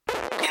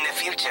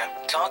future,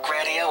 talk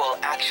radio will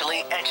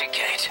actually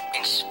educate,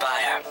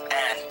 inspire,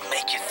 and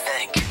make you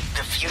think.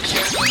 The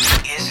future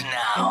is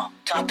now.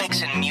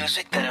 Topics and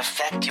music that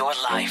affect your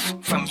life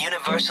from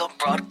Universal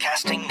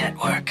Broadcasting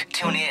Network.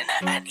 Tune in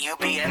at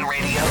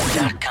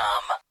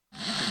ubnradio.com.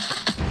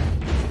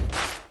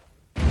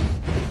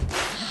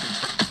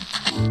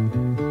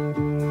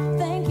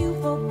 Thank you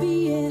for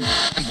being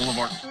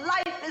Boulevard.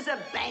 Life is a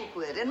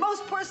banquet, and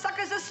most poor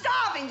suckers are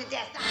starving to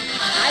death.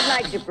 I'd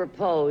like to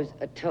propose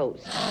a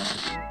toast.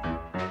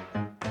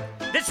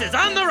 This is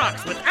On the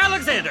Rocks with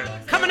Alexander,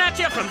 coming at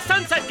you from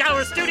Sunset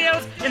Gower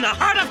Studios in the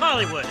heart of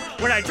Hollywood,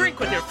 where I drink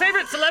with your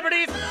favorite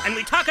celebrities and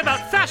we talk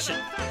about fashion,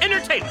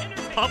 entertainment,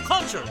 pop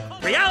culture,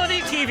 reality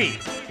TV,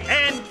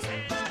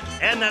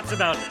 and that's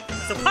about it.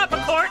 So pop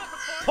a cork,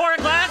 pour a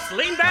glass,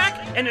 lean back,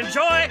 and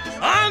enjoy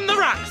On the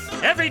Rocks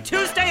every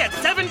Tuesday at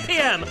 7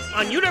 p.m.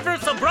 on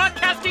Universal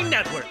Broadcasting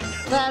Network.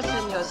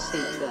 Fasten your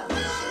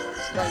seatbelts.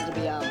 It's going to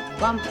be a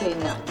bumpy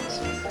night.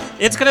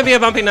 It's going to be a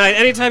bumpy night.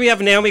 Anytime you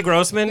have Naomi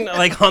Grossman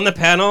like on the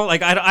panel,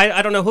 like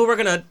I don't know who we're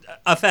going to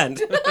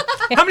offend.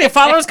 How many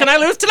followers can I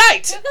lose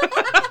tonight?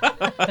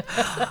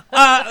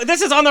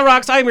 This is On the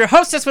Rocks. I am your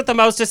hostess with the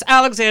mostest,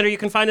 Alexander. You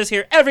can find us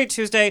here every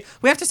Tuesday.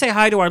 We have to say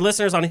hi to our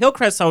listeners on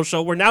Hillcrest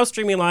Social. We're now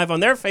streaming live on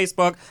their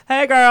Facebook.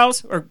 Hey,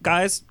 girls, or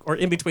guys, or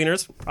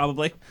in-betweeners,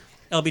 probably.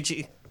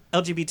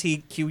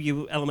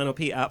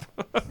 LGBTQULMNOP app.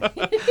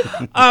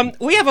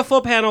 We have a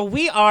full panel.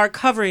 We are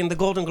covering the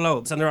Golden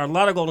Globes, and there are a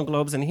lot of Golden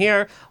Globes in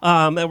here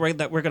that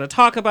we're going to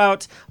talk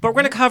about. But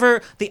we're going to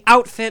cover the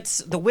outfits,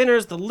 the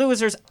winners, the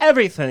losers,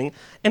 everything.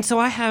 And so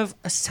I have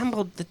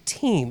assembled the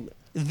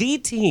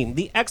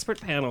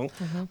expert panel.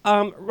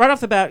 Right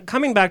off the bat,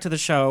 coming back to the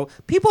show,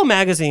 People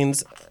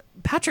Magazine's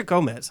Patrick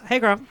Gomez. Hey,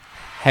 girl.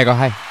 Hey, girl,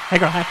 hi. Hey,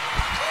 girl, hi.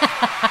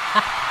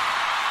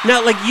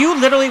 Now, like, you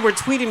literally were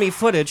tweeting me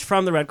footage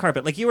from the red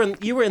carpet. Like, you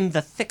were in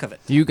the thick of it.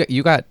 You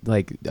got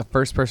like a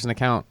first-person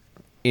account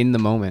in the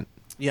moment.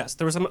 Yes,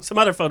 there were some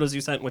other photos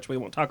you sent, which we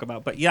won't talk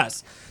about, but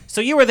yes.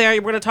 So you were there. We're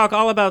going to talk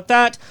all about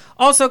that.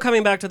 Also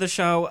coming back to the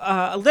show,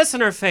 a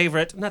listener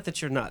favorite, not that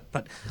you're not,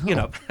 but, you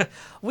know,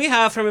 we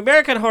have from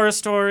American Horror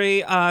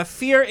Story,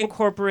 Fear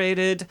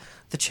Incorporated,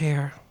 The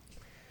Chair.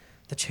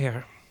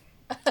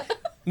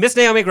 Miss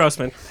Naomi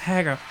Grossman.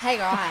 Hey, girl. Hey,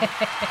 girl. Hi.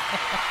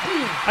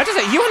 I just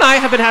say, you and I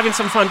have been having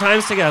some fun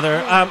times together.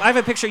 I have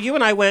a picture. You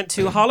and I went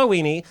to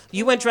Halloweeny.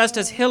 You went dressed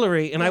as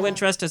Hillary, and I went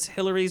dressed as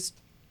Hillary's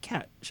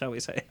cat, shall we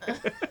say.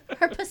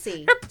 Her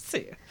pussy. Her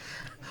pussy.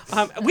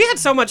 We had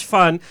so much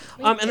fun.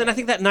 And then I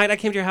think that night I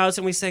came to your house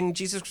and we sang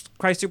Jesus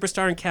Christ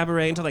Superstar in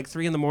Cabaret until like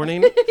 3 a.m.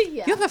 Yeah.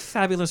 You have a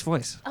fabulous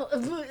voice. Oh,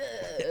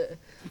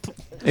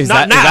 Is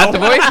Not that now. the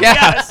voice? Yeah.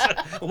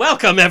 Yes.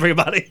 Welcome,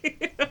 everybody.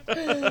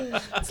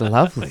 It's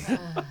lovely.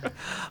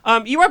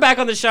 You are back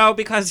on the show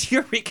because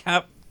your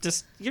recap,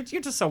 you're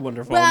just so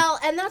wonderful. well,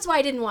 and that's why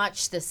I didn't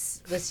watch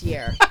this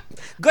year.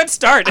 Good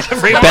start,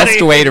 everybody.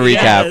 Best way to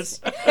recap. Yes.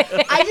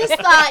 I just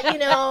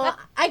thought,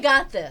 I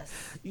got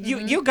this.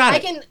 You got I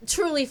it. can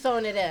truly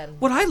phone it in.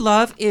 What I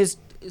love is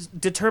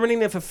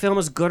determining if a film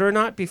is good or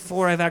not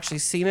before I've actually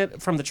seen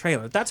it from the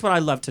trailer. That's what I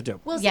love to do.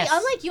 Well, see, Yes.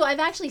 unlike you, I've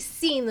actually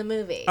seen the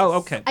movie. Oh,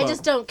 okay. I Well,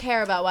 just don't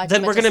care about watching.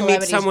 Then we're going to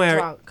meet somewhere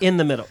drunk. in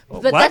the middle.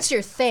 But What? that's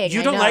your thing.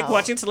 You I don't know. like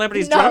watching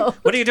celebrities No. drunk?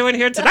 What are you doing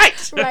here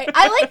tonight? Right.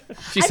 I like.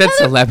 She said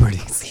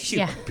celebrities.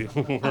 Yeah.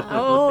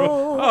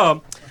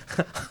 Oh.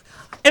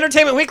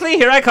 Entertainment Weekly,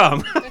 here I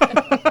come.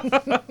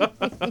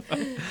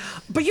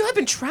 But you have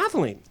been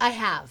traveling. I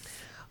have.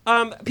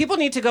 People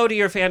need to go to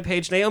your fan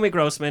page, Naomi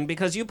Grossman,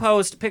 because you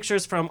post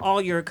pictures from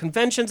all your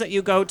conventions that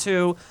you go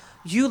to.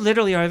 You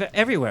literally are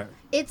everywhere.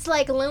 It's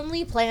like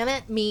Lonely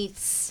Planet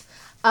meets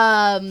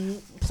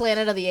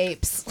Planet of the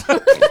Apes.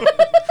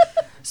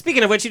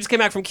 Speaking of which, you just came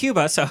back from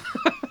Cuba, so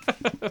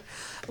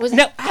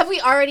Have we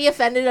already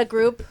offended a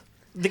group?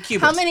 the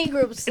Cubans. How many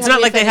groups? It's have not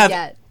we like they offended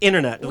have yet?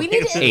 internet. We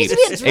need to, it needs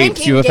Apes. to be a drinking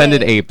Apes. You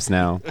offended game. apes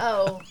now.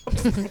 Oh,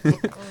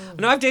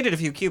 No, I've dated a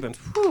few Cubans.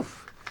 Whew.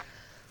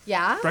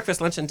 yeah.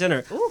 Breakfast, lunch, and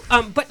dinner.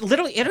 But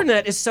literally,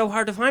 internet is so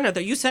hard to find out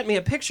there. You sent me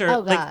a picture. Oh,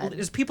 like, God.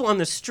 there's people on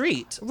the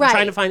street Right.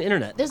 trying to find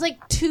internet. There's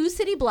like 2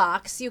 city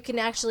blocks. You can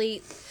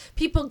actually,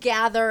 people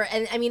gather,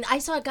 and I mean, I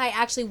saw a guy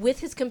actually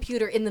with his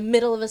computer in the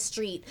middle of a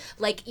street.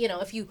 Like,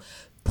 if you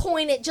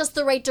point it just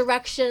the right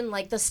direction,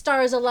 like the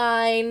stars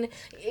align,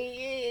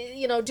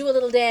 do a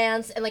little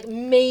dance, and like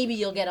maybe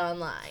you'll get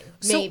online.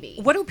 Maybe.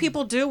 So what do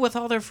people do with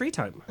all their free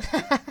time?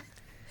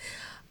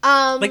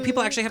 Like,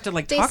 people actually have to,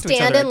 like, They talk to each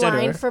stand other in at dinner.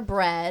 line for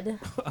bread.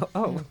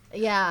 Oh,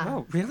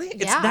 Yeah. really?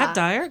 It's Yeah. that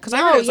dire? Because I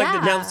No, heard it's like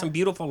yeah. now some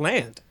beautiful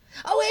land.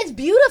 Oh, it's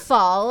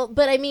beautiful,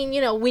 but I mean,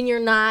 when you're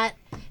not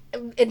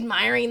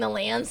admiring the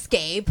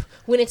landscape,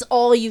 when it's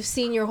all you've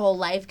seen your whole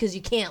life because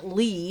you can't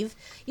leave,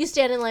 you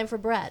stand in line for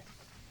bread.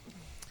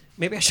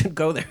 Maybe I should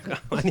go there.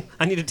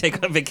 I need to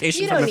take a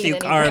vacation You from don't a need few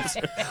any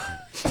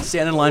carbs.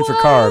 Stand in line for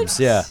carbs,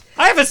 yeah.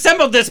 I have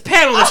assembled this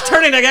panel that's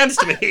turning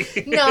against me.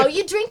 No,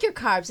 you drink your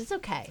carbs. It's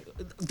okay.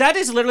 That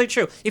is literally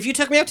true. If you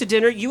took me out to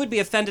dinner, you would be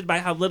offended by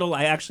how little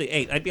I actually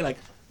ate. I'd be like,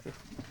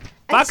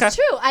 vodka. It's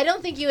true. I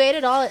don't think you ate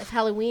it all at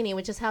Halloweeny,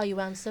 which is how you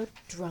wound so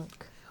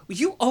drunk.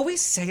 You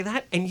always say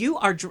that, and you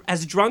are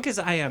as drunk as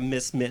I am,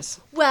 Miss.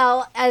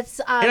 Well, as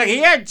You're like,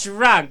 you're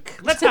drunk.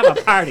 Let's have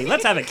a party.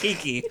 Let's have a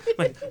kiki. I'm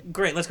like,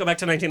 great, let's go back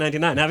to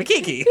 1999. Have a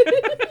kiki.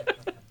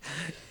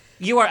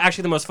 You are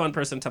actually the most fun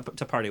person to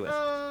party with.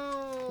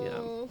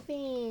 Oh,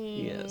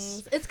 thanks.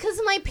 Yes. It's because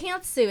of my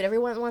pantsuit.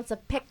 Everyone wants a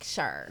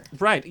picture.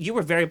 Right. You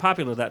were very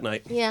popular that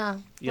night. Yeah.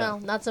 Well,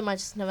 not so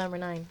much November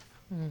 9.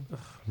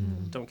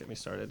 Don't get me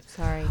started.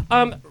 Sorry.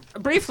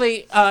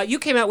 Briefly, you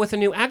came out with a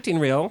new acting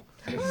reel,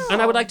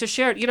 and I would like to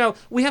share it. You know,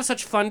 we have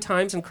such fun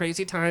times and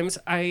crazy times.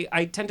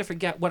 I tend to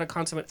forget what a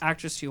consummate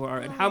actress you are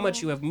and how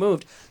much you have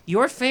moved.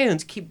 Your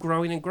fans keep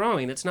growing and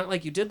growing. It's not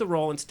like you did the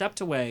role and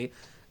stepped away.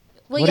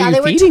 Well, What yeah, are you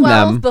they were feeding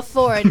 12 them?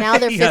 before, and now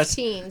they're Yes.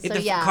 15. So,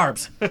 The yeah.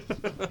 Carbs.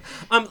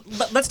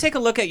 Let's take a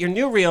look at your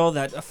new reel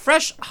that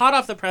fresh, hot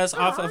off the press,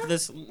 off of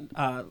this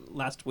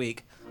last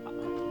week.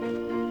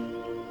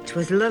 It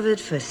was love at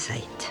first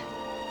sight.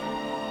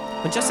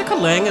 When Jessica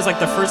Lange is like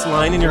the first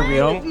line in your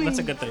reel, that's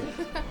a good thing.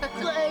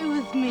 Play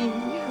with me.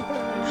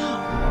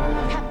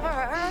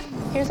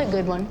 Here's a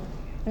good one.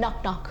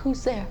 Knock, knock.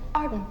 Who's there?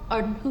 Arden.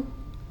 Arden who?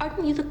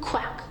 Arden, you the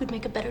quack who'd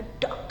make a better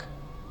duck.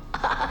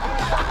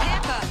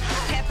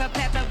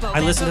 I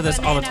listen to this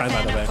all the time,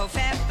 by the way.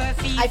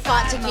 I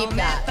fought to keep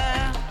that.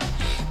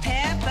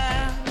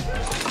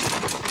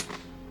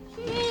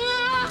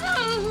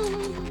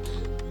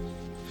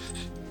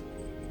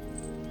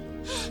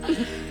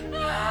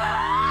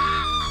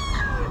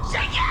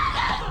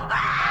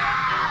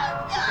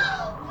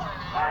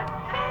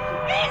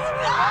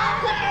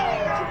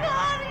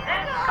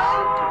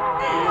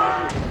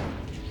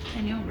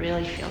 And you'll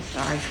really feel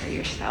sorry for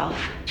yourself.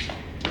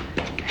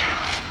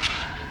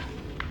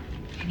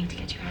 I need to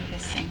get you out of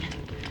this thing.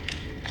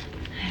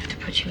 I have to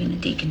put you in the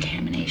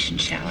decontamination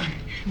shower.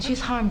 And she's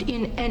harmed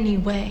in any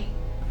way.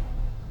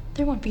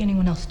 There won't be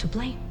anyone else to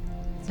blame.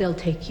 They'll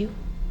take you,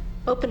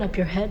 open up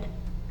your head,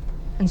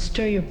 and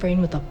stir your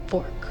brain with a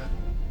fork.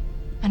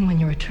 And when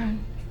you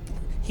return,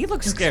 He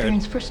looks you'll scared.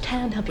 experience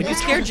firsthand how Would you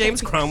people scare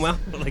James Cromwell?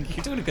 Like,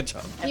 you're doing a good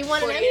job. You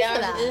want an Emmy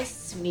for that.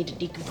 This, we need to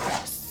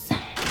decompress.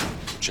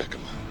 Check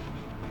him.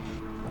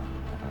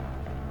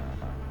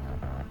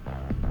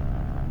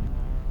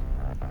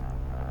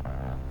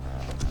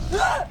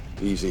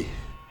 Easy.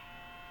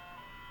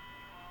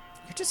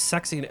 You're just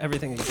sexy in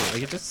everything you do.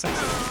 You're just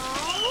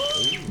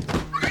sexy.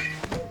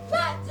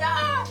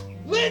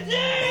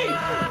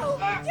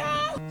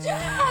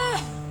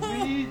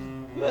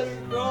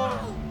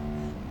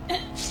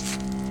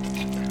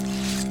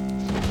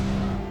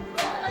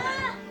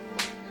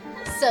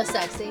 So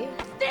sexy.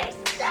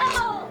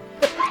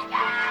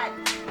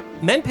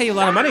 Men pay you a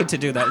lot of money to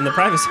do that in the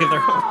privacy of their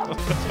home.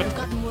 We've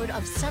gotten word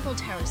of several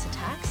terrorist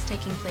attacks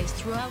taking place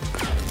throughout.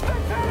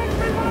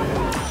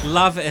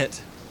 Love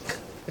it.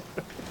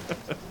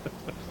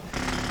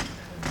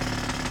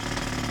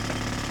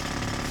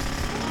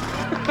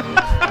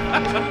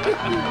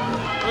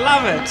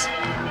 Love it.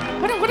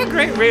 What a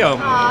great reel.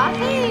 Aw,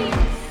 thanks.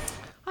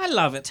 I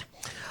love it.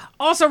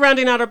 Also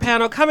rounding out our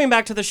panel, coming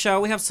back to the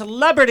show, we have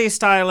celebrity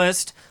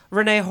stylist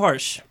Rene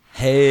Horsch.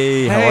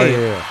 Hey, how are Hey.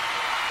 you?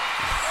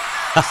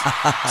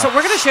 So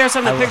we're going to share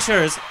some of the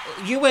pictures.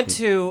 You went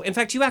to, in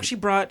fact, you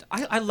actually brought,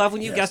 I love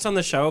when you guest on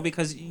the show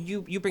because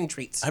you bring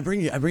treats. I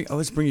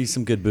always bring you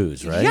some good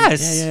booze, right?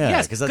 Yes, Yeah.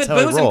 yes, Because that's good how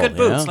I booze roll, and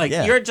good you boobs. know? Like,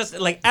 Yeah. you're just,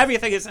 like,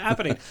 everything is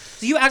happening.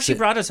 So you actually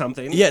brought us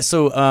something. Yeah,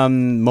 so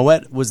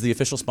Moet was the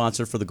official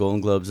sponsor for the Golden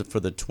Globes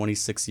for the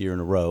 26th year in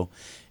a row.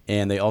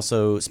 And they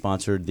also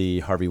sponsored the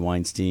Harvey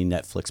Weinstein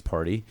Netflix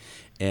party.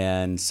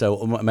 And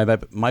so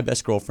my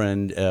best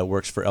girlfriend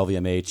works for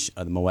LVMH,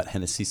 the Moet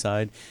Hennessy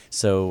side.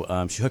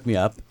 So she hooked me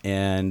up.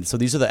 And so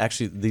these are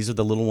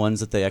the little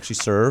ones that they actually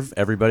serve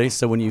everybody.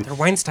 So when you They're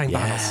Weinstein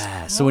bottles.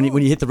 Yeah. So when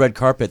you hit the red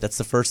carpet, that's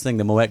the first thing.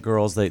 The Moet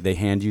girls, they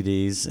hand you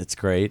these. It's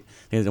great.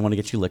 They want to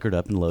get you liquored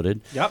up and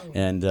loaded. Yep.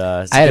 And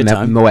it's I had a good a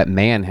time. Moet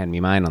man hand me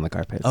mine on the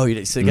carpet. Oh, you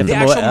did? So you got The the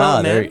actual Moet.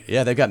 Moet man?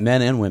 Yeah, they've got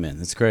men and women.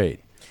 It's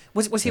great.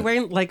 Was he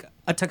wearing like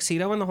a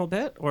tuxedo in the whole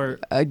bit, or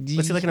was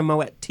he like in a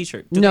Moet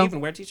t-shirt? Do No. they even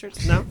wear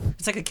t-shirts? No,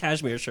 it's like a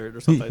cashmere shirt or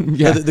something.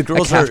 Yeah, the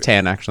girls a are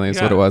caftan actually is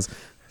what Yeah. it was.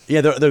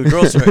 Yeah,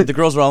 the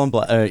girls are all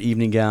in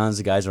evening gowns.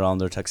 The guys are all in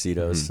their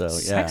tuxedos. So yeah,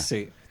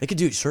 Sexy. They could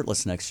do it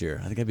shirtless next year.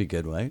 I think that'd be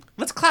good, right?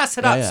 Let's class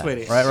it Yeah, up, yeah.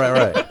 sweetie.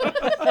 Right.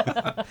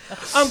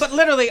 But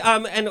literally,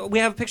 and we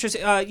have pictures.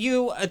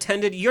 You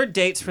attended your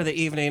dates for the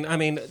evening. I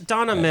mean,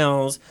 Donna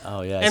Mills.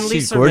 Oh yeah, And she's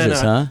Lisa gorgeous,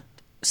 Rinna. huh?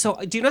 So,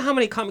 do you know how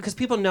many because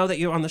people know that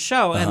you're on the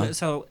show, Uh-huh. and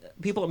so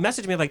people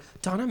message me like,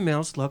 Donna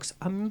Mills looks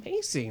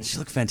amazing. She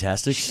looked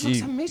fantastic. She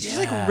looks amazing. She's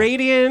yeah. like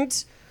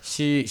radiant.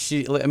 She.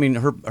 I mean,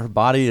 her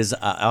body is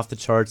off the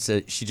charts.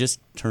 She just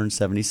turned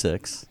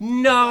 76.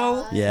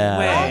 No Yeah,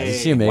 way.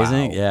 is she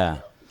amazing? Wow. Yeah.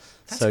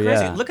 That's so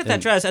crazy. yeah, Look at that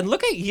and- dress, and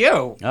look at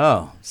you.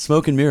 Oh,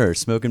 smoke and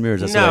mirrors.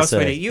 That's what No, I say.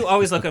 sweetie, you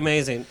always look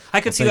amazing.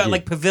 I could see you thank at you.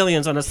 like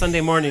pavilions on a Sunday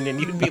morning, and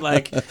you'd be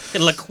like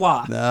in La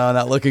Croix. No,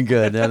 not looking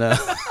good. No.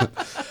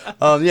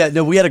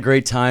 We had a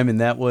great time, and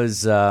that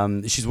was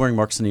she's wearing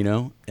Mark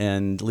Sanino,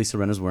 and Lisa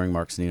Rinna's wearing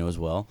Mark Sanino as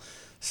well.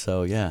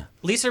 So yeah,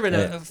 Lisa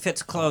Rene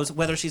fits clothes,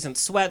 whether she's in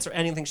sweats or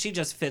anything. She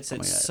just fits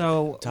it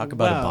so talk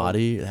about well. a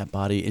body, that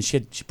body, and she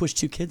pushed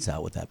 2 kids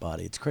out with that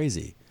body. It's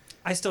crazy.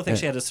 I still think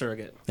she had a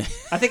surrogate.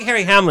 I think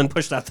Harry Hamlin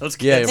pushed out those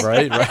kids. Yeah,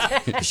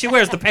 right. She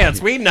wears the pants.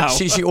 We know.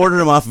 She ordered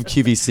them off of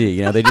QVC.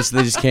 You know, they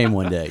just came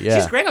one day. Yeah,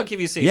 she's great on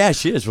QVC. Yeah,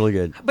 she is really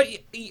good. But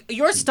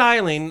your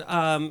styling,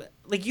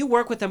 like you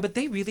work with them, but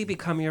they really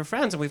become your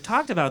friends, and we've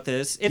talked about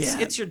this.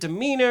 It's your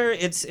demeanor,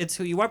 it's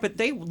who you are. But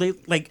they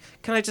like.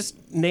 Can I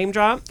just name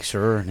drop?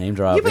 Sure, name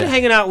drop. You've been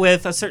hanging out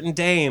with a certain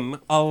dame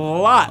a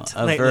lot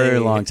a lately. very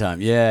long time.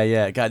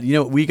 Yeah. God, you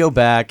know, we go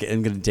back.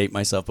 I'm going to date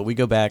myself, but we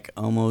go back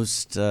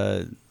almost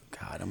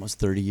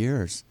 30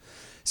 years.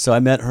 So I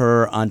met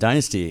her on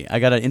Dynasty. I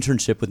got an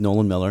internship with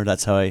Nolan Miller.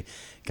 That's how I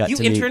got to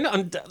meet interned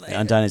on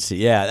Dynasty.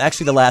 Yeah,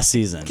 actually the last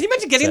season. Can you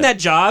imagine getting that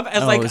job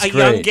as a great.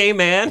 young gay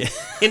man?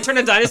 Intern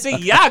in Dynasty?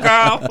 Yeah,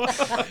 girl.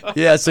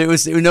 Yeah, so it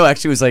was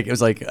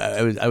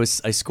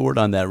I scored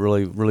on that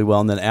really, really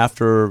well. And then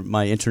after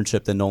my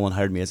internship, then Nolan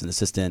hired me as an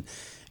assistant,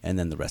 and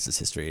then the rest is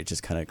history. It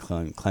just kind of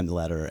climbed the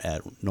ladder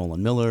at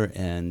Nolan Miller,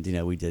 and you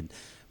know, we did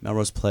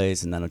Melrose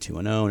Place and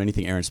 90210 and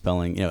anything Aaron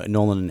Spelling. You know,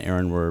 Nolan and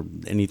Aaron were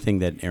anything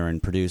that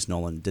Aaron produced.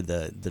 Nolan did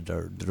the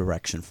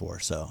direction for.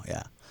 So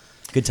yeah,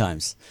 good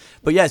times.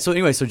 But yeah, so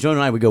anyway, so Joan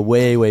and I would go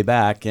way, way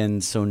back,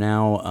 and so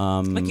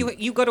now like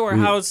you go to her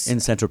house in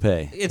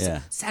Saint-Tropez. It's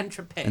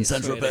Saint-Tropez. In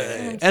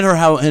Saint-Tropez, and her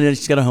house, and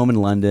she's got a home in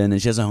London,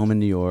 and she has a home in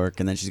New York,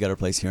 and then she's got her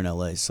place here in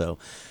LA. So.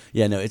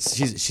 Yeah, no,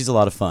 she's a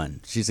lot of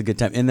fun. She's a good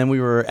time. And then we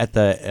were at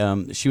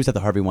she was at the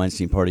Harvey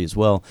Weinstein party as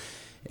well.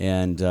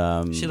 And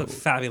she looked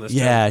fabulous.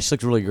 Yeah, she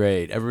looked really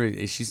great.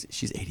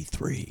 She's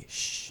 83.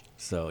 Shh.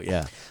 So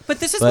yeah. But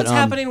this is what's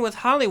happening with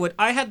Hollywood.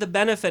 I had the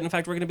benefit. In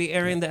fact, we're going to be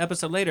airing the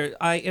episode later.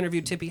 I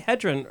interviewed Tippi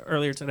Hedren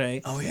earlier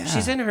today. Oh yeah.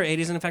 She's in her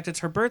 80s, and in fact, it's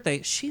her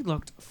birthday. She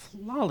looked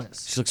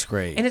flawless. She looks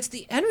great. And it's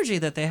the energy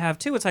that they have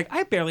too. It's like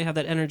I barely have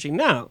that energy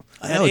now.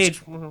 At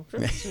age,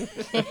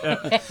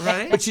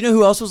 right? But you know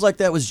who else was like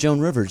that was Joan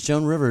Rivers.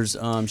 Joan Rivers,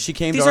 she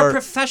came These to are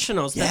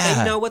professionals that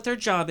they know what their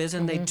job is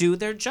and they do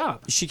their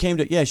job. She came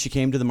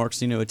to the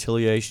Marcino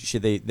Atelier.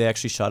 They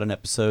actually shot an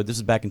episode. This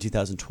was back in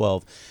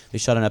 2012. They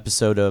shot an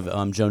episode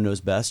of Joan Knows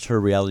Best, her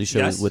reality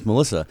show with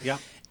Melissa. Yeah.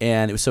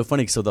 And it was so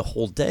funny. So the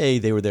whole day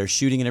they were there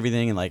shooting and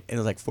everything, and it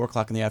was like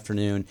 4:00 in the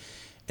afternoon.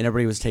 And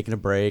everybody was taking a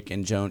break,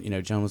 and Joan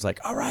was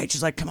like, all right.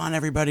 She's like, come on,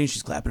 everybody. And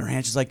she's clapping her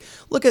hands. She's like,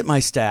 look at my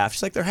staff.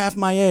 She's like, they're half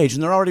my age,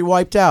 and they're already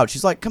wiped out.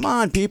 She's like, come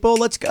on, people,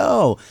 let's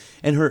go.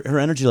 And her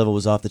energy level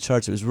was off the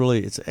charts. It was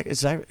really,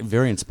 it's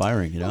very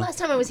inspiring, you know? Well, last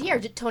time I was here,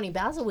 Tony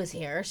Basil was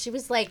here. She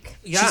was like...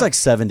 Yeah. She's like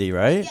 70,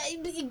 right?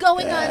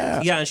 Going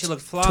on... Yeah, and she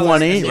looked flawless.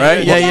 20,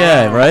 right?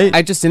 Yeah, right?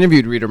 I just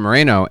interviewed Rita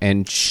Moreno,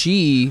 and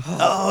she...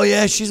 Oh,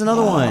 yeah, she's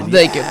another one.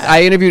 Like,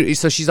 I interviewed...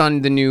 So she's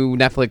on the new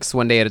Netflix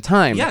One Day at a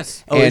Time.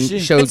 Yes. And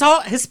is she? It's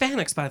all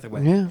Hispanics, by the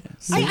way. Yeah.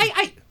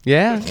 I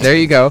Yeah, there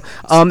you go.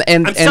 I'm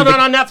still not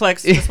on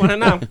Netflix. Just want to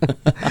know.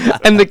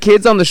 And the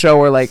kids on the show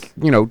were like,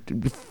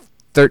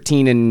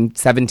 13 and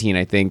 17,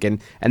 I think,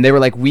 and they were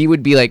like, we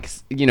would be like,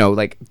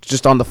 like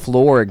just on the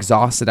floor,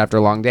 exhausted after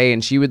a long day,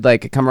 and she would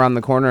like come around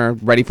the corner,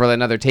 ready for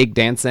another take,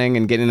 dancing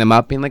and getting them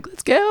up, being like,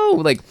 let's go.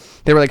 Like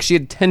they were like, she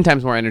had 10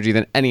 times more energy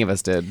than any of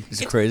us did.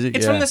 It's crazy.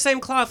 It's from the same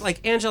cloth.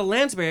 Like Angela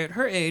Lansbury at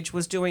her age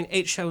was doing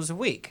 8 shows a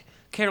week.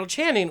 Carol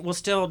Channing will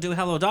still do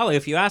Hello Dolly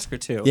if you ask her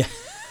to. Yeah.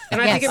 And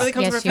I think it really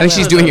comes from her. And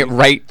she's doing it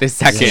right this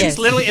second. She's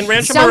literally in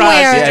Rancho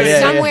Mirage.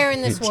 Somewhere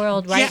in this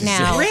world right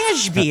now,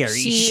 raspberries.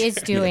 she is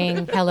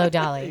doing Hello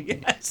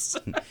Dolly. Yes.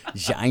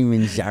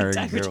 Diamond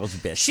girl's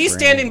best She's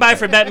friend. standing by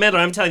for Bette Midler.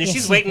 I'm telling you,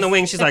 she's waiting in the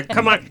wings. She's like,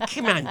 come on,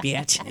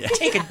 bitch.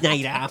 Take a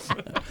night off.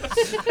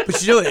 But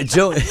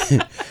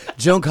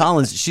Joan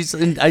Collins,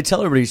 I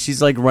tell everybody,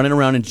 she's like running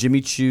around in Jimmy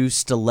Choo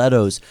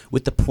stilettos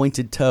with the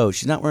pointed toe.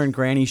 She's not wearing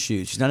granny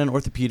shoes. She's not in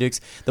orthopedics.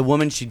 The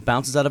woman, she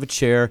bounces out of a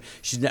chair.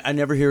 I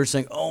never hear her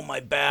saying, oh, my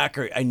back,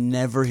 or I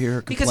never hear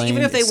her complain. Because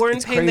even if they were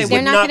in pain, they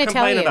would not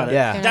complain about it.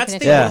 Yeah. That's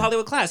the whole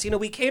Hollywood class.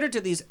 We cater to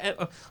these,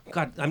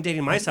 God, I'm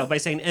dating myself by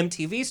saying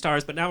MTV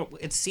stars, but now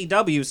it's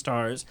CW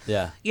stars.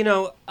 Yeah.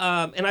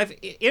 And I've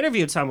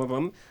interviewed some of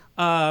them.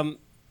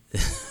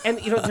 And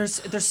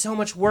there's so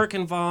much work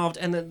involved,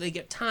 and then they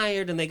get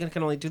tired, and they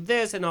can only do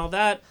this and all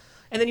that.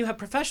 And then you have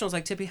professionals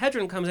like Tippi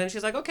Hedren comes in, and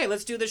she's like, okay,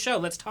 let's do the show.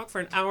 Let's talk for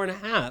an hour and a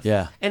half.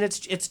 Yeah. And it's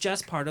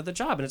just part of the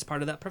job, and it's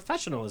part of that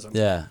professionalism.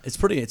 Yeah, it's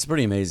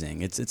pretty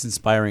amazing. It's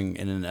inspiring,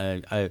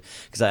 and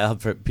because I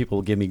have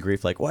people give me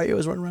grief like, why are you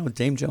always running around with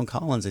Dame Joan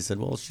Collins? I said,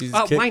 well,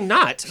 why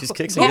not? She's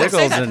kicks and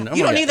giggles, and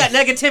you don't need that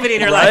negativity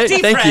in your right? life.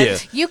 Deep Thank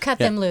friend. you. You cut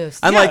them loose.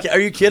 I'm like, are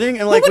you kidding?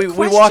 And like we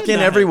walk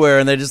in everywhere,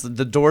 and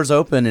the doors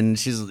open, and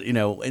she's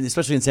and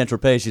especially in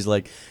Saint-Tropez, she's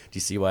like, do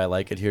you see why I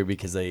like it here?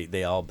 Because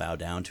they all bow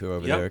down to her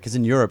over there. Because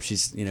in Europe,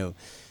 she's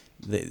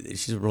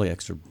she's a really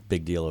extra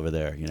big deal over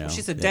there,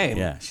 She's a dame.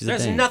 Yeah, she's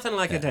There's a dame. nothing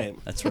like a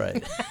dame. That's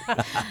right.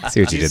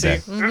 See what you did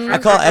there. I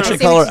call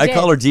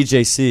her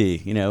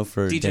DJC,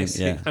 for DJC.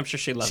 Dame, yeah. I'm sure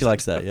she loves She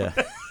likes that, yeah.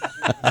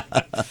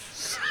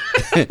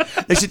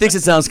 She thinks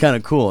it sounds kind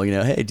of cool, you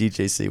know. Hey,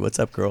 DJC, what's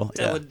up, girl?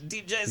 Yeah.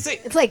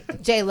 DJC. It's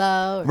like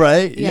J-Lo.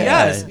 Right?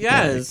 Yes,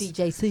 yes.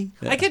 DJC.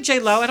 I get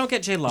J-Lo. I don't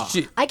get J-Law.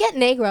 I get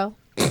Negro.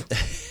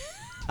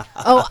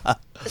 Oh,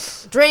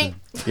 drink.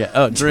 Yeah.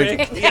 Oh,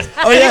 drink. Yes.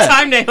 Oh, yeah.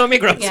 Anytime Naomi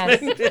Grossman,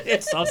 Yes.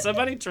 it's all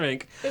somebody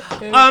drink.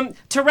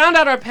 To round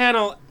out our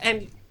panel,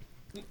 and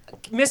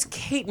Miss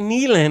Kate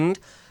Kneeland,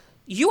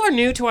 you are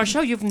new to our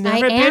show. You've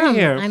never been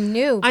here. I'm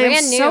new. I am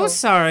Brand new. so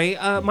sorry.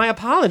 My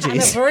apologies. I'm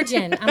a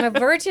virgin. I'm a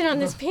virgin on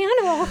this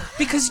panel.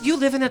 Because you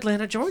live in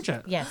Atlanta,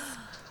 Georgia. Yes.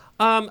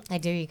 I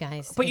do, you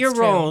guys. But It's your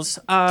true. roles,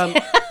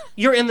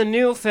 you're in the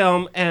new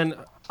film, and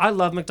I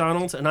love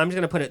McDonald's, and I'm just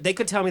going to put it, they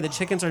could tell me the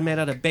chickens are made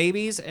out of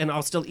babies, and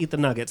I'll still eat the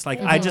nuggets.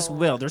 Like, I just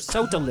will. They're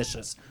so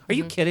delicious. Are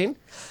you kidding?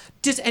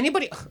 Does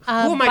anybody, who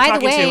am I by talking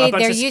the way, to? A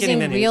bunch they're of skinny using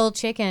minis. real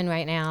chicken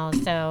right now.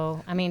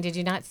 So, I mean, did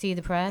you not see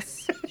the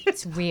press?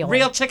 It's real.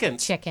 Real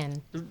chickens.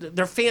 Chicken.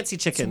 They're fancy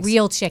chickens. It's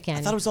real chicken.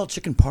 I thought it was all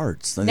chicken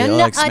parts. And no, they all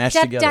no, like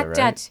smashed together,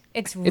 right? It's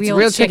It's real,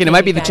 real chicken. It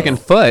might be you the guys. chicken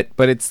foot,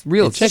 but it's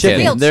real It's chicken.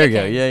 real There you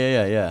go.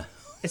 chicken. Yeah.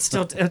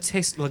 It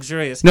tastes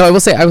luxurious. No, I will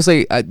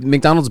say,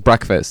 McDonald's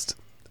breakfast.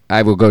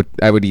 I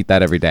would eat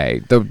that every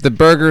day. The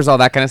burgers, all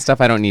that kind of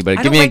stuff, I don't need. But I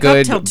give don't me a wake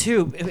good. up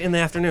till 2 in the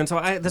afternoon, so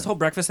this whole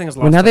breakfast thing is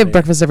lost. Well, now on they have me.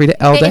 breakfast every day,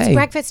 all day. It's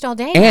breakfast all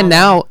day. And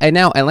now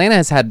Atlanta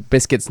has had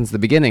biscuits since the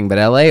beginning, but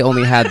LA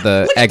only had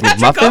the egg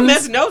Patrick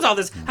Gomez McMuffins. knows all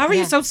this. How are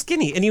you so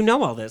skinny and you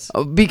know all this?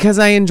 Because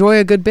I enjoy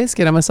a good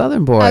biscuit. I'm a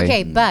Southern boy.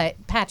 Okay, but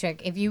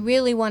Patrick, if you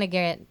really want to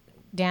get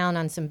down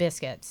on some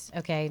biscuits,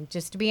 okay,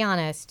 just to be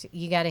honest,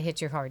 you got to hit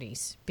your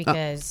Hardee's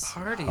because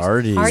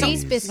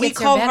Hardee's. biscuits We are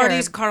call better.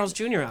 Hardee's Carl's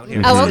Jr. out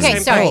here. Oh, It's the okay,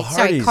 same sorry, thing.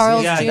 sorry,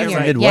 Carl's Yeah, Jr. that's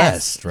right.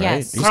 Midwest, right?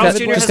 Yes. You Carl's gotta-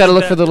 Jr. Just has got to the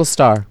look be- for the little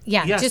star.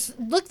 Yeah, Yes. just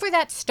look for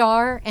that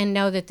star and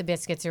know that the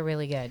biscuits are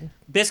really good.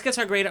 Biscuits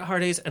are great at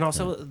Hardee's, and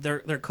also they're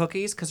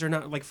cookies because they're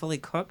not like fully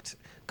cooked.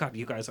 God,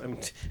 you guys, I'm.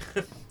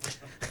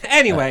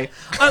 Anyway,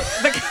 but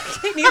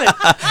Kate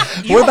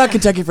Kneeland, What about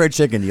Kentucky Fried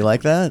Chicken? Do you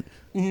like that?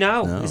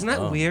 No, isn't that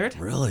Oh, weird?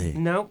 really?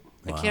 No,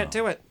 I can't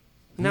do it.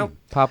 No,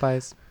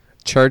 Popeyes.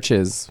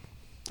 Churches.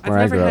 I've where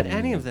I never grew had up.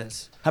 any of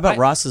this. How about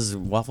Ross's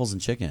waffles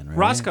and chicken? Right?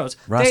 Roscoe's.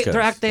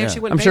 Roscoe's. They yeah.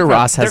 actually went I'm sure bankrupt.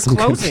 Ross has They're some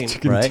good closing.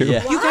 chicken Right? too.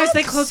 Yeah. You guys,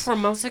 they closed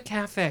Formosa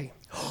Cafe.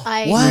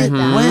 I What? heard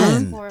that.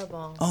 When? It's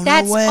horrible. Oh,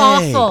 That's no way.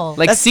 awful.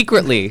 Like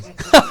secretly.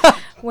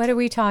 What are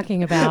we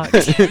talking about?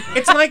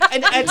 It's like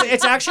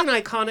it's actually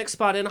an iconic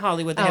spot in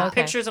Hollywood. They Oh, have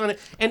okay. pictures on it,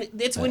 and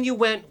it's when you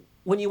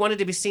wanted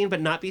to be seen but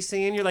not be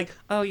seen. You're like,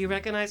 oh, you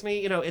recognize me?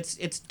 You know,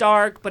 it's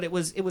dark, but it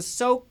was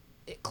so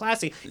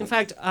classy. In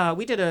fact,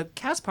 we did a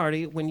cast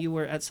party when you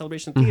were at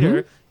Celebration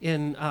Theater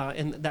in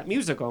that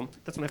musical.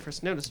 That's when I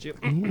first noticed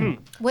you.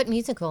 What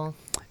musical?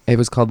 It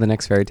was called The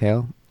Next Fairy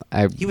Tale.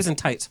 He was in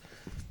tights.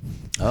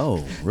 Oh,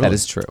 really? That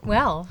is true.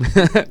 Well,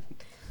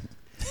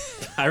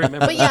 I remember.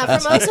 But yeah,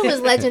 Formosa was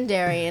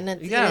legendary, and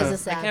it Yeah, is a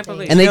sad I can't thing.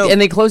 believe- And You know-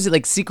 they closed it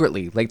like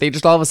secretly. Like they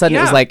just all of a sudden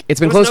it was Yeah. like it's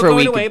been There was closed no for a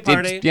week. going away It-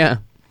 party. yeah.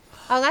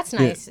 oh, that's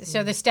nice.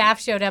 So the staff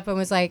showed up and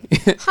was like,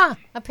 huh,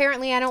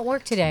 apparently I don't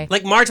work today.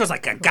 Like March was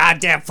like a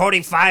goddamn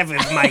 45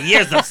 is my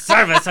years of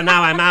service, and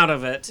now I'm out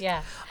of it.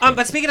 Yeah.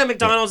 But speaking of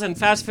McDonald's and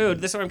fast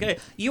food, this is what I'm getting.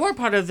 You are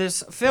part of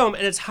this film,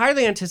 and it's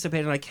highly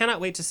anticipated. And I cannot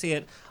wait to see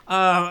it.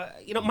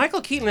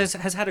 Michael Keaton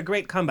has had a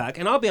great comeback,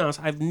 and I'll be honest,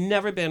 I've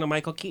never been a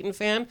Michael Keaton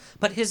fan,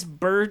 but his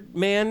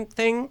Birdman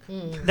thing,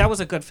 that was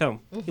a good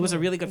film. It was a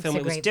really good film. a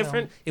It was great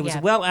different. film. It was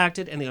Yeah. well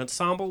acted, and the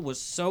ensemble was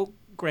so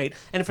great.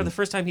 And for the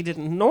first time, he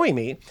didn't annoy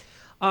me.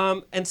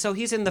 And so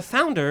he's in The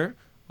Founder,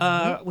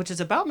 which is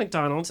about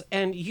McDonald's,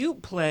 and you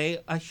play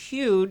a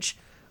huge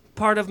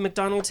part of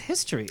McDonald's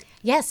history.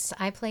 Yes,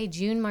 I played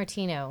June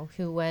Martino,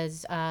 who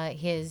was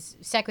his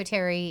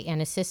secretary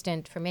and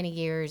assistant for many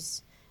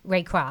years,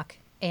 Ray Kroc.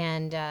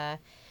 And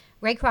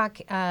Ray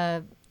Kroc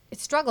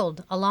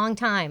struggled a long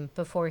time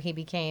before he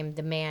became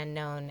the man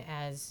known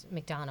as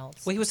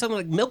McDonald's. Well, he was selling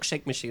like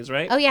milkshake machines,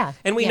 right? Oh, yeah.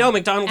 And we yeah. know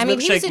McDonald's I mean,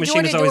 milkshake he was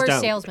machine a is always door-to-door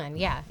down. salesman.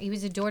 Yeah, he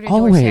was a door-to-door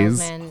Always.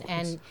 salesman,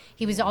 and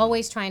he was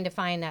always trying to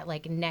find that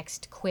like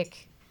next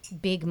quick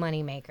big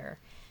money maker.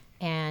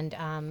 And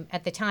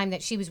at the time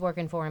that she was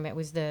working for him, it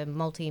was the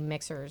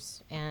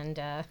multi-mixers, and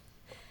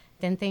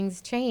then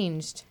things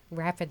changed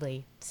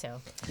rapidly.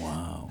 So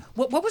Wow.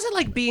 What was it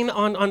like being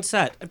on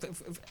set?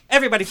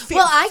 Everybody feel.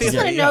 Well, I just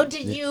feel- want to know: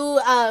 did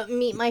you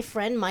meet my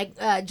friend Mike,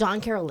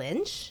 John Carroll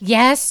Lynch?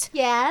 yes.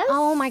 Yes.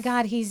 Oh my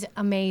God, he's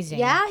amazing.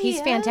 Yeah, he's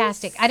he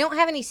fantastic. is. I don't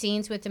have any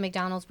scenes with the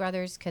McDonald's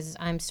brothers because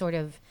I'm sort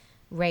of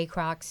Ray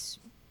Kroc's,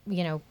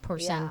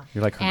 person. Yeah.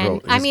 You're like her And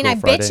girl- I his mean, girl I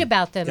bitch Friday.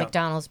 about the Yeah.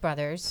 McDonald's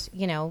brothers,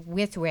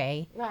 with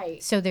Ray.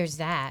 Right. So there's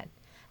that.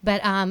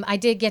 But I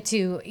did get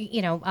to,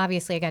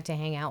 obviously I got to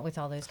hang out with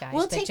all those guys.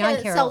 We'll but take John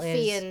a Carroll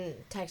selfie is... and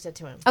text it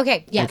to him.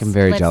 Okay, yes. I'm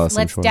very let's, jealous,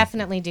 I'm Let's sure.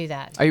 definitely do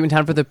that. Are you in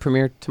town for the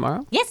premiere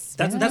tomorrow? Yes.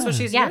 That's what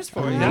she's Yeah. here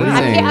for. What Yeah.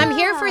 do you think? I'm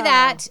here for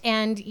that,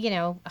 and hoping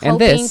And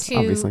this, to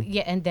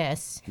obviously. and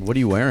this, What are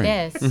you wearing?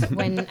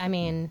 when I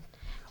mean,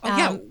 Oh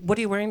yeah. What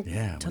are you wearing?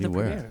 Yeah, To what the are you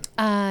wearing?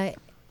 premiere?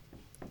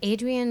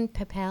 Adrian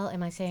Papel.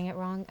 Am I saying it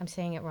wrong? I'm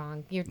saying it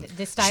wrong.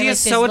 The stylist She is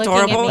so looking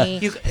adorable. At me,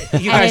 You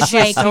and guys, it's she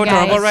is like, so you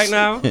guys- adorable right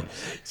now.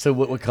 So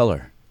what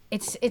color?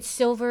 It's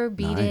silver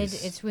beaded.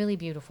 Nice. It's really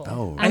beautiful.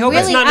 Oh. I hope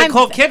it's not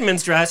Nicole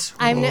Kidman's dress.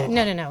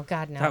 No,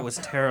 God no. That was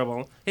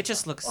terrible. It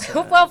just looks.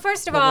 Well,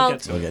 first of all,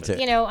 We'll get to it.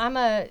 you know,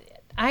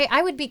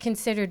 I would be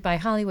considered by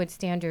Hollywood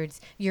standards,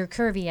 you're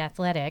curvy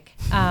athletic.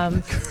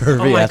 Curvy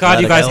oh my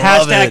God, you guys, athletic. I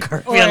love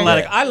hashtag curvy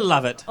athletic. I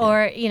love it.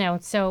 Or, you know,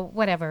 so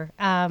whatever.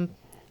 I'm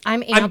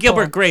I'm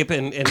Gilbert Grape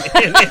in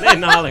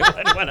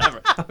Hollywood,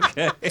 whatever.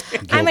 Okay.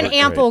 I'm an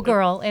ample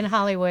girl in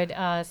Hollywood,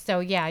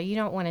 so yeah, you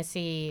don't want to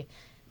see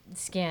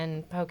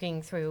skin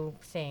poking through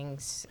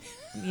things.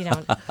 You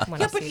don't want to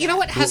Yeah, but see you know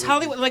that. what? Has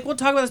Hollywood, like, we'll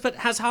talk about this, but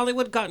has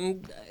Hollywood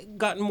gotten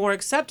more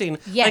accepting?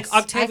 Yes,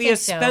 like Octavia I think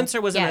so.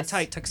 Spencer was in a Yes.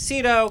 tight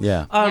tuxedo.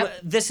 Yeah. Yep.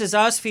 This Is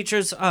Us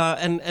features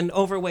an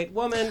overweight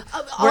woman.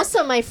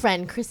 Also, my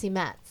friend Chrissy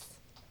Metz.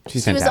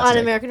 She's She was fantastic.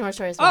 on American Horror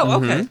Story as well. Oh,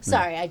 okay. Mm-hmm.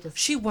 Sorry, I just.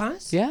 She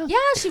was? Yeah. Yeah,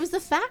 she was the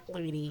fat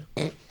lady.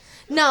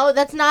 No,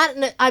 that's not.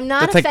 I'm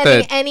not That's like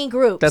offending the- any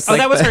group. that's Oh,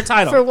 like that was the- her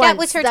title. For once, That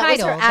was her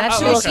title. Was her That's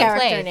actual what she character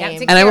played. name.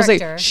 That's a And I will say,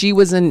 character. she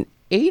was an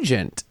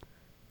agent.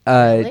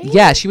 Really?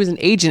 Yeah, she was an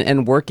agent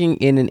and working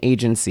in an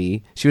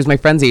agency. She was my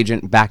friend's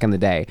agent back in the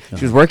day.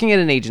 She was working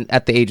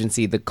at the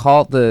agency.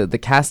 The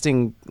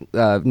casting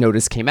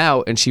notice came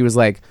out, and she was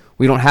like,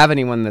 "We don't have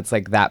anyone that's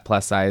like that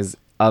plus size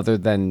other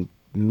than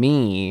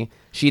me."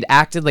 She'd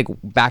acted like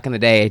back in the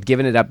day, had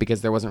given it up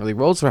because there wasn't really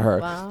roles for her.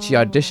 Wow. She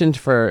auditioned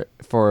for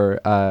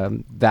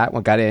that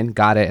one, got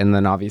it, and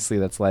then obviously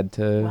that's led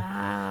to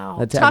Wow.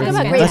 led to Talk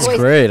everything. about great That's voice.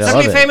 great. I To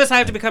love be it. famous, I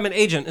have to become an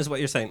agent, is what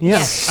you're saying.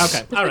 Yeah.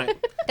 Okay. All right.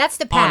 That's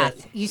the On path.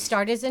 it. You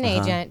start as an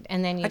agent,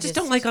 and then you I just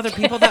don't like other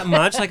people that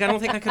much. Like, I don't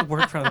think I could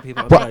work for other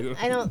people.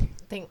 I don't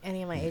think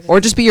any of my agents. Or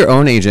just be your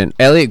own agent.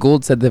 Elliot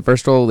Gould said the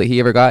first role that he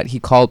ever got, he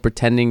called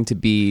pretending to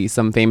be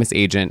some famous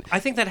agent. I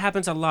think that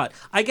happens a lot.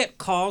 I get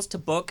calls to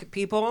book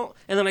people,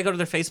 and then I go to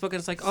their Facebook, and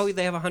it's like, oh,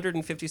 they have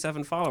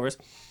 157 followers.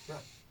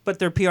 But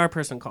their PR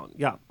person called.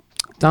 Yeah.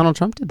 Donald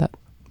Trump did that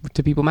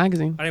to People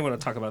Magazine. I didn't want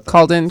to talk about that.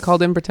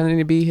 Called in pretending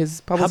to be his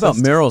How publicist.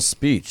 about Meryl's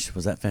speech?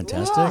 Was that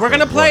fantastic? We're going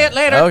to play it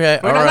later. Okay,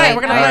 We're all gonna right. play it.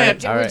 We're going to play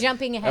it. We're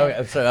jumping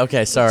ahead.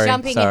 Okay, sorry.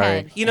 Jumping sorry.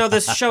 ahead. You know,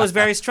 this show is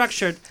very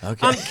structured.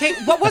 Okay. Kate,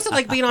 what was it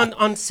like being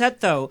on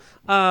set, though?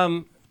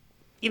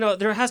 You know,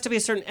 there has to be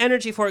a certain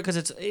energy for it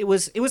because it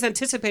was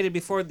anticipated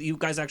before you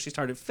guys actually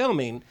started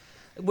filming.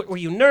 Were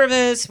you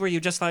nervous? Were you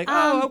just like,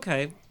 oh,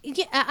 okay?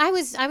 Yeah, I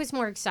was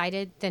more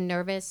excited than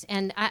nervous,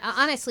 and I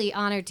honestly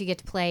honored to get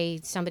to play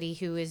somebody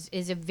who is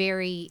a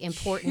very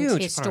important Huge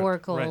part,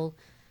 historical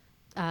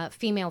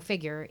female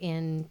figure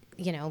in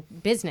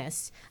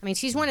business. I mean,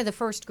 she's one of the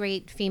first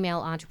great female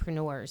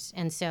entrepreneurs,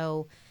 and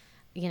so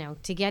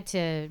to get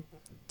to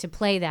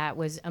play that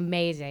was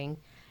amazing.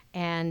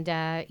 And,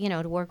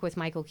 to work with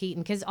Michael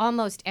Keaton, because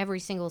almost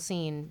every single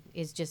scene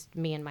is just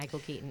me and Michael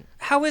Keaton.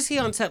 How is he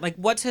on set? Like,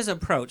 what's his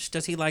approach?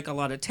 Does he like a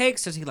lot of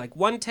takes? Does he like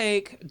one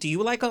take? Do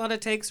you like a lot of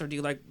takes, or do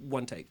you like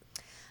one take?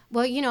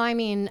 Well,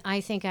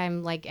 I think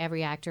I'm like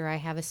every actor. I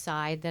have a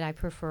side that I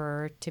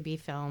prefer to be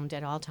filmed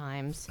at all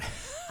times.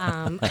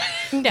 No,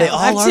 They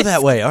all are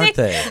that way, aren't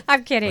they?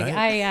 I'm kidding.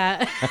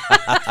 Right?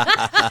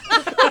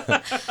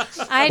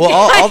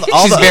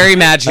 She's very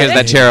mad she has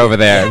that chair over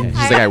there. She's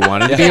like, I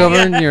wanted to be over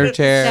in your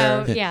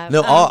chair. So, yeah.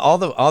 No, all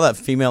that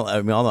female.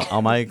 I mean,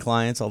 all my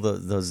clients,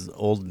 those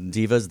old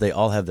divas, they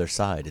all have their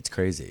side. It's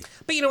crazy.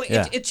 But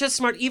Yeah. it's just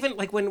smart. Even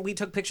like when we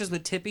took pictures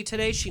with Tippy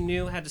today, she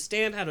knew how to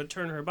stand, how to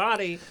turn her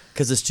body.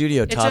 Because the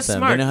studio It's taught just them.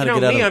 smart. They know how to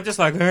you know get me, out I'm just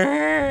like.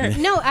 "Arr."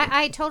 No,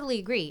 I totally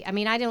agree. I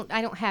mean, I don't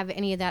have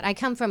any of that. I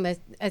come from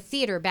a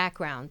theater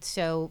background,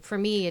 so for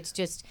me, it's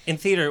just In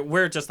theater,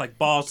 we're just like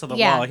balls to the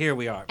Yeah. wall. Here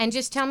we are. and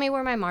just tell me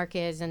where my mark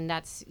is, and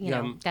that's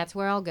that's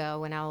where I'll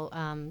go. And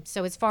I'll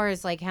so as far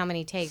as like how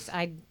many takes,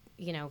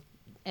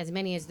 as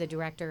many as the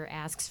director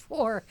asks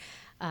for,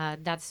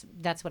 that's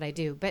what I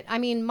do. But I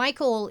mean,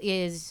 Michael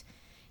he's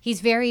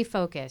very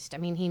focused. I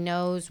mean, he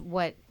knows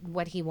what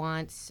he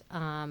wants.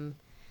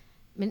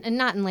 And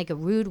not in like a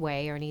rude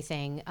way or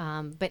anything,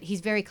 but he's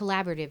very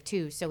collaborative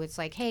too. So it's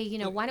like, hey,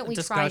 why don't we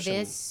try Discussion.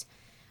 this?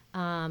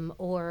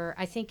 Or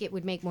I think it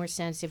would make more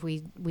sense if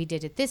we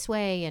did it this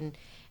way.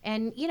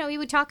 And he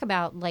would talk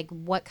about like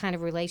what kind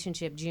of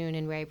relationship June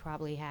and Ray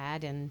probably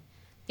had. And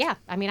yeah,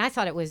 I mean, I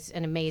thought it was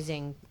an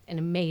amazing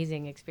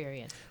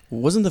experience.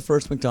 Wasn't the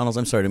first McDonald's?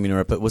 I'm sorry to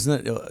interrupt, but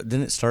wasn't it?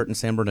 Didn't it start in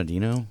San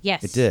Bernardino?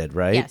 Yes. it did.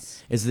 Right.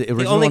 Yes. Is the The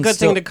original only one good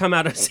still, thing to come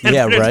out of San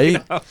Yeah,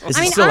 Bernardino. right. Is I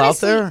it mean, still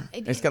honestly, out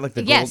there? It's got like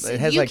the yes, gold. It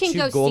has you like can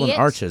go two golden see it.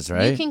 arches,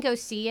 right? You can go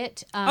see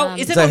it.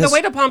 Is it So on the his-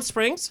 way to Palm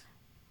Springs?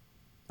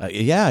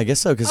 Yeah, I guess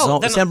so. Because Oh,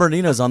 then- San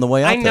Bernardino's on the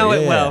way out. I know there.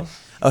 it Yeah, well. yeah.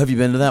 Oh, have you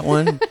been to that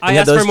one? I They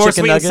had asked for those more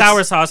chicken sweet nuggets? and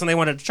sour sauce, and they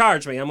wanted to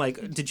charge me. I'm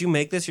like, did you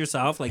make this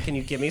yourself? Like, can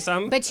you give me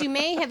some? But you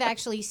may have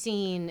actually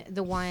seen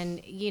the one,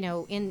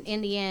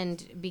 in the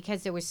end,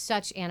 because there was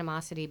such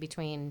animosity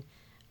between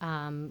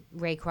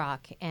Ray Kroc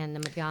and the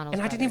McDonald's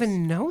and I didn't brothers.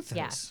 even know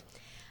this.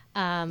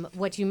 Yeah.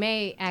 What you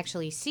may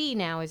actually see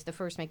now is the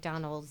first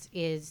McDonald's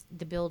is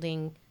the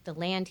building, the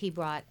land he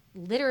brought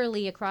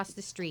literally across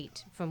the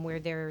street from where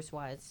theirs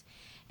was.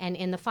 And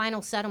in the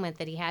final settlement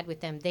that he had with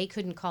them, they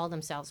couldn't call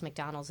themselves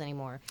McDonald's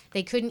anymore.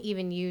 They couldn't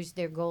even use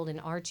their golden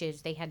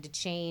arches. They had to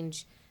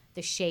change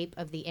the shape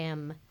of the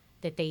M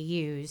that they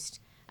used.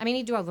 I mean,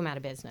 he drove them out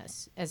of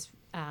business.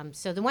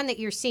 So the one that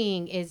you're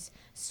seeing is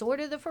sort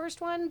of the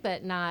first one,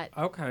 but not.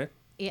 Okay.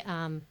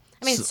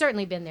 I mean, it's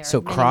certainly been there. So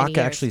many, Kroc many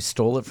years. actually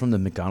stole it from the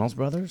McDonald's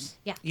brothers?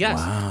 Yeah. Yes.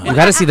 Wow. You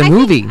got to see the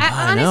movie.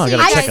 I know, I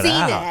gotta check it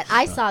out. I've seen it.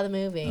 I saw the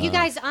movie. You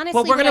guys, honestly,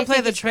 Well, we're what gonna I play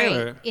think the is great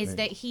trailer. is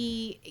that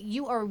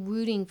you are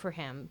rooting for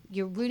him.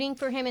 You're rooting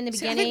for him in the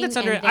See, I beginning. think that's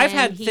under. and I've then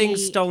had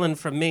things stolen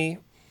from me.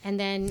 And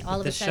then all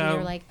of a this sudden show.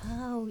 you're like,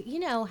 oh, you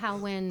know how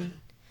when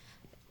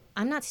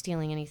I'm not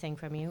stealing anything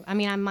from you. I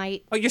mean, I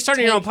might. Oh, you're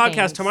starting your own take podcast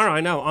things. tomorrow.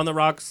 I know. On the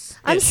Rocks.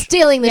 I'm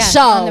stealing the show.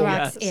 On the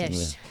rocks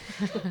ish.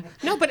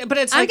 No, but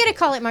it's. I'm like, gonna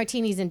call it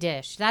martinis and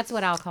dish. That's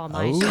what I'll call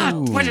my show.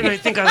 God, why didn't I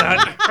think of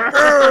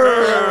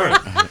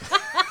that?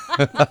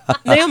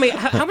 Naomi,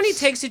 how many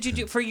takes did you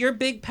do for your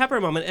big Pepper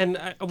moment?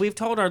 And we've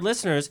told our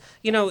listeners,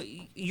 you know,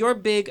 your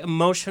big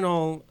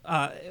emotional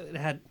it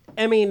had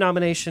Emmy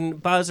nomination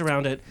buzz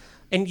around it,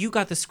 and you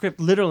got the script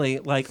literally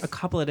like a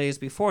couple of days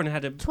before and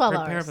had to 12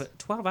 prepare hours. for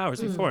 12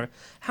 hours before.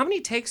 How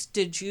many takes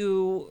did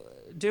you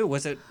do?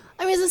 Was it?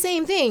 I mean, it's the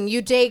same thing.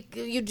 You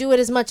do it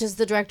as much as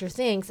the director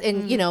thinks,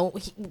 and you know,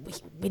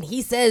 when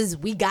he says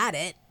we got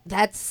it, you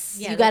gotta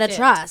that's it.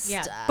 trust.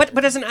 Yeah.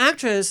 But as an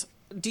actress,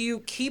 do you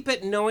keep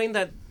it knowing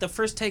that the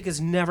first take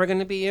is never going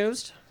to be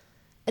used?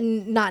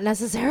 Not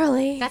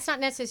necessarily. That's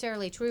not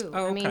necessarily true.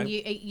 Oh, I mean,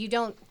 okay. you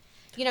don't.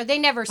 You know, they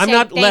never say I'm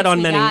not thanks, led on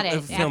we many got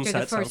it film after the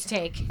sets, so. first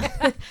take.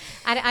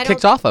 I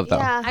Kicked don't, off of, though.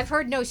 Yeah. I've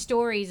heard no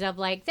stories of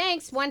like,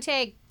 thanks, one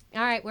take.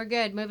 All right, we're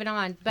good, moving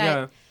on. But,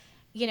 Yeah.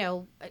 you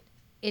know,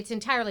 it's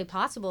entirely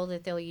possible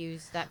that they'll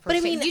use that first But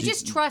I mean, take. You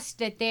just trust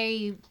that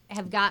they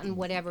have gotten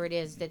whatever it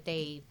is that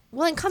they...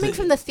 Well, and coming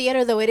from the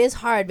theater, though, it is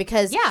hard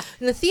because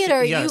in the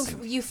theater, Yes.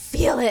 you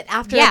feel it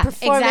after Yeah, a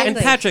performance. exactly. And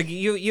Patrick,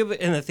 you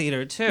in the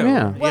theater too.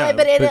 Yeah. Well,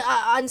 but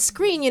on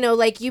screen, you know,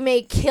 like you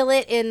may kill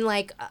it in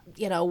like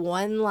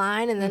one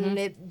line, and then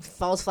it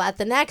falls flat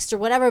the next or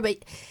whatever.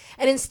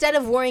 And instead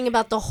of worrying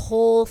about the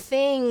whole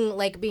thing,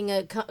 like being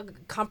a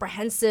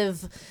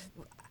comprehensive,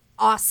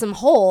 awesome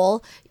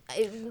whole,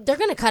 they're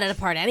going to cut it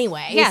apart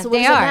anyway. Yeah, so what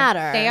they does are. it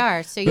matter? They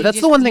are. So But that's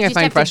the one thing I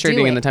find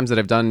frustrating in the times that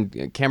I've done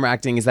camera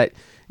acting is that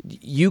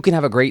you can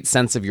have a great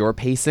sense of your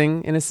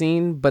pacing in a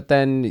scene, but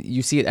then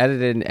you see it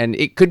edited and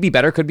it could be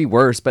better, could be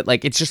worse, but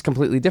like it's just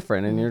completely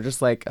different. And you're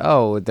just like,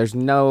 oh, there's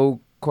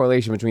no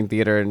correlation between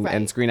theater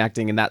and screen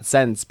acting in that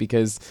sense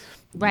because...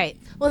 Right.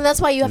 Well, that's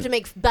why you have to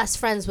make best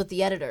friends with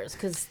the editors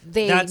because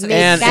they That's- make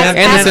And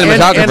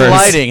cinematographers.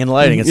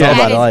 lighting. It's all That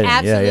about is lighting.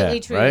 absolutely yeah.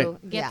 true.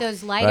 Right? Get Yeah.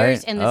 those lighters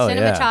Right? and the Oh,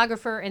 yeah.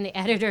 cinematographer and the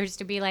editors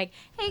to be like,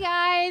 hey,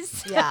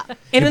 guys. Yeah.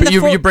 And in the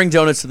You full- bring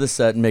donuts to the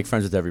set and make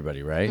friends with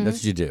everybody, right? That's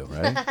what you do,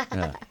 right?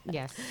 Yeah.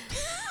 Yes.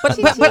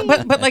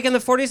 But like in the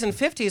 40s and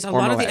 50s, a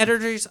lot of the Moet.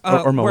 editors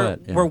Or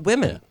Moet, yeah. were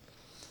women. Yeah.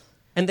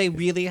 And they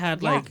really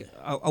had like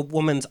a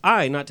woman's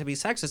eye, not to be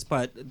sexist,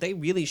 but they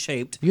really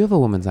shaped. You have a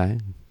woman's eye.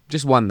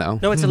 Just one, though.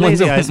 No, it's a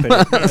lazy eye.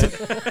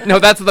 No,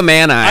 that's the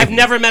man eye. I've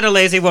never met a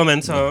lazy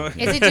woman, so.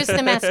 Is it just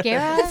the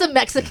mascara? It's a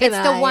Mexican It's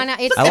eye. the one.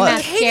 It's I the like-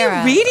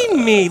 mascara.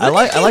 Reading me. I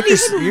like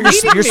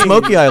your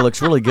smoky eye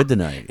looks really good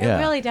tonight. Yeah.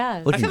 It really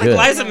does. I Looking feel good.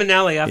 like Liza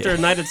Minnelli after a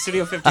night at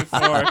Studio 54.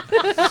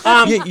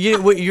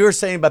 What you were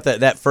saying about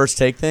that first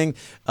take thing,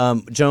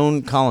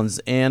 Joan Collins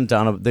and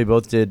Donna, they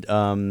both did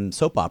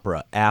soap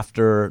opera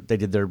after they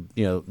did their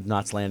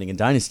Knots Landing and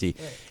Dynasty,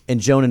 and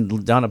Joan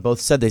and Donna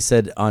both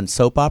said on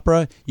soap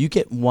opera you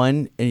get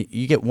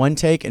one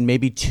take and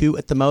maybe two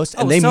at the most,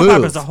 and they soap move.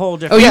 opera's a whole Oh,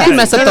 different you thing. can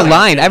mess up the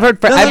line. I've heard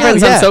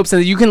friends on soaps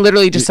and you can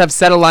literally just have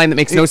set a line that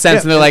makes no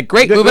sense, and they're like,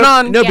 "Great, moving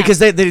on." No, Yeah. because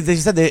they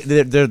said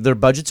their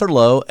budgets are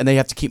low and they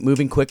have to keep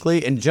moving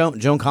quickly. And Joan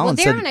Well, Collins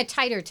they're said, on a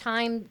tighter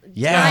time.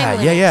 Yeah, time yeah,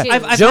 limit, yeah.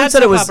 too. I've Joan had said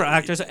it soap was- opera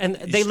actors, and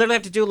they literally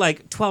have to do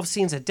like 12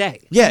 scenes a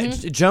day. Yeah,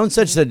 Mm-hmm. Joan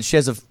said she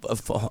has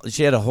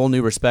she had a whole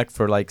new respect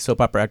for like soap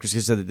opera actors.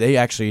 She said that they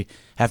actually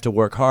have to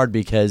work hard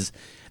because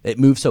it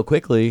moves so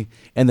quickly.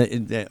 And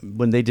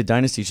when they did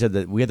Dynasty, she said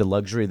that we had the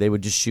luxury; they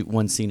would just shoot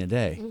one scene a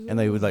day, and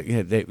they would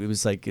it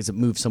was like it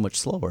moved so much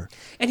slower.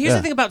 And here's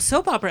the thing about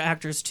soap opera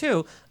actors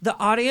too: the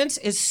audience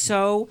is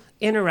so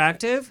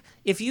interactive.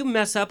 If you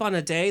mess up on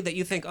a day that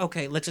you think,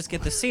 okay, let's just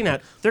get the scene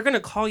out, they're going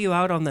to call you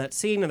out on that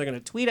scene, and they're going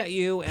to tweet at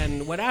you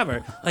and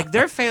whatever. Like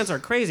their fans are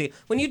crazy.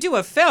 When you do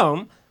a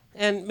film,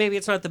 and maybe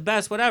it's not the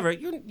best, whatever,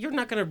 you're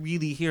not going to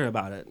really hear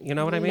about it. You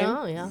know what I mean?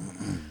 No,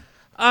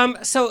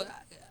 yeah. So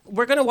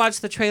we're going to watch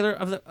the trailer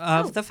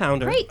of the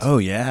Founder. Great. Oh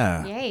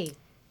yeah. Yay.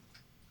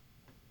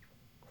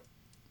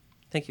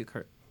 Thank you,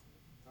 Kurt.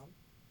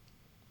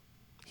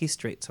 He's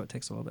straight, so it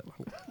takes a little bit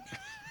longer.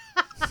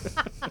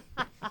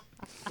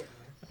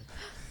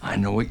 I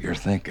know what you're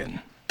thinking.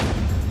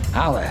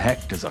 How the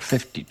heck does a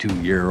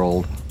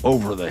 52-year-old,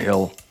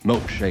 over-the-hill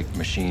milkshake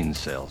machine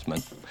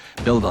salesman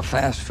build a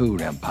fast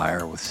food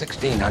empire with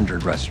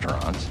 1,600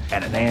 restaurants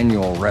and an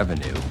annual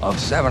revenue of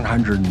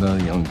 $700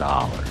 million?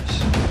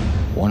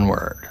 One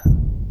word: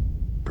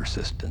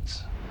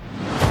 persistence.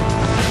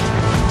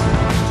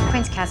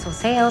 Prince Castle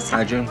Sales.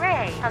 Hi, June.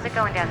 Ray, how's it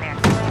going down there?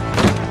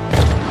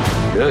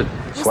 Good.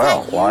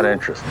 Swell. A lot of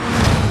interest.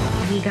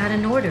 he got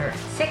an order.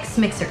 6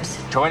 mixers.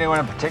 To anyone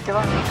in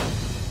particular?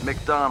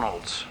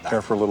 McDonald's.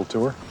 Care for a little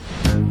tour?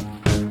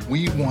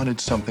 We wanted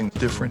something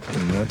different,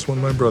 and that's when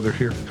my brother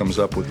here comes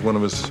up with one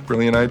of his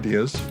brilliant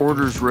ideas.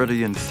 Orders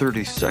ready in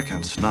 30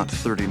 seconds, not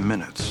 30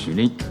 minutes.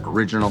 Unique,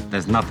 original.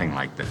 There's nothing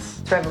like this.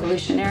 It's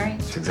revolutionary.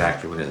 It's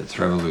exactly what it is. It's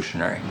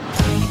revolutionary.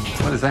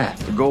 What is that?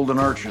 The Golden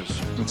Arches.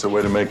 It's a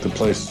way to make the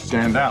place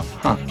stand out.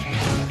 Huh.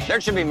 There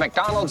should be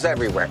McDonald's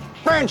everywhere.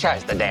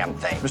 Franchise the damn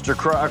thing. Mr.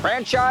 Croc.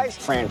 Franchise,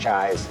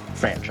 franchise,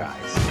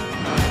 franchise.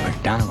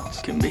 McDonald's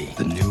can be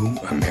the new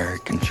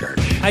American church.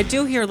 I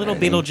do hear a little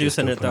Beetlejuice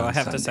in it, though, I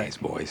have to say.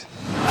 Boys.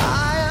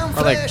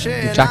 Or like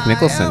Jack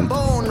Nicholson.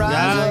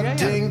 Yeah.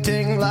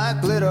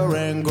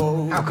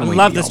 How can we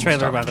Love be this almost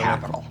trailer, our by the way.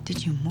 capital?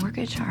 Did you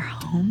mortgage our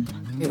home?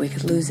 We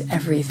could lose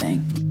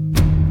everything.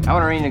 I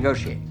want to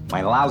renegotiate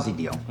my lousy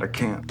deal. I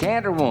can't.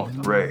 Can't or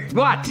won't? Ray.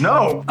 What?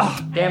 No! Oh,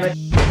 damn it.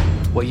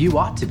 What you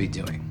ought to be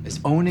doing is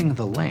owning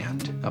the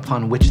land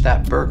upon which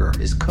that burger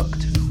is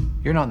cooked.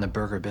 You're not in the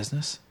burger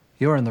business.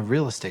 You're in the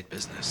real estate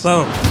business.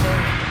 Boom.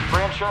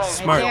 Franchise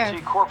Smart.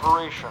 Realty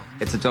Corporation.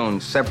 It's its own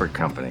separate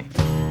company,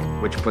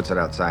 which puts it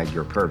outside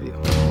your purview.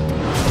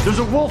 There's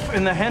a wolf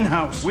in the hen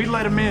house. We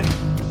let him in.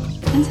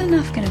 When's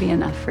enough gonna be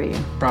enough for you?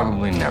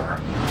 Probably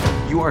never.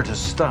 You are to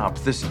stop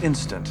this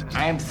instant.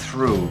 I am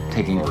through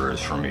taking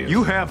orders from you.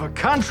 You have a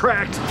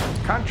contract.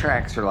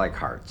 Contracts are like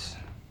hearts.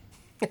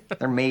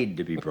 They're made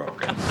to be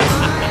broken.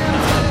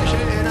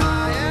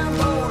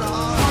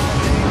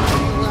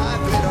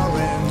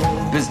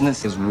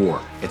 Business is war.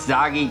 It's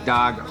dog eat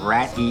dog,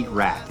 rat eat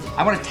rat.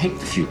 I want to take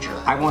the future.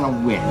 I want to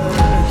win.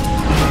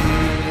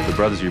 The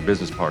brothers are your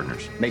business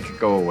partners. Make it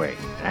go away.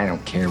 I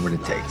don't care what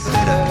it takes.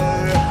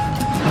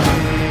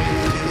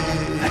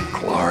 That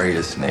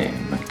glorious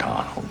name,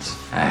 McDonald's.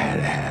 I had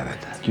to have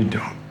it. You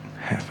don't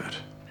have it.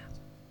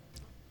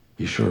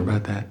 You sure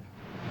about that?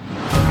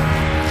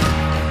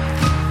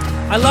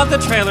 I love the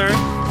trailer.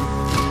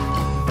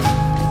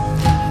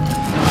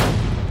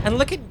 And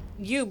look at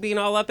you being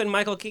all up in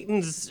Michael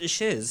Keaton's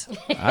shiz.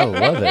 I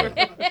love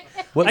it.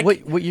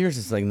 What years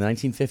is it? Like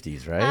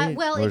 1950s, right?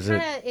 Well, Or it is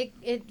kind of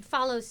it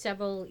follows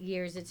several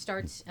years. It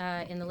starts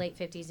in the late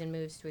 50s and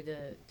moves through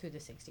the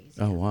 60s.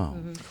 Oh wow,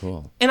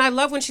 cool. And I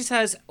love when she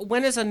says,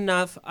 "When is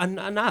enough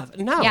enough?"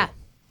 No. Yeah.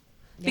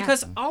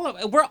 Because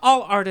we're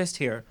all artists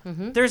here.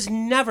 There's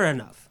never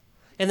enough.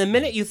 And the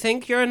minute you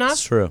think you're enough,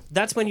 It's true.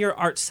 that's when your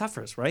art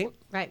suffers, right?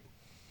 Right.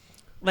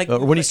 Like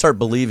Or when you start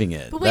believing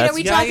it. But wait, are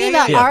we talking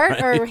about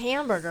art or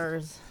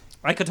hamburgers?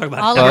 I could talk about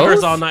All hamburgers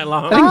both? all night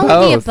long. All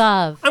of the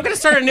above. I'm going to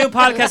start a new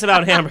podcast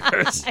about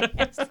hamburgers.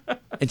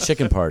 And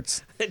chicken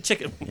parts.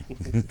 Chicken.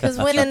 Because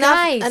when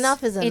Guys,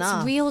 enough is enough.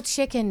 It's real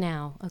chicken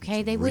now,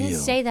 okay? They wouldn't real.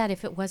 say that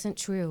if it wasn't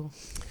true.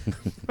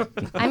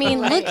 I mean,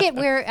 look at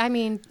where,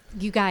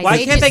 you guys, Why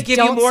they can't just they give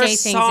you don't more say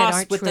things that sauce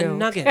aren't with true. the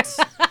nuggets?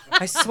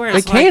 I swear. They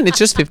it's can. Like, It's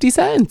just 50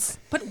 cents.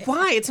 but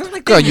why? It's not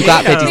like Girl, they you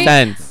got made 50 them.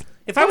 cents.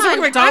 If I was Come working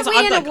on, at McDonald's, aren't we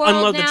I'd in a like world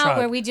unload the now truck.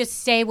 where we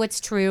just say what's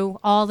true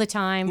all the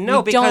time? No,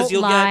 we because don't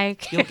you'll lie.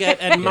 get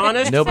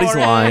admonished. Nobody's for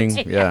lying.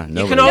 It. Yeah, You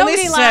nobody. can only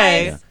Nobody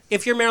say lies.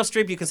 if you're Meryl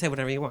Streep, you can say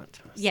whatever you want.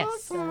 Yes.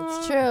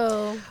 That's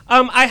true.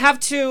 I have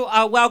to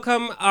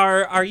welcome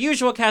our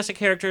usual cast of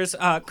characters.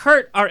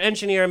 Kurt, our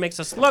engineer, makes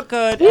us look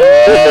good.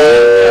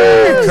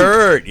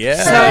 Kurt, yeah.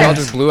 So, y'all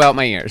just blew out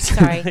my ears.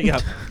 Sorry. Yeah.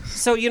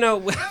 So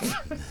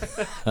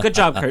good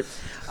job, Kurt.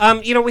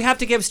 We have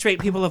to give straight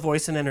people a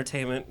voice in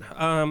entertainment.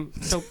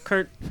 So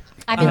Kurt,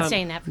 I've been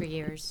saying that for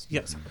years.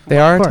 yes, They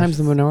are at times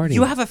the minority.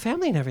 you have a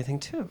family and everything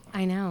too.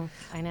 I know,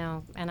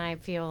 and I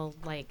feel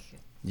like.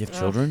 You have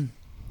children?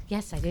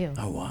 Yes, I do.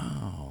 Oh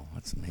wow,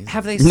 that's amazing.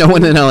 Have they? No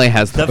one in LA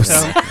has the those.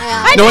 film?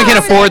 No one can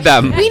afford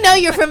them. We know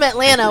you're from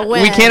Atlanta.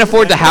 When? We can't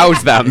afford to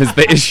house them is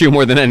the issue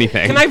more than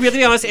anything. Can I really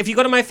be honest? If you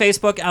go to my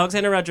Facebook,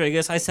 Alexander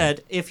Rodriguez, I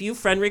said if you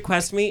friend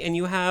request me and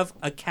you have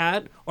a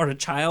cat or a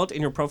child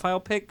in your profile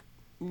pic,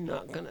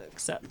 not gonna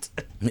accept.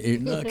 You're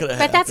not gonna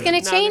But that's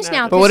going to change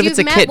now But what if because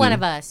it's you've a met one kitten?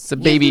 of us. It's a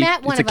baby- You've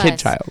met one it's a of kid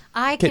us. child.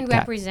 I Kid can cat.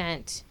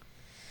 represent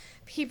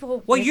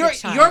people. Well, with you're a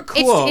child.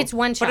 cool. It's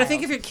one child. But I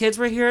think if your kids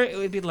were here, it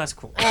would be less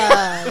cool.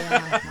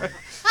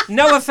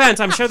 No offense,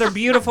 I'm sure they're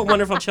beautiful,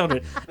 wonderful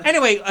children.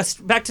 Anyway,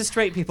 back to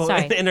straight people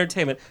Sorry. in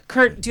entertainment.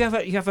 Kurt, do you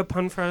have a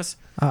pun for us?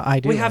 I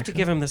do. We have to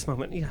give him this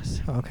moment.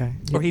 Yes. Okay.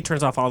 Or he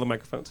turns off all the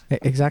microphones.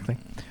 Exactly.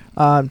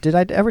 Did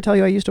I ever tell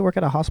you I used to work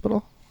at a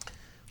hospital?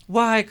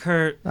 Why,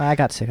 Kurt? I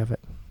got sick of it.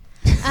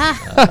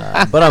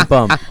 But I'm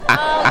bummed. Oh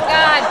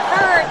God,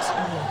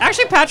 Kurt!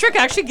 Actually, Patrick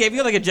actually gave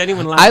you like a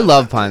genuine laugh. I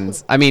love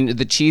puns. I mean,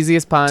 the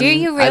cheesiest pun. Do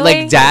you I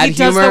really? like dad He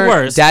does humor. the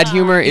worst. Dad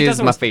humor He does is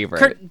the my worst. favorite.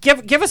 Kurt,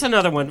 give us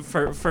another one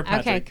for Patrick.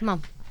 Okay, come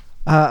on.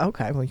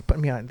 Okay. Well, you put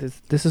me on.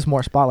 This is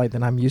more spotlight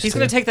than I'm used He's to.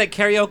 going to take that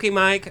karaoke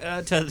mic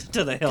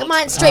to the hill. Come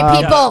on, straight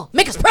people,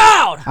 make us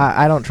proud.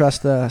 I don't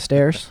trust the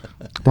stairs.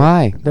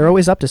 Why? They're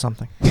always up to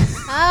something.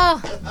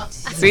 Oh,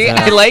 See,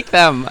 I like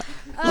them.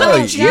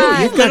 Oh, at you. you've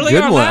You got literally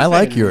good are one. I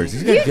laughing. like yours.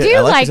 You've got You good, do I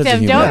like your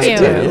sense of them, humor. don't I you?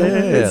 do.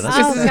 Yeah, that's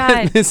Oh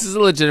God. This is a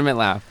legitimate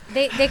laugh.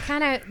 They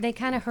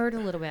kind of hurt a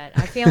little bit.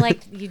 I feel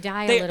like you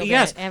die a little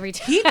bit every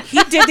time.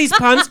 He did these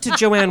puns to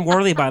Joanne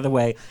Worley, by the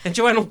way, and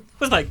Joanne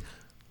was like,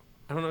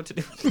 I don't know what to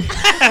do with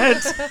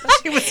that.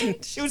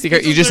 she was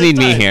you just need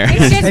me here.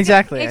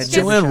 Exactly.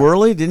 Joanne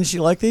Worley, didn't she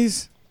like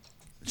these?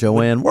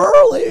 Joanne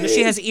Worley.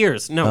 She has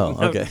ears. No.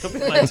 Oh, okay.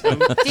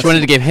 She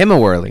wanted to give him a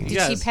whirly.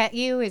 Did she pet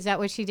you? Is that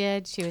what she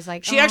did? She was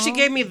like, She actually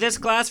gave me this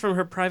glass from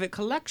her private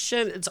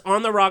collection. It's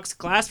on the rocks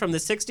glass from the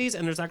 60s,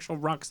 and there's actual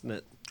rocks in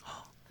it.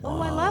 Oh,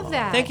 I love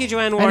that. Thank you,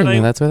 Joanne I Worley. didn't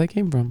know that's where they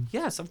came from.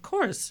 Yes, of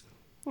course.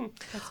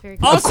 That's very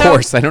cool. Of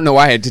course. I don't know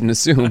why I didn't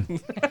assume.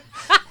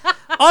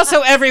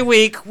 Also, every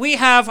week we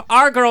have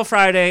our Girl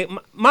Friday.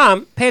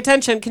 Mom, pay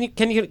attention.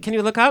 Can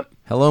you look up?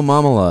 Hello,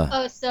 Mamala.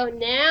 Oh, so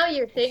now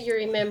you're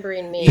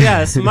remembering me.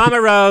 Yes, Mama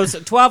Rose.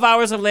 12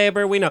 hours of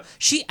labor. We know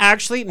she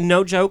actually,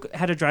 no joke,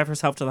 had to drive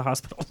herself to the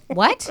hospital.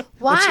 What?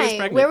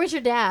 Why? Where was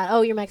your dad?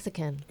 Oh, you're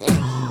Mexican.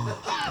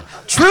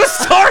 True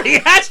story.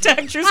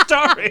 Hashtag true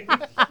story.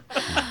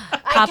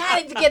 I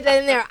gotta get that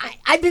in there.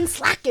 I've been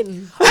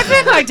slacking. I've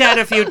met my dad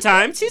a few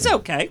times. He's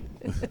okay.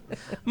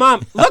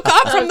 Mom, look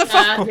up from the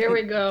phone. Here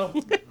we go.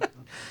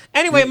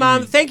 Anyway,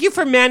 Mom, thank you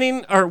for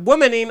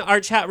womaning our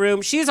chat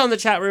room. She's on the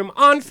chat room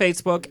on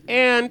Facebook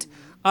and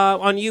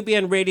on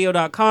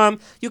ubnradio.com.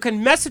 You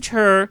can message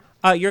her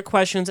your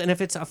questions, and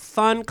if it's a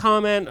fun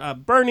comment, a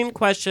burning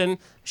question,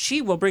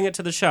 she will bring it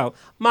to the show.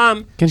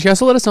 Mom. Can she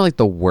also let us know like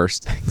the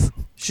worst things?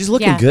 She's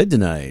looking good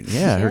tonight.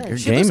 Yeah, her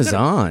game is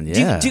on.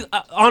 Yeah.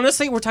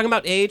 Honestly, we're talking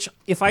about age.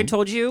 If I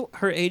told you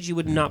her age, you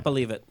would not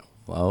believe it.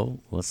 Well,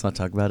 let's not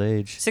talk about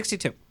age.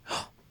 62.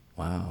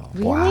 Wow.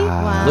 Really?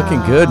 Wow.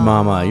 Looking good,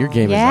 Mama. Your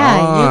game is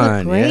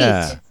on. You look great.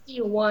 Yeah.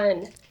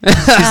 61.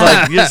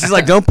 She's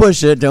like, don't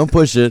push it. Don't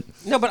push it.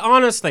 No, but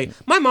honestly,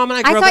 my mom and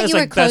I grew up thought as you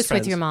were like close best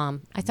friends. with your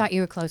mom. I thought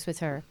you were close with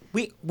her.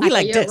 We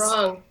like You're this.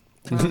 wrong.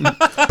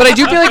 But I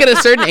do feel like at a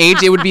certain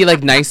age, it would be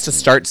like nice to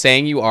start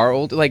saying you are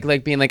old, like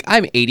being like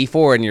I'm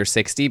 84 and you're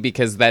 60,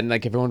 because then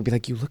like everyone would be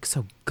like, you look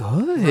so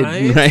good,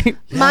 right?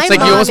 My It's like you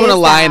mom almost want to is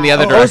lie in the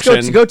other Always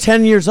direction. go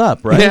 10 years up,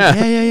 right?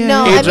 Yeah.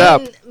 No, Age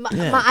up.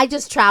 I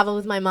just traveled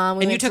with my mom.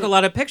 We And you went took to- a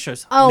lot of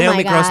pictures. Oh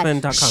my God.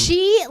 NaomiGrossman.com.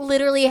 She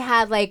literally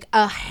had like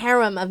a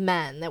harem of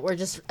men that were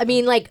just,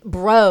 like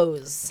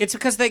bros. It's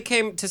because they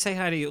came to say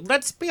hi to you.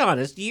 Let's be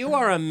honest. You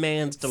are a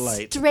man's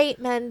delight. Straight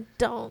men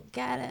don't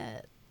get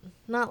it.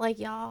 Not like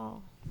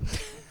y'all.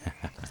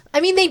 I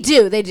mean, they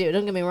do.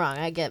 Don't get me wrong.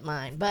 I get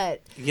mine,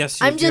 but Yes,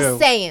 you I'm do. just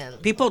saying.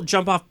 People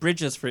jump off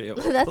bridges for you.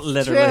 That's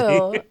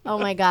literally. true. Oh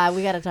my God,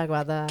 we got to talk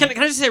about that. Can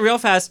I just say real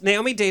fast?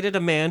 Naomi dated a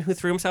man who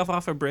threw himself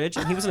off a bridge,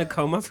 and he was in a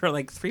coma for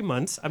like 3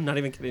 months. I'm not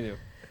even kidding you.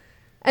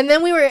 And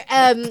then we were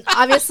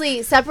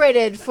obviously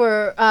separated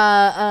for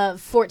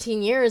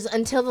 14 years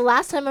until the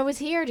last time I was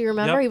here. Do you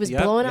remember? Yep, He was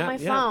yep, blowing up yep, my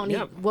yep, phone.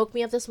 yep. He woke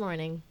me up this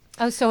morning.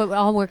 Oh, so it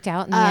all worked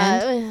out in the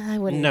end? I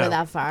wouldn't No. go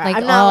that far. Like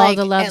I'm not all like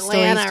the love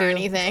Atlanta stories or do.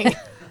 anything.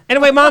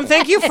 Anyway, Mom,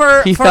 thank you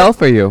for... He for fell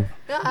for you.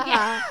 Mom, See?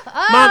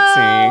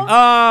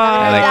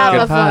 that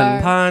good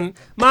before. pun.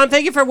 Mom,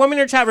 thank you for woman in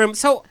your chat room.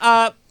 So,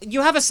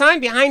 you have a sign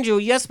behind you.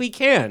 Yes, we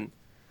can.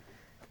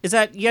 Is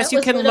that yes? That You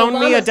was can what loan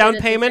me Obama a down said at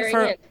the payment very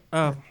for. end.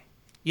 Oh,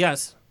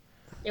 yes.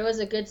 It was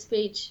a good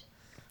speech.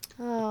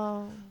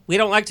 Oh. We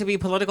don't like to be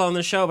political on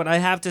the show, but I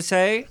have to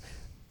say,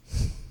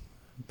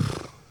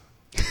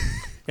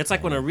 it's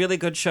like when a really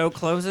good show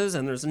closes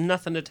and there's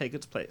nothing to take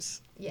its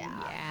place.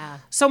 Yeah.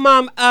 So,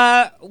 Mom,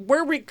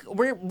 we're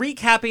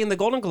recapping the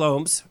Golden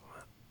Globes.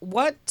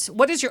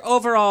 What is your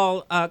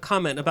overall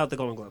comment about the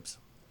Golden Globes?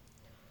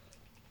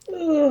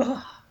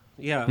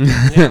 Yeah.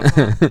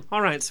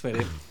 All right,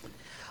 sweetie.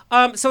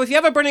 So if you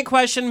have a burning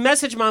question,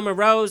 message Mama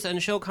Rose,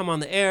 and she'll come on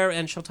the air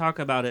and she'll talk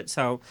about it.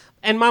 So,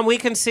 and Mom, we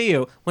can see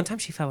you. One time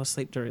she fell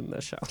asleep during the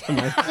show.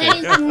 That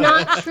is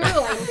not true.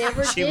 I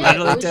never She did.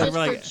 literally It was did, just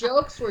like- for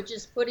jokes. We're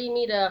just putting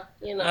me to,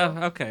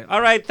 Okay. All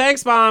right.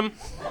 Thanks, Mom. She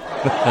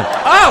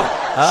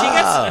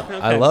gets. Okay.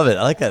 I love it.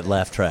 I like that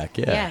laugh track.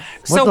 Yeah.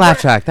 What laugh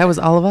track? That was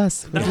all of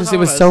us. It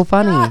was so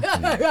funny.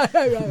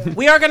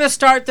 We are going to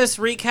start this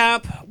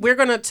recap. We're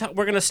going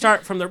to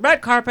start from the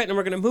red carpet and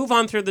we're going to move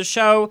on through the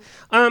show.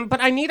 But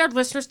I need our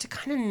listeners to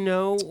kind of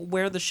know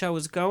where the show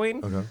is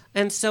going. Okay.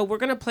 And so we're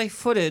going to play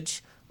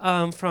footage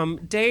from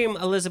Dame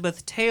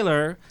Elizabeth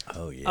Taylor.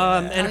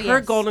 And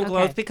her Golden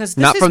Globes, because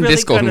this Not is from really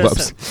this Golden gonna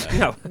Globes.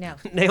 No.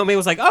 Naomi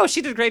was like, "Oh,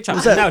 she did a great job."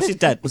 Was that- No, she's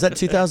dead. Was that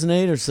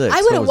 2008 or 6?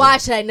 I would have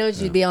watched it. I know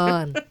you'd be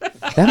on.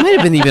 That might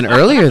have been even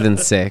earlier than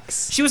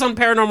 6. She was on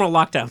Paranormal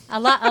Lockdown. A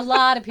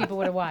lot of people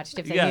would have watched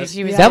if they knew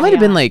she was. That might have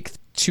been like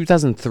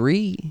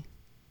 2003.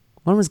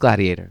 When was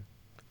Gladiator?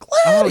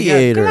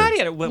 Gladiator.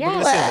 Gladiator. We're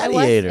gonna see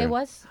it. It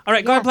was. All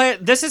right, go ahead, play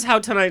it. This is how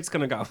tonight's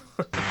going to go.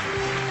 Look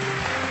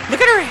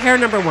at her hair,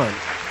 number 1.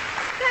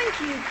 Thank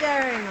you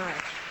very much.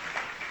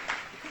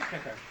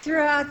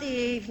 Throughout the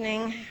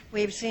evening,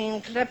 we've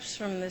seen clips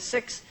from the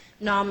 6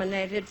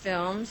 nominated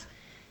films.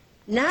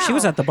 Now, She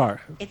was at the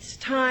bar. it's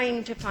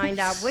time to find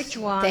out which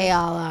one They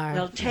all are.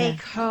 will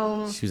take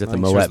home. She was at the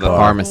She was Moet at the bar.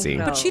 pharmacy.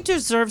 But she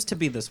deserves to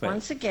be this way.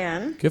 Once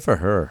again, Good for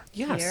her.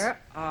 Yes. here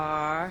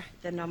are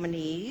the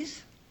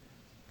nominees.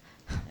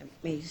 Let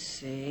me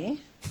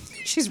see.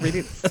 She's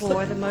reading.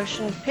 For the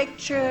motion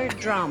picture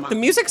drama. The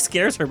music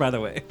scares her, by the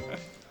way.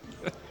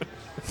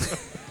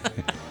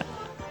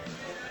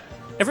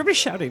 Everybody's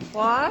shouting.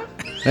 What?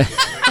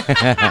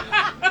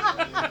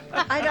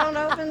 I don't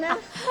open this.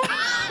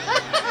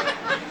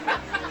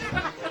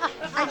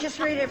 I just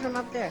read it from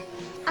up there.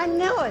 I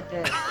knew it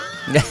did.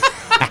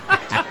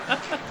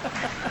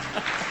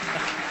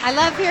 I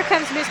love Here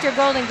Comes Mr.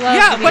 Golden Globe.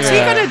 Yeah, what's he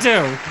gonna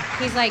do?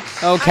 He's like,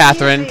 Oh,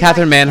 Catherine.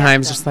 Catherine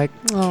Mannheim's just like,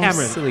 oh,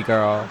 Cameron. silly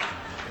girl.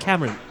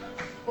 Cameron.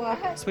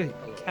 What? Sweetie,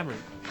 Cameron.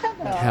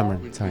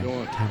 Cameron, sorry.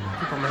 Cameron.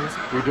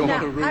 We don't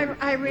Now, want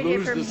to I read it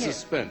lose from the here.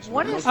 suspense.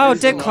 What is Oh,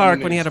 this? Dick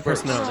Clark when he had a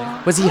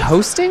personality. Was he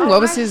hosting? What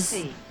was I his?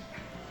 see.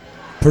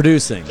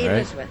 Producing, right?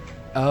 Elizabeth.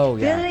 Oh,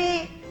 yeah.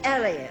 Billy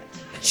Elliot.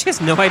 She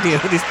has no idea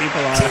who these people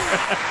are.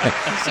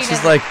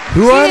 She's like,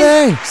 who are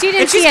they? She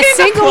didn't And she's see a getting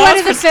single applause one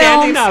of the for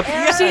standing films. up.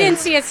 Yes. She didn't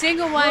see a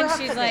single one.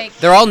 She's like,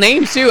 They're all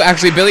named too.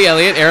 Actually, Billy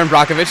Elliot, Aaron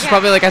Brockovich. She's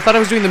probably like, I thought I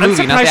was doing the I'm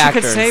movie, not the surprised she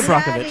actors. could say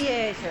Brockovich.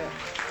 Gladiator.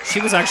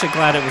 She was actually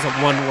glad it was a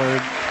one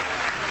word.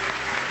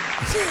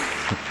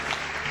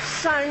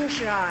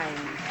 Sunshine.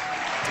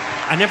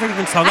 I never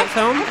even saw that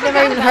film. I've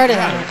never even heard of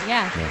that.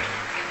 yeah.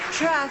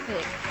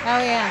 Traffic. Oh,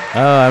 yeah.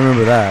 Oh, I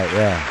remember that.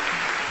 Yeah.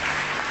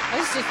 That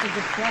was just a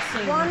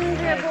depressing.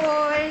 Wonder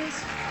Boys.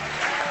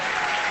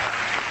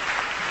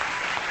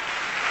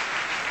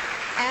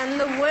 And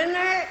the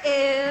winner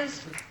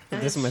is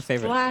This is my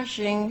favorite.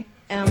 Flashing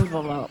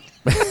envelope.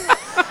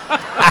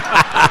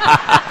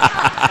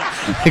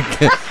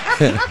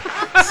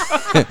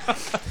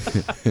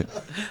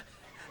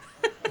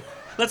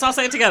 Let's all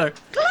say it together.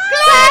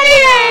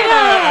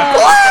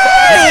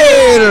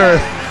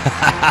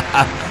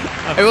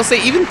 I will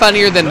say, even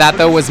funnier than that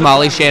though was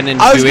Molly Shannon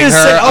I was doing gonna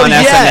her say, oh, on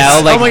yes.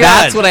 SNL. Like Oh my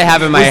that's God. what I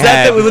have in my Was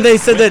that head. when they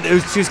said that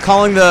she was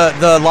calling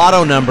the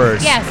lotto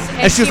numbers? Yes,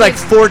 And she was like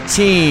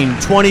 14,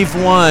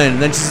 21,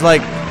 then she's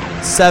like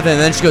 7,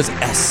 then she goes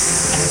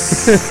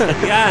S.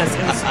 Yes,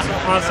 it's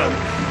awesome.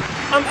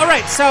 All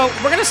right, so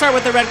we're going to start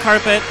with the red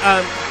carpet.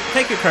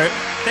 Thank you, Kurt.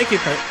 Thank you,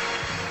 Kurt.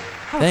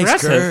 How Thanks,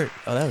 aggressive. Kurt.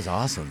 Oh, that was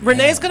awesome.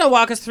 Renee's going to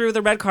walk us through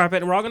the red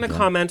carpet, and we're all going to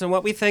comment on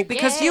what we think,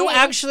 because you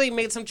actually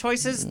made some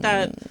choices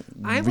that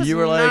I was You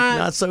were like,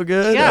 not so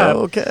good? Yeah.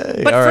 Oh,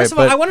 okay. But All first right, of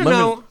all, but I want to let me-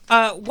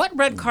 know, what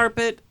red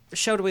carpet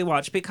show do we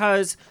watch?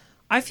 Because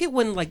I feel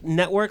when, like,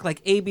 network,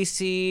 like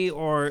ABC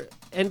or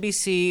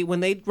NBC, when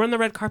they run the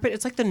red carpet,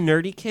 it's like the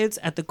nerdy kids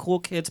at the cool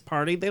kids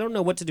party. They don't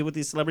know what to do with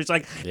these celebrities.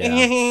 Like,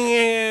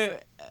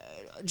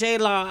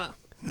 J-Law,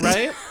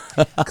 right?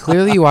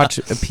 Clearly, you watch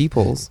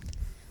People's.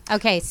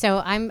 Okay,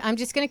 so I'm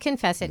just going to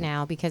confess it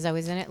now because I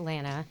was in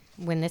Atlanta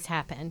when this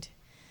happened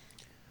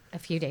a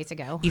few days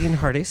ago. Eating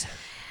Hardee's?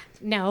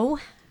 No,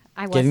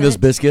 I wasn't. Getting those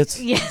biscuits,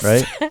 Yes.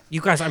 right?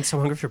 You guys, I'm so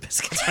hungry for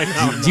biscuits right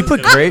now. Do you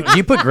put do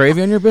you put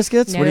gravy on your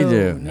biscuits? What do you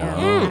do?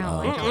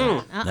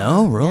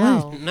 No.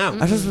 Really? No.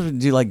 I just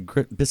do like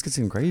biscuits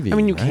and gravy. I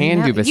mean, you right?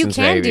 can do biscuits You and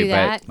can gravy, do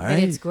that, but- but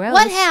it's gross.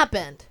 What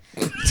happened?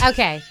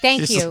 Okay,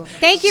 thank She's- you.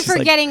 Thank you she's for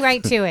like- getting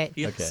right to it.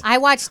 Okay. I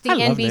watched the I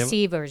love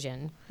NBC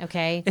version,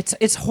 okay?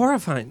 It's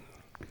horrifying.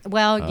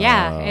 Well,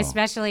 yeah,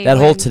 especially that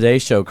whole when Today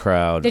Show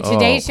crowd. the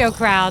Today Show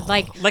crowd,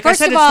 like Like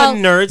first I said, of all,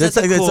 it's the nerds. It's It's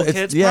the like- cool it's-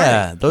 kids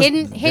yeah, party. those-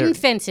 hidden they're-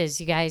 fences,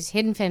 you guys,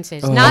 hidden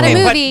fences. Oh. Not a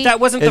Okay, movie. but that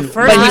wasn't the And-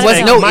 first But he was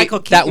mistake. no Michael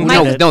that Keaton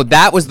no did it. no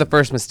that was the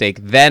first mistake.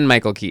 Then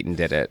Michael Keaton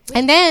did it.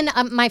 And then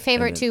my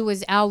favorite too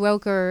was Al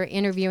Roker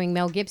interviewing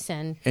Mel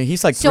Gibson. And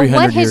he's like So 300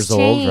 what has years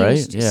old, right?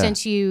 changed Yeah.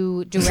 since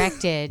you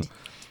directed?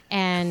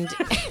 And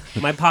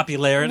My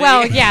popularity.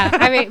 well, yeah,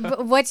 I mean,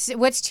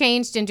 what's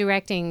changed in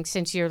directing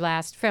since your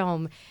last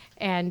film?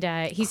 And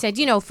he said,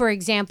 you know, for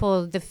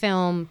example, the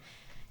film,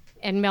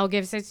 and Mel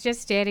Gibson's just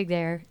standing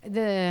there.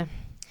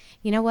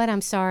 You know what?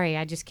 I'm sorry,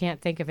 I just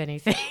can't think of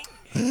anything.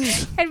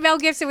 And Mel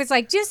Gibson was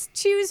like, just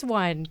choose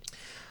one.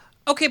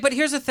 Okay, but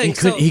here's the thing.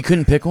 He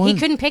couldn't pick one? He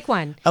couldn't pick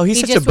one. Oh, he's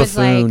He such a just was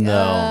buffoon, like,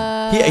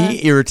 though.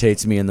 He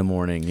irritates me in the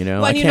morning, you know?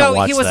 Well, I and can't you know,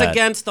 watch he was that.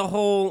 against the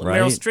whole Right?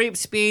 Meryl Streep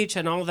speech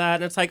and all that.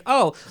 And it's like,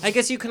 oh, I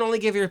guess you can only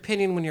give your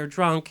opinion when you're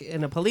drunk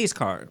in a police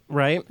car,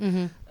 right?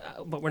 Mm-hmm.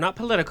 But we're not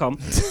political.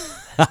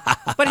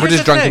 But We're here's just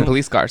the drunk thing. in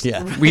police cars.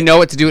 Yeah. We know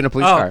what to do in a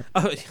police car.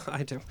 Oh,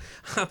 I do.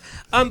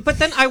 But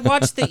then I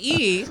watched the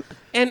E,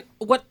 and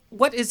what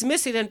is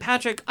missing? And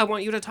Patrick, I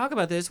want you to talk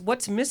about this.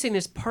 What's missing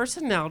is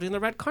personality in the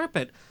red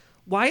carpet.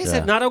 Why is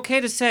it not okay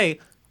to say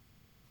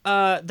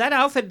that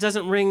outfit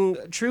doesn't ring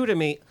true to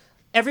me?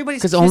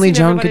 Everybody's Because only kissing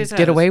Joan could everybody's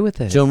get ass. away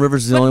with it. Joan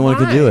Rivers is the But only one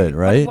who could do why? it,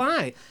 right? But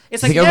why?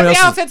 It's I like think everyone every else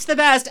is- outfit's the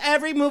best.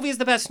 Every movie is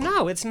the best.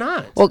 No, it's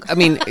not. Well, I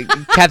mean,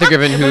 Kathy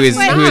Griffin, who is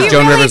Wait, who do is you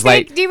Joan really Rivers,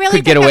 think- like do you really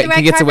could get think away, that the could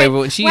red get away carpet- with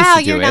what she wow, used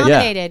to do. you're It.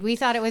 nominated. We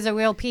thought it was a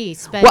real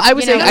piece. But, Well, I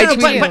was you know, saying, I look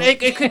did at But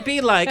you. it could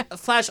be like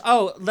Flash.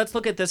 Oh, let's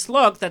look at this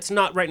look. That's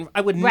not right.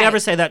 I would Right. never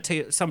say that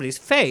to somebody's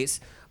face.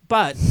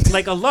 but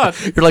like a look.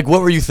 You're like,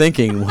 what were you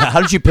thinking? How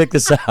did you pick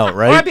this out,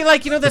 right? Or I'd be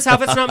like, this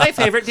outfit's not my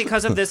favorite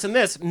because of this and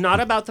this. Not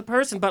about the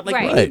person, but like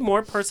we Right. need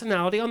more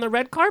personality on the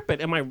red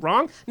carpet. Am I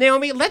wrong?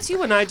 Naomi, let's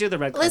you and I do the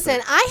red carpet. Listen,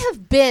 I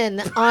have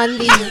been on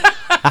the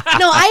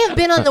I have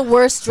been on the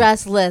worst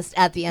dress list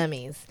at the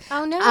Emmys.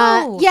 Oh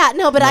no. Yeah,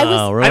 no, but I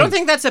was. Really? I don't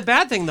think that's a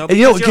bad thing though. And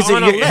you know, Because you're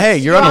on a list. hey,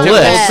 you're on a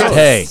list.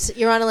 Hey,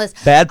 You're on a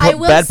list. bad I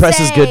will press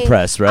is good say,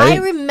 press, right? I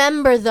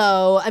remember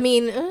though. I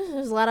mean,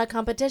 there's a lot of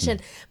competition,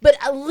 but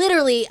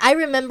literally, I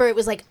remember it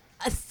was like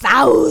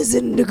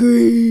 1,000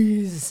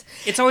 degrees.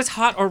 It's always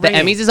hot or The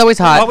rainy. Emmys is always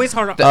hot. Always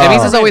hot. The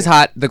Emmys is always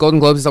hot. The Golden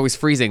Globes is always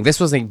freezing. This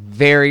was a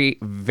very,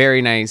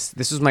 very nice.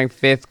 This was my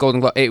 5th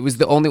Golden Globe. It was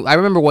the only. I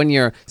remember one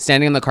year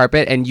standing on the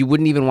carpet, and you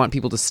wouldn't even want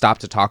people to stop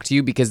to talk to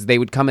you because they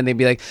would come and they'd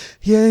be like,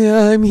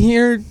 "Yeah, I'm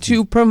here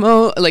to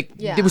promote." Like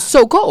it was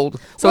so cold.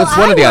 So it's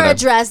one or the I other. wore a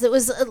dress that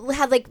was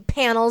had like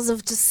panels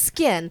of just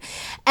skin,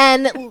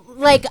 and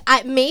like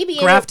maybe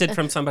grafted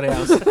from somebody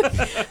else.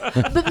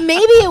 but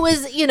maybe it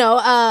was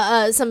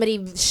somebody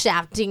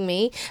shafting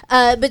me,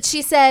 but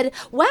she said,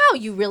 "Wow,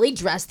 you really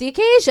dressed the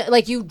occasion,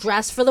 like you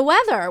dressed for the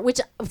weather," which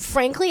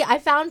frankly I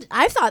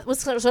thought was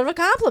sort of a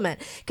compliment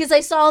because I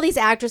saw all these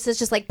actresses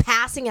just like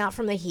passing out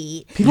from the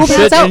heat. People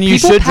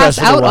pass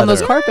out on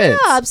those carpets.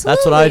 Yeah, absolutely.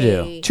 That's what I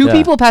do. Two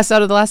people passed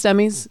out at the last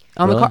Emmys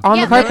on Really? the on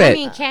yeah, the carpet.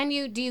 But, I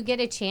mean, do you get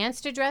a chance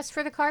to dress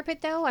for the carpet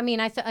though? I mean,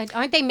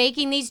 aren't they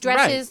making these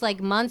dresses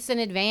like months in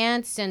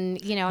advance?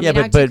 And yeah,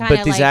 aren't but you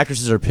kinda these like,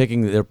 actresses are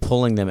they're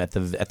pulling them at the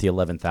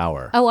 11th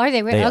hour. Oh, are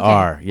they really? They Okay.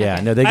 are. Yeah.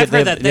 Okay. No, they I've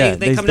get heard that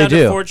they come down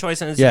to 4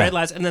 choice and it's red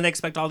lights, and then they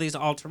expect all these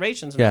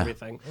alterations and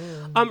everything.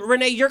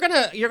 Renee, you're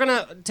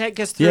gonna take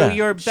us through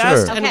your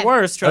best and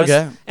worst dress,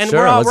 and sure,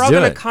 we're all let's do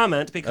gonna it.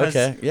 comment because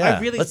yeah. I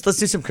really let's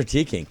do some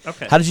critiquing.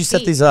 Okay. How did you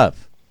set these up?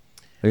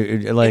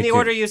 Like, in the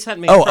order you sent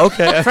me. Oh,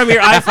 okay. From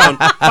your iPhone.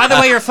 By the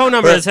way, your phone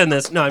number is in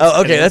this. No, I'm just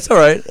okay, kidding. that's all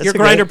right. That's your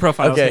okay. Grindr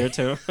profile's Okay. here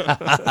too.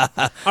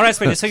 All right,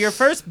 sweetie. So your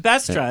first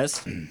best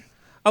dress.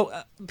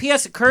 Oh,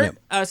 P.S. Kurt,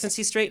 since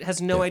he's straight,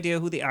 has no idea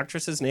who the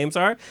actresses' names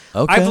are.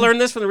 Okay. I've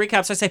learned this from the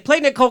recaps. I say, play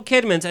Nicole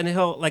Kidman's, and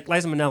he'll, like,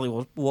 Liza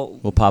Minnelli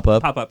will pop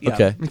up? Pop up, yeah.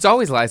 Okay. It's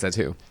always Liza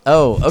too.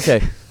 Oh,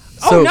 okay.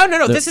 Oh,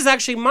 no. This is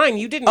actually mine.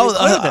 You didn't include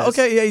this.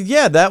 Okay,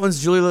 yeah, that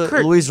one's Julia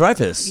Kurt,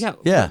 Louis-Dreyfus.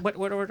 Yeah. What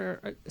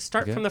order?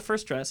 Start from the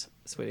first dress,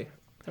 sweetie.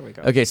 There we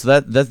go. Okay, so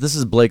this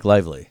is Blake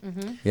Lively.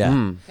 Mhm.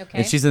 Yeah. Okay.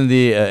 And she's in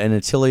the an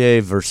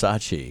Atelier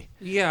Versace.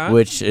 Yeah.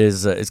 Which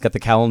is it's got the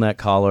cowl neck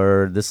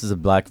collar. This is a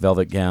black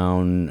velvet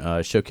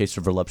gown, showcase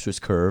her voluptuous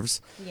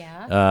curves.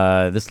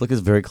 Yeah. This look is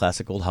very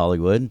classic old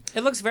Hollywood.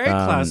 It looks very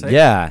classic.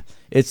 Yeah.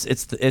 It's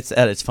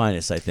at its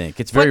finest, I think.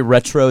 It's very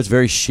retro, it's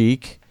very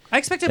chic. I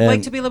expected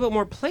Blake to be a little bit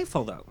more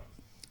playful, though.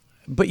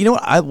 But you know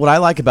what I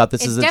like about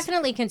this It's is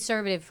definitely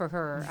conservative for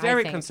her.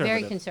 Very I think. conservative.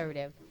 Very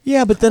conservative.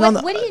 Yeah, but then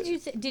what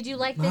did you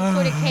like the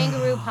sort of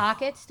kangaroo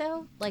pockets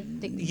though? Like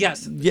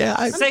yes. Yeah,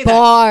 I say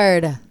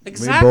bored. That.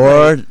 Exactly.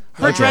 Bored.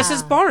 Her dress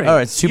is boring. All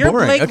right, it's too You're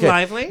boring. Blake okay,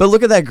 Lively. but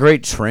look at that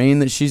great train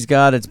that she's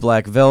got. It's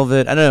black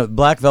velvet. I don't know.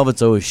 Black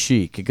velvet's always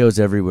chic. It goes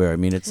everywhere. I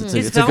mean, it's a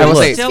good I will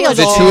look. say,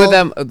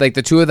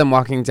 the two of them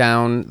walking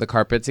down the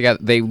carpet together,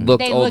 they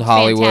looked They old looked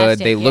Hollywood.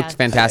 fantastic, They looked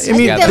fantastic I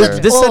think together.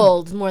 they looked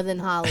old more than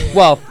Hollywood.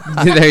 Well,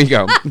 there you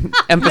go.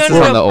 Emphasis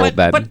on the old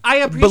bed. But I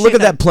appreciate But look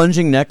at that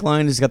plunging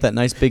neckline. It's got that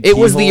nice big. It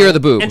was the year of the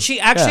boob. And she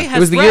actually has It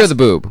was the year of the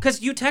boob.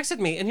 Because you texted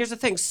me, and here's the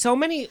thing: so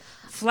many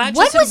flat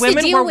What chested was the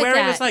women deal were with wearing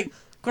that? this like,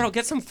 girl,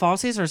 get some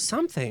falsies or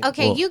something.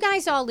 Okay, you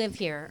guys all live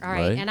here, all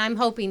right, Right. and I'm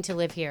hoping to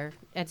live here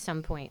at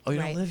some point. Oh, you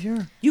right? don't live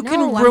here? You No, can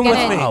I'm room with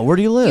gonna- me. Wow, where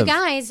do you live? You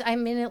guys,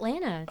 I'm in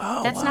Atlanta.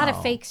 That's not a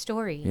fake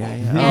story. Yeah.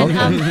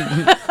 And,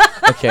 okay.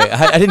 Okay,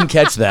 I didn't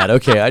catch that.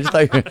 Okay, I just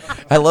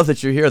thought I love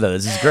that you're here though.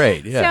 This is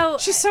great. Yeah. So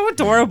she's so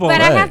adorable. But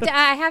Right.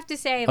 I have to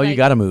say, Oh, you like,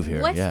 gotta move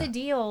here, What's yeah. the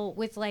deal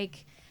with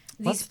like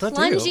What's these the deal?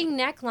 plunging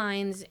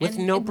necklines With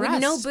and no with no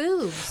breasts.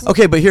 boobs?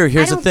 Okay, but here's I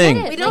the don't thing.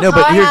 get it. We don't No, all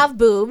but here- have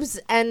boobs,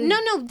 and No,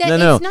 No.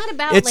 it's not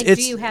about It's- like it's-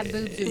 do you have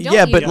boobs or don't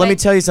Yeah, you? but let me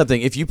tell you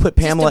something. If you put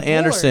Pamela a board.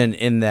 Anderson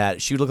in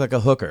that, she would look like a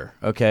hooker.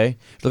 Okay,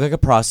 look like a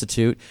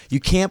prostitute. You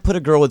can't put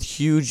a girl with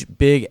huge,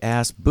 big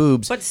ass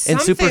boobs But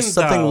and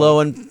something though.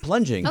 low and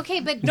plunging. Okay,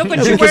 but No, but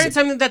No, you're because- wearing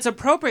something that's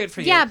appropriate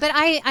for you. yeah, but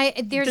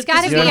I there's Th-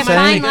 got to this be is a what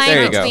I'm saying. fine There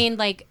you line go. between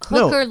like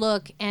No. hooker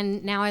look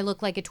and now I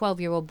look like a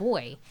 12-year-old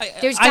boy.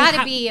 There's I got to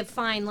ha- be a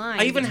fine line.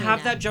 I even between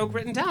have that joke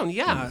written down.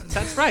 Yeah,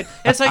 that's right.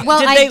 It's like,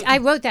 Well, did I they?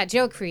 wrote that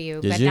joke for you,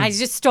 Did but you? I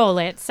just stole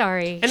it.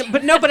 Sorry.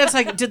 But it's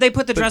like, did they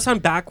put the dress on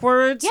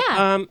backwards?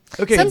 Yeah.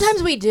 Okay.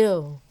 sometimes we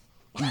do.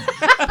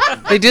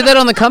 They did that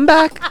on the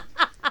comeback.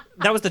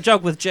 That was the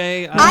joke with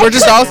Jay. We're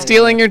just all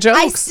stealing your jokes.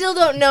 I still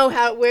don't know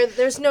how. Where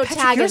there's no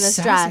tag you're in this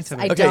sassy dress.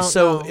 tonight. I Okay, don't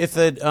so know. if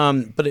it,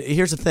 but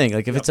here's the thing: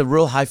 like if it's a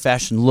real high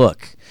fashion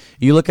look,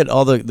 you look at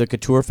all the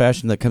couture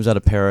fashion that comes out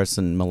of Paris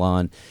and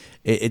Milan.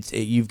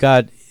 You've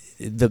got.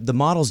 The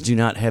models do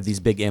not have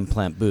these big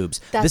implant boobs.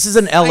 This is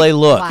an LA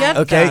look. get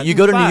Okay, that, you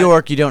go to but- New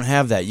York, you don't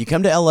have that. You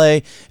come to LA,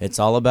 it's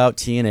all about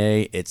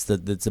TNA. It's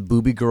the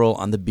booby girl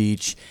on the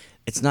beach.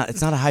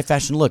 It's not a high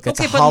fashion look. That's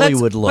Okay, a but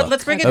Hollywood look. but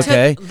let's bring it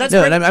okay. to. Let's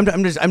No, bring, and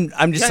I'm just Yeah,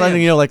 letting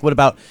yeah. you know, like, what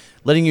about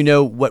letting you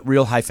know what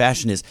real high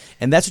fashion is,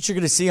 and that's what you're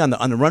going to see on the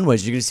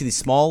runways. You're going to see these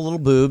small little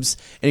boobs,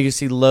 and you're going to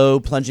see low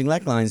plunging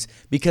necklines,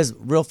 because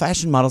real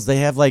fashion models they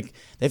have like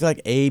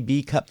A,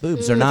 B cup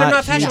boobs. They're But not they're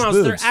not fashion huge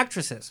models. boobs. They're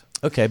actresses.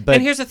 Okay, but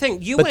and here's the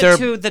thing: you but went they're-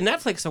 to the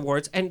Netflix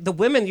Awards, and the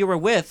women you were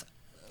with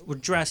were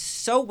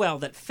dressed so well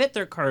that fit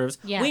their curves.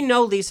 Yeah. We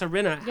know Lisa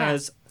Rinna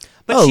has,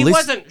 but Oh, she Lisa-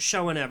 wasn't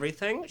showing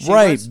everything. She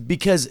right, was-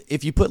 because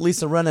if you put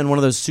Lisa Rinna in one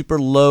of those super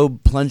low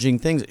plunging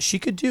things, she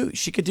could do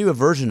a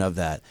version of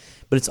that.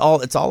 But it's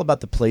all about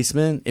the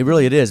placement.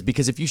 It is,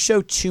 because if you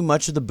show too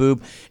much of the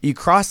boob, you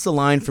cross the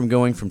line from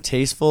going from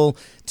tasteful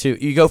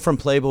to you go from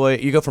Playboy,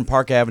 you go from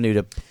Park Avenue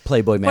to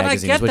Playboy but I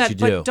magazine. get is what that. you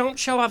do. But don't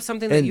show off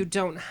something that And- you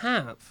don't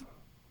have.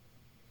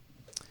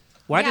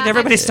 Why Yeah, did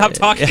everybody stop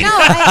talking? No,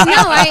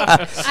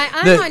 I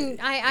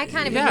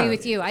kind of Yeah. agree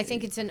with you. I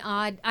think it's an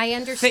odd. I Fit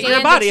understand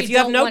your body. that If you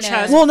have don't no wanna-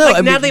 chest, Well, no, like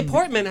I mean- Natalie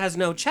Portman has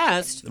no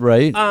chest.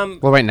 Right.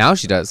 Well, right now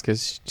she does,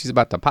 because she's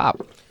about to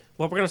pop.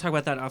 Well, we're gonna talk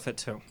about that outfit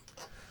too.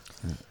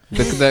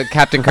 The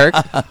Captain Kirk.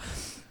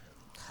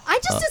 I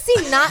just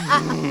assume not.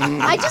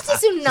 I just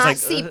assume not like,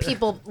 see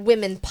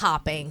women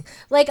popping.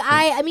 Like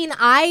I mean,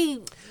 I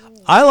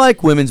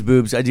like women's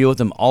boobs. I deal with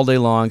them all day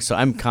long, so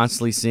I'm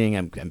constantly seeing.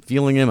 I'm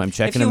feeling them. I'm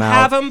checking If you them out.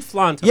 have them,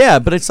 flaunt them. Yeah,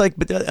 but it's like,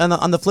 but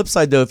on the flip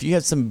side though, if you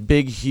have some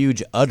big,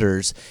 huge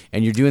udders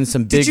and you're doing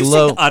some big Did you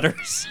low say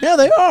udders? Yeah,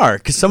 they are,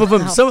 because some of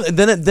them.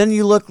 Then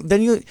you.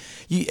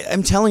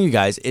 I'm telling you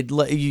guys,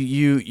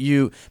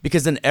 you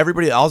because then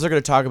everybody, all they're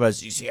going to talk about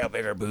is you see how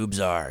big her boobs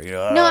are. You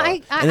know? No,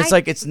 and it's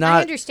like it's not.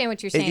 I understand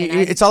what you're saying.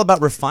 It's all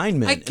about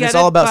refinement. I and get it's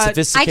all it, about but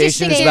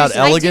sophistication. It's about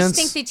elegance.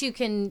 I just think that you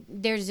can.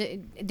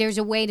 There's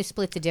a way to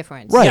split the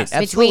difference. Right, Yes.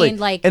 absolutely. Between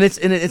like and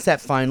it's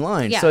that fine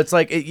line. Yeah. So it's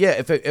like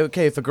if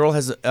a girl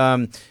has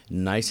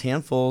nice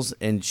handfuls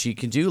and she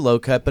can do low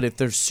cut, but if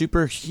they're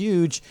super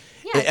huge,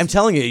 I'm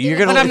telling you, you're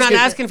gonna. But I'm it's not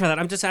gonna- asking for that.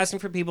 I'm just asking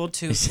for people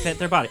to fit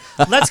their body.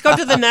 Let's go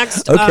to the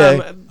next. Okay.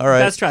 All right.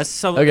 Best dress.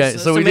 So we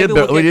maybe did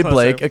we'll we get did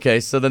Blake. closer. Okay,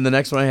 so then the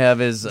next one I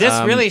have is This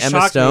really Emma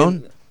shocked me.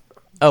 Stone.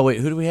 Oh wait,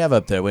 who do we have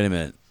up there? Wait a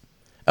minute.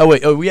 Oh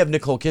wait, we have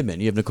Nicole Kidman.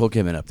 You have Nicole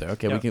Kidman up there.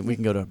 Okay, Yeah. we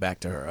can go back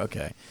to her.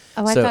 Okay.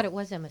 Oh, I So- thought it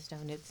was Emma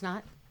Stone. It's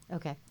not.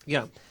 Okay.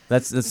 Yeah.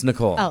 That's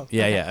Nicole. Oh,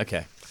 yeah, okay. yeah.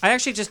 Okay. I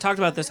actually just talked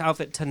about this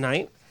outfit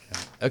tonight.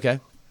 Okay.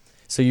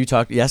 So you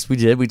talked? Yes, we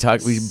did. We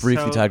briefly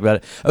So- talked about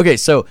it. Okay,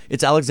 so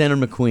it's Alexander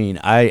McQueen.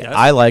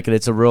 I like it.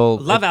 It's a real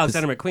Love it's-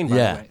 Alexander McQueen, by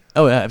yeah. the way.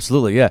 Oh yeah,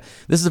 absolutely. Yeah.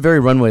 This is a very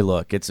runway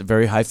look. It's a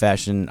very high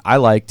fashion. I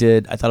liked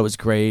it. I thought it was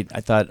great.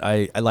 I thought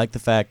I liked the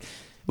fact.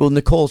 Well,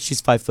 Nicole,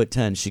 she's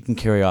 5'10". She can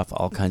carry off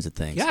all kinds of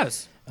things.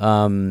 Yes.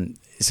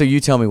 So you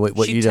tell me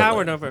what She you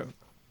towered don't. over.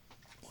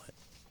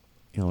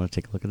 You want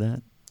to take a look at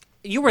that?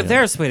 You were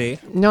there, sweetie.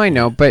 No, I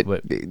know, but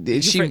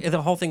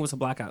The whole thing was a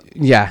blackout.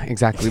 Yeah,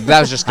 exactly. But that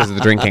was just because of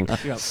the drinking.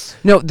 Yep.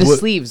 No, the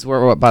sleeves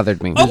were what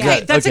bothered me.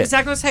 Okay, that's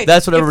exactly what I was saying.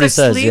 That's what if everybody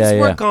says. If the sleeves Yeah,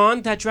 were yeah.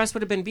 gone, that dress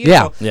would have been Yeah,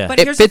 beautiful. yeah. But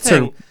it here's fits the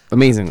her thing.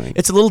 amazingly.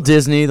 It's a little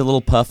Disney, the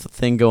little puff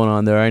thing going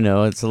on there. I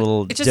know it's a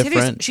little It's just hideous.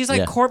 different. She's like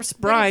Yeah. Corpse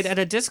Bride at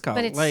a disco.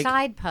 But it's like,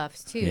 side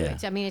puffs too. Yeah.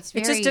 It's, I mean, it's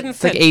It very. just didn't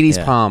It's like fit. 80s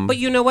Yeah. prom. But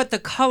you know what? The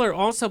color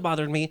also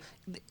bothered me.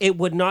 It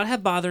would not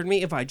have bothered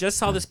me if I just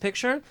saw this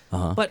picture.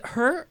 Uh-huh. But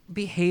her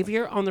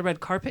behavior on the red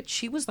carpet,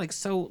 she was like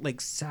so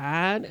like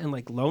sad and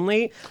like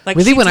lonely. Like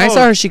Really, she when I told-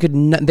 saw her, she could.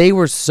 They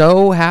were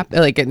so happy.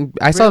 Like, and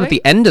I saw them at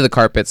Really? the end of the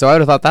carpet, so I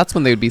would have thought that's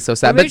when they would be so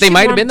sad. Maybe But they she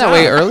might have been that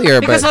warmed way up. earlier.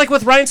 Because But like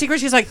with Ryan Seacrest,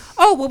 she's like,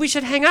 "Oh, well, we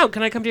should hang out.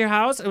 Can I come to your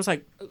house?" And it was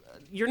like,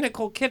 "You're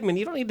Nicole Kidman.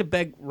 You don't need to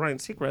beg Ryan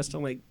Seacrest to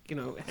like hang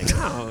out."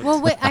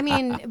 Well, I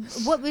mean,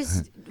 what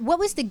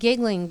was the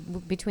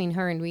giggling between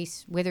her and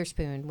Reese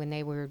Witherspoon when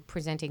they were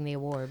presenting the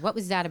award? What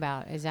was that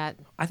about? Is that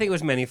I think it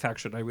was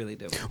manufactured. I really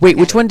do. wait,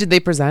 which one did they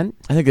present?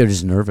 I think they're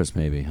just nervous,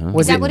 maybe. Huh?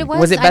 Was that it what it was?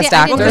 Was it I Best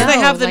didn't Actor? Because they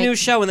know, have the like- new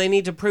show and they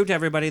need to prove to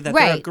everybody that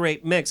they're a Right.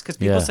 great mix. Because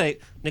people Yeah. say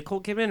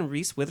Nicole Kidman and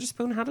Reese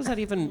Witherspoon. How does that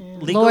even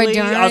Laura legally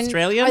Dern.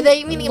 Australian? Are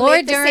they meaning Laura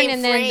make the Dern same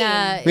and frame?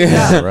 then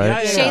Yeah, right.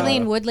 Yeah, yeah.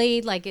 Shailene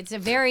Woodley? Like, it's a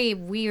very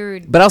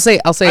weird. But I'll say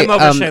I'm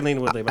over Shailene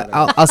Woodley. By the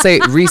way. I'll say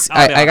Reese.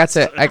 I'll be I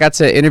got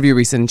to interview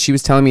Reese, and she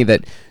was telling me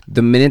that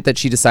the minute that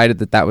she decided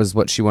that was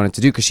what she wanted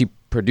to do, because she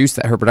produced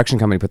that, her production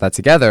company put that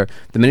together.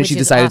 The minute Which she is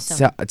decided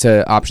awesome.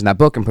 to option that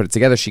book and put it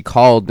together, she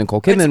called Nicole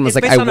Kidman and was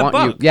it's like, based "I on a want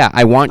you. book. Yeah,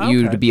 I want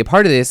you Okay. to be a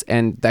part of this."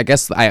 And I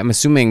guess I'm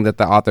assuming that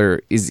the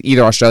author is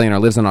either Australian or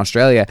lives in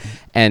Australia.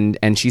 And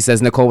she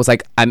says Nicole was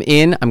like, "I'm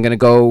in. I'm gonna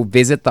go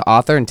visit the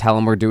author and tell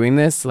him we're doing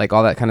this, like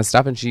all that kind of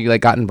stuff." And she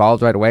like got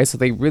involved right away. So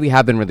they really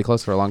have been really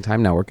close for a long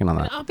time now, working on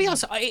that. I'll be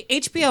honest.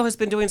 HBO has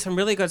been doing some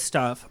really good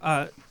stuff.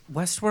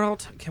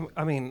 Westworld,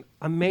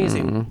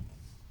 amazing. Mm-hmm.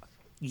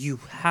 You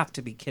have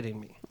to be kidding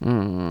me.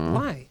 Mm.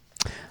 Why?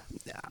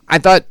 I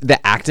thought the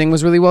acting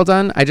was really well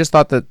done. I just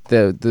thought that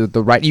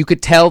the right, you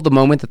could tell the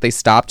moment that they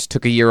stopped,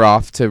 took a year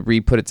off to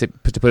put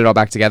it all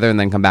back together, and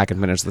then come back and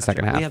finish the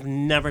second half. We have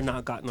never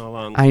not gotten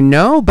along. I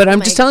know, but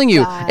I'm just telling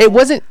you, it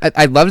wasn't.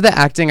 I loved the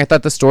acting. I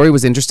thought the story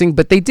was interesting,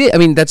 but they did. I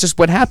mean, that's just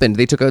what happened.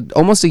 They took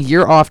almost a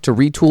year off to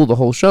retool the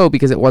whole show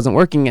because it wasn't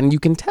working, and you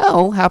can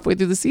tell halfway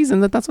through the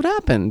season that that's what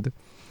happened.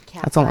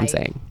 That's all I'm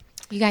saying.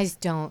 You guys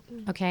don't,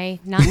 okay?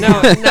 Not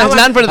No, it's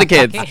not in front of the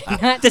kids.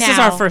 This is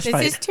our first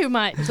fight. This is too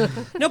much.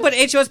 No, but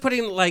HBO is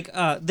putting like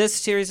this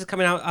series is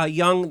coming out.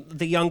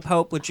 The Young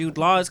Pope with Jude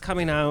Law is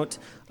coming out.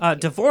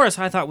 Divorce,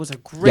 I thought was a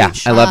great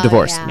show. I love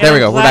Divorce. And There we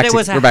go. I'm We're glad back it to-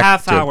 was a we're back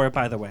half to it. hour,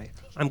 by the way.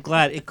 I'm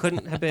glad it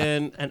couldn't have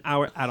been an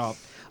hour at all.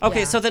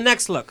 Okay, so the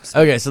next look.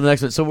 Okay, so the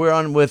next one. So we're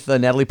on with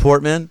Natalie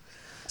Portman.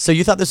 So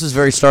you thought this was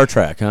very Star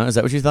Trek, huh? Is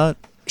that what you thought?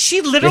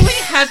 She literally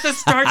has the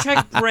Star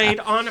Trek braid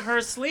on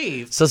her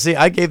sleeve. So see,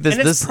 I gave this.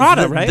 And it's this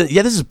Prada, right?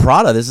 Yeah, this is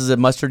Prada. This is a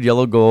mustard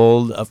yellow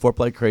gold, a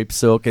 4-ply crepe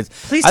silk.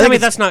 Please tell me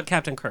that's not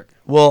Captain Kirk.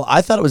 Well,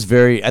 I thought it was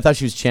very. I thought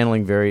she was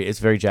channeling very. It's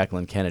very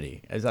Jacqueline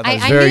Kennedy. I thought it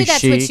was I very knew that's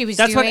chic. what she was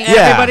That's doing. what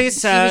everybody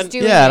said.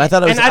 Yeah, and I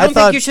thought it was. And I don't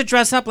thought, think you should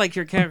dress up like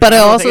your character. But I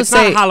don't also think- it's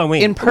say not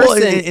Halloween. in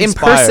person,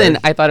 inspired.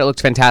 I thought it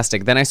looked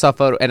fantastic. Then I saw a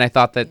photo, and I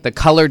thought that the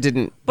color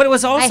didn't. But it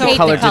was also hate the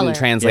color color. didn't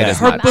translate as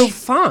her much.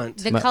 bouffant.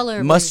 The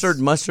color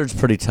mustard's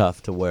pretty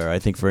tough to wear. I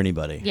think for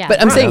anybody. Yeah. But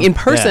I'm saying in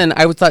Yeah. person,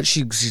 I thought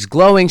she's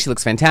glowing. She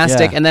looks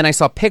fantastic. Yeah. And then I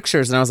saw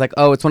pictures, and I was like,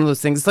 oh, it's one of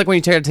those things. It's like when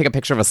you take a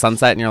picture of a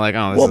sunset, and you're like,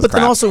 oh, this Well, is but then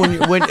crap. also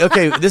when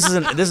okay, this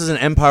is an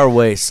empire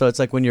waist, so it's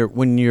like when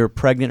you're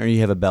pregnant or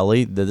you have a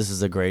belly, this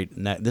is a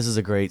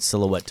great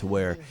silhouette to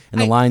wear, and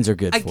the lines are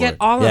good. I for get it.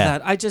 all of Yeah.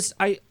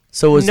 that.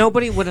 So was-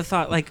 nobody would have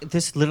thought like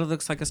this literally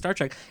looks like a Star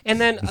Trek.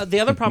 And then the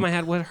other problem I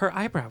had was her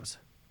eyebrows.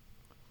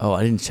 Oh,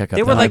 I didn't check out.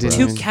 They were that like eyebrows.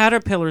 two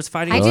caterpillars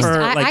fighting I just,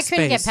 for I, like I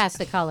couldn't get space. past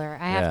the color.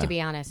 I have Yeah. to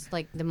be honest.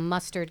 Like the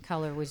mustard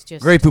color was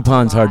just Grey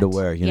Poupon's a hard to lot.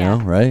 wear, you Yeah.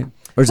 know, right?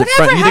 Or is it Whatever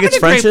French? You think it's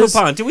happened to Grey French's?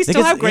 Poupon? Do we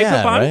still have Grey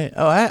yeah, Poupon? right?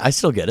 Oh, I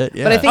still get it.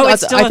 Yeah. But I think Oh,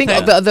 it's still I a think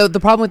thing. the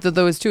problem with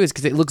those too is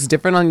because it looks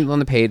different on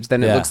the page,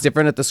 then it Yeah. looks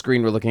different at the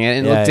screen we're looking at,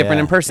 and it Yeah, looks different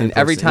yeah. in person. In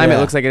Every person, time yeah. it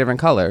looks like a different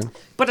color.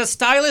 But a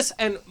stylist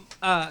and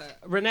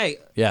Rene,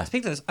 Yeah.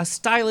 speak of this, a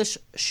stylist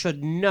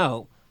should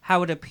know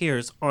how it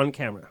appears on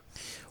camera.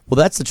 Well,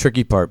 that's the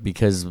tricky part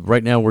because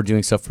right now we're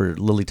doing stuff for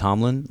Lily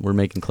Tomlin. We're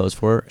making clothes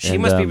for her. She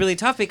and, must be really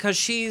tough because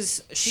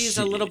she's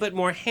a little bit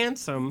more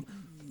handsome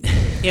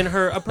in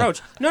her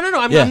approach. No.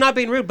 I'm not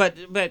being rude, but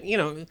you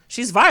know,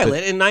 she's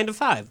Violet in 9 to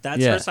 5. That's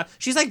Yeah. her style.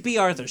 She's like B.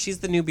 Arthur. She's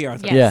the new B.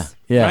 Arthur. Yes.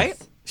 Yeah. Right?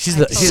 She's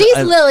She's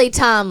Lily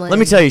Tomlin. Let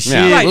me tell you, she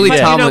Right, Lily but,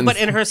 you know, Tomlin's- but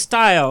in her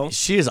style,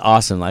 She is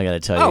awesome. I gotta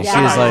tell you, Oh, she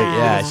yeah.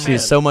 is like, she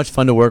is so much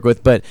fun to work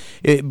with. But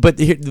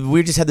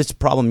we just had this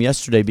problem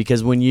yesterday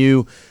because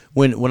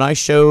when I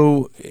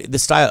show the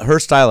style, her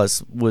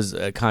stylist was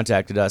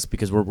contacted us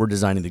because we're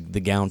designing the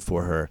gown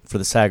for her for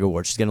the SAG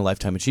Award. She's getting a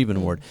Lifetime Achievement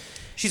Award.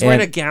 she's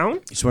wearing a gown.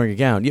 She's wearing a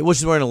gown. Yeah, well,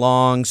 she's wearing a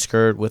long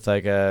skirt with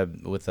like a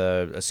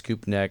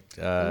scoop neck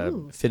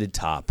fitted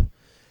top.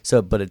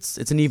 So, but it's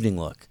an evening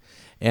look,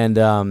 and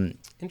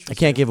I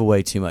can't give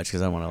away too much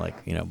because I want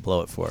to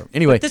blow it for her.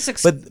 Anyway, This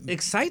but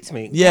excites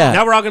me. Yeah.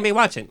 Now we're all gonna be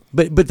watching.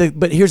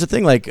 but here's the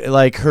thing,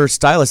 like her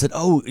stylist said,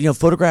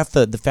 photograph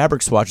the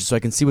fabric swatches so I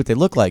can see what they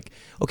look like.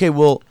 Okay,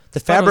 well the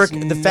fabric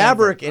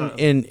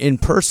in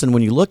person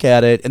when you look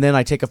at it, and then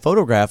I take a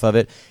photograph of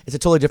it, it's a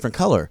totally different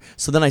color.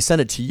 So then I send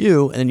it to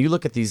you, and then you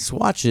look at these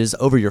swatches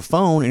over your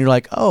phone, and you're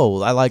like,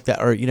 oh, I like that,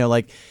 or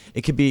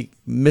it could be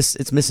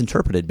it's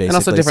misinterpreted basically. And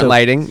also different So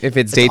lighting. If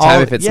it's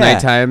daytime, if it's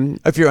nighttime.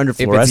 If you're under if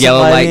it's fluorescent yellow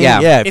light, lighting,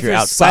 yeah. if you're you're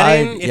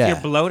outside, sweating, if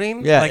you're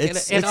bloating, yeah, like,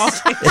 it all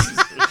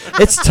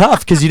it's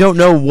tough because you don't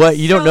know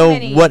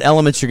many. what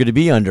elements you're going to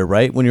be under,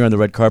 right? When you're on the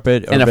red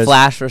carpet, And a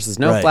flash versus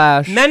no Right.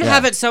 flash. Men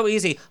have it so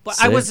easy. But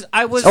I was.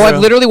 Oh, I've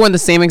literally worn the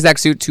same exact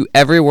suit to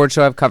every award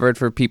show I've covered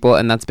for people,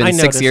 and that's been I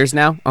 6 noticed. years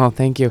now. Oh,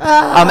 thank you.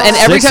 And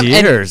every 6 time,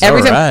 years, and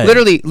every time, alright.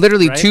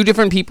 literally, Right? two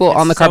different people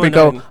on the It's so carpet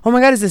go, annoying. "Oh my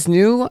god, is this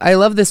new? I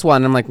love this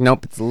one." I'm like,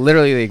 "Nope, it's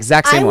literally the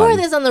exact I same wore one."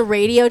 this on the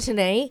radio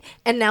tonight,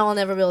 and now I'll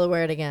never be able to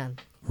wear it again.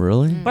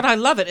 Really? But I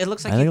love it. It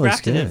looks like I think you it looks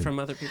grafted it good. from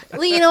other people.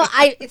 Well,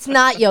 it's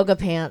not yoga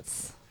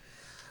pants.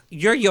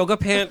 Your yoga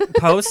pant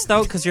posts,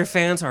 though, because your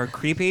fans are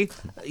creepy,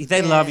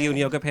 they love you in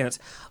yoga pants.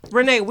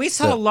 Renee, we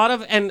saw a lot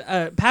of, and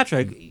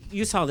Patrick,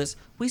 you saw this.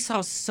 We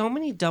saw so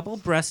many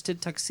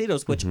double-breasted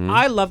tuxedos, which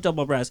I love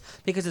double breast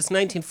because it's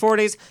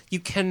 1940s. You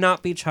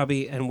cannot be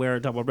chubby and wear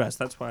a double breast.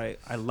 That's why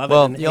I love it.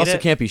 Well, and you hate also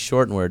it. can't be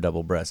short and wear a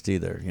double breast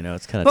either.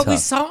 It's kind of But tough. we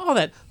saw all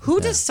that. Who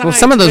decides? Well,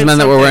 some of those when men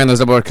that were something- wearing those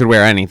double could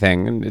wear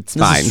anything, and it's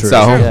This is fine. true.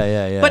 So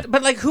yeah.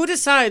 But like, who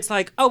decides?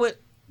 Like,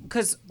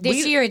 because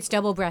This year it's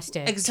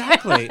double-breasted.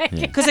 exactly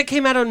because it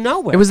came out of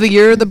nowhere. it was the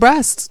year of the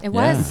breasts. It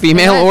was.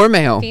 Female It was. or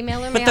male. Female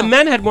or male. But the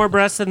men had more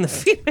breasts than the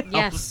females.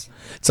 Yes.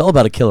 It's all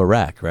about a killer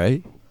rack,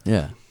 right?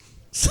 Yeah.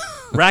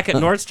 Rack at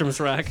Nordstrom's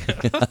rack.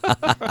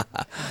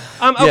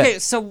 Okay,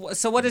 so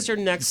what is your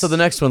next? So the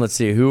next one, let's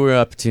see who we're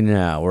up to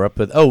now. We're up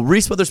with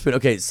Reese Witherspoon.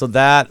 Okay, so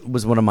that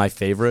was one of my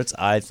favorites.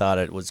 I thought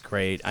it was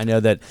great. I know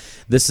that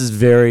this is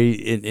very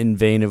in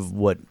vein of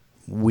what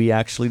we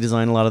actually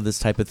design a lot of this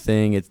type of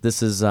thing.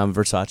 This is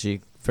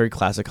Versace. Very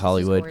classic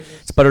Hollywood.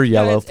 It's butter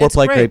yellow,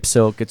 four-ply crepe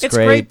silk. It's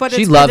great. But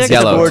she loves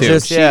yellow too.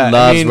 Gorgeous. She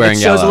loves wearing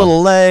it yellow. It shows a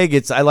little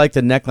leg. I like the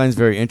neckline's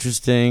very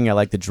interesting. I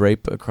like the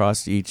drape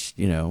across each,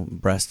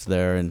 breast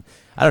there. And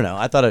I don't know.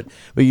 I thought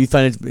but you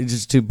find it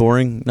just too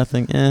boring?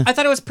 Nothing? I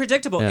thought it was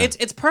predictable. Yeah.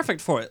 It's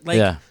perfect for it.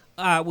 Like,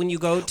 when you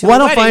go to Well, I a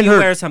don't wedding, find you her-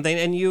 wear something,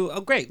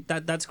 and great.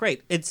 That's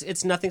great.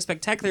 It's nothing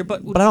spectacular,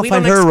 but I don't we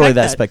find don't her really expect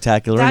that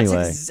spectacular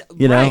That's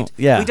anyway. Right.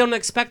 Yeah. We don't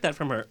expect that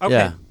from her. Okay.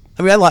 Yeah.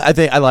 I mean, I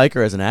think I like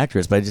her as an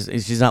actress, but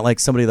she's not like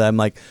somebody that I'm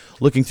like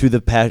looking through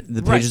the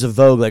pages of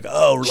Vogue, like,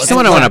 oh, She's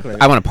someone I want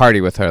to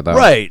party with her though.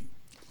 Right.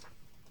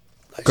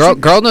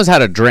 Girl knows how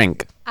to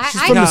drink.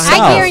 She's from the South.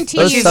 I guarantee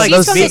you, she's from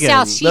the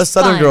South. She's Those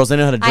Southern fun. girls, they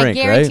know how to drink,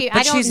 I guarantee right? You,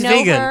 I don't she's know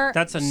vegan. her.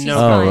 That's a She's no. Oh,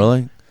 fine.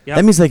 really? Yep.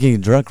 That means they can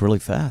get drunk really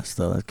fast,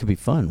 though. That could be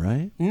fun,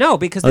 right? No,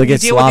 because Oh, then they you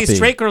get deal with these sloppy.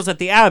 straight girls at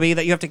the Abbey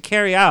that you have to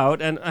carry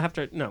out, and I have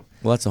to no.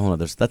 Well, that's a whole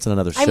other. That's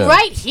another show. I'm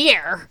right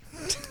here.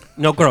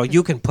 No, girl,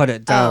 you can put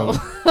it down.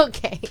 Oh,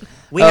 okay.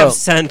 We have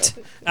sent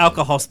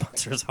alcohol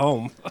sponsors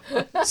home.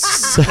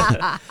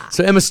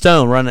 So Emma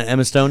Stone, we're on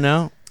Emma Stone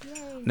now.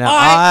 Now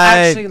I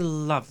actually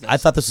love this. I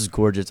thought this was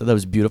gorgeous. I thought it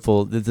was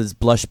beautiful. This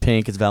blush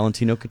pink. It's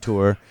Valentino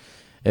Couture,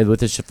 and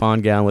with the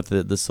chiffon gown with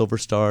the silver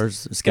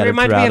stars It scattered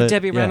reminded throughout me of it.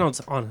 Debbie Yeah.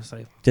 Reynolds,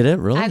 honestly. Did it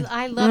really?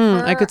 I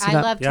love her. I could see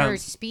that. loved Yeah. her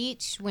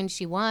speech when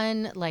she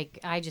won. Like,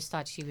 I just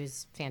thought she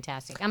was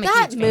fantastic. I'm a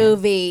That huge fan.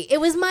 movie, it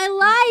was my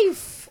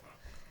life.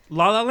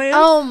 La La Land?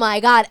 Oh my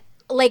god.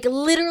 Like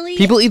literally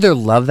People either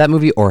love that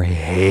movie or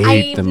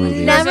hate the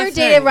movie. never Here's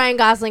the dated thing. Ryan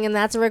Gosling, and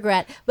that's a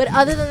regret. But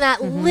other than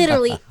that,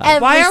 literally every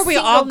Why are we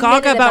all single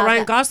gaga minute about Ryan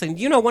that. Gosling?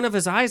 You know, one of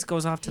his eyes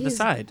goes off to the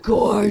side.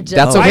 Gorgeous.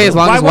 That's Why- okay as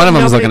long why as one of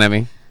won't them is nobody- looking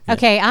at me.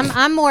 Okay,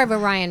 I'm more of a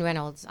Ryan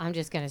Reynolds. I'm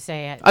just gonna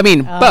say it. I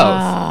mean,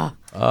 Ah.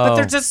 But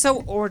they're just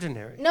so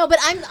ordinary. No, but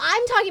I'm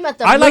talking about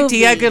the I like movie.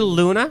 Diego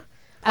Luna.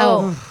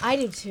 Oh, I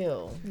do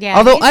too. Yeah.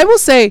 Although he's- I will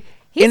say,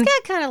 he's in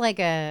got kind of like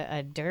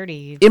a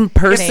dirty. in If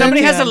person,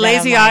 somebody has a that I'm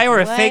lazy like, eye or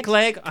a what? fake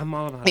leg, I'm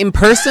all about it. in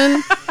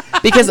person,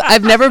 because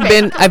I've never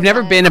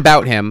been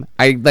about him.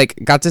 I like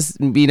got to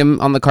meet him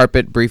on the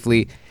carpet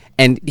briefly,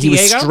 and he was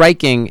Diego?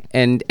 striking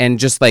and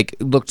just like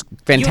looked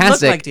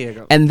fantastic. like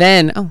Diego. And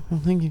then, oh,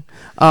 well, thank you.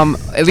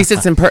 At least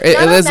it's in person.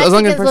 None of As long as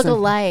in Mexicans look person.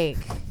 alike.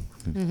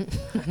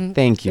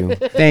 Thank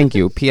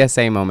you.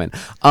 PSA moment.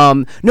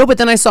 No, but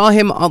then I saw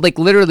him like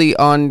literally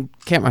on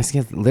camera. I see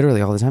him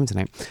literally all the time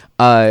tonight.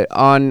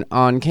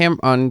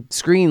 On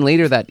screen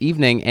later that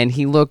evening, and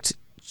he looked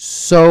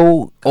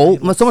so old,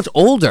 so much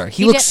older.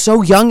 He looked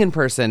so young in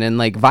person and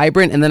like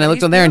vibrant. And then I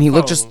looked on there, and he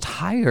looked just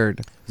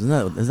tired.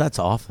 That's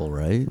awful,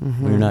 right?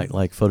 When you're not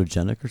like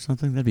photogenic or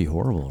something, that'd be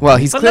horrible. Well,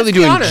 right? he's But clearly let's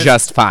be doing honest.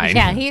 just fine.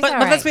 Yeah, he's But all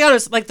let's right. be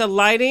honest, like the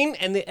lighting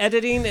and the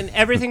editing and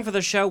everything for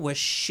the show was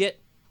shit.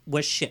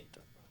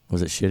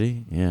 Was it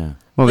shitty? Yeah.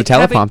 Well, the Like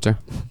having- teleprompter.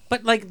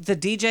 But like the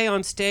DJ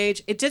on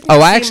stage, it didn't. Oh,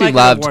 seem I actually like an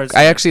loved. awards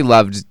I show. actually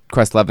loved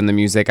Questlove and the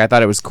music. I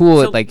thought it was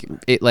cool. So-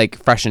 it like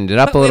freshened it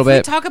up But a little if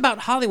bit. we talk about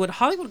Hollywood,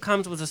 Hollywood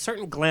comes with a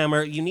certain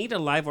glamour. You need a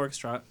live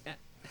orchestra.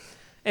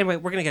 Anyway,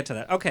 we're gonna get to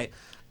that. Okay,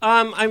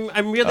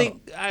 I'm really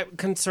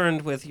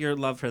concerned with your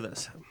love for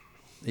this.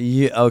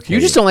 Yeah. Okay. You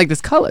just don't like this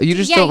color. You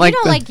just yeah, don't like. you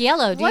don't the- like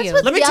yellow, do What's you?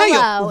 with Let me tell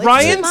yellow? you, It's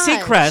Ryan too much.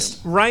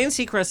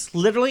 Seacrest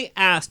literally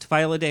asked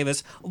Viola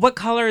Davis, "What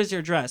color is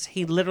your dress?"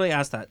 He literally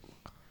asked that.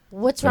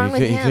 What's Oh, wrong you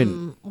with couldn't- you him?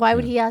 couldn't- Why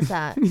would he ask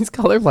that? He's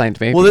colorblind,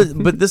 maybe. Well,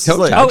 but this is Don't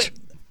like. judge.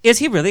 Is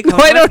he really? No,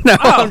 I don't know.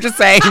 Oh. I'm just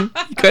saying.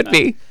 He could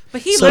be.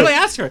 But he So- literally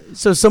asked her.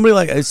 So somebody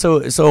like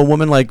so a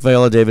woman like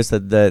Viola Davis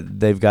that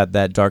they've got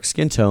that dark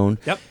skin tone.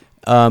 Yep.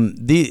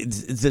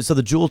 So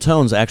the jewel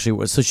tones actually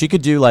was so she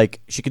could do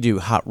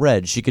hot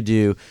red. She could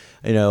do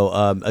I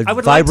a would like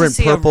to vibrant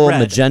see a purple, red.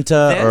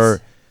 magenta, This?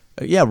 or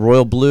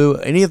royal blue.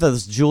 Any of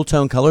those jewel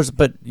tone colors,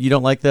 but you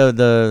don't like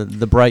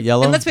the bright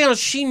yellow. And let's be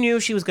honest, she knew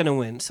she was going to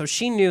win, so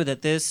she knew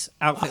that this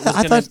outfit was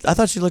I going to.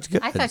 thought she looked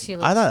good. I thought she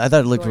looked I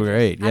thought it looked gorgeous.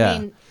 great. I Yeah.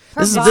 mean,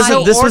 her this body-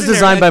 is was ordinary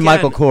designed by again.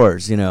 Michael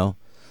Kors,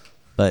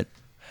 but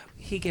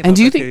He gave And up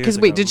do a you few think? years Because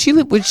wait, ago.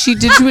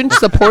 did she win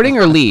supporting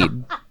or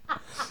lead?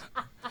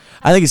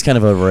 I think he's kind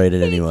of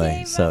overrated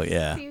anyway. So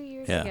yeah.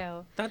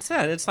 That's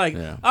it. It's like,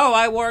 Yeah. oh,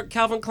 I wore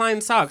Calvin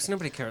Klein socks.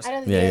 Nobody cares. I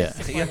don't Yeah,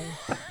 think yeah.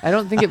 it's I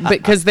don't think it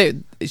because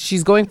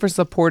she's going for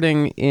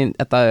supporting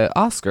at the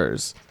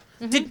Oscars.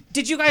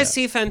 Did you guys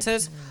see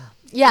Fences?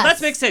 Yes.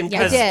 Let's mix in I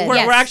because did. we're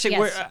Yes, actually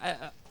yes.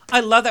 I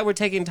love that we're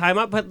taking time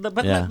up, but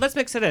Yeah. let's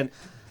mix it in.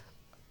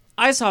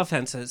 I saw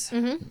Fences.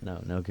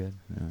 No good.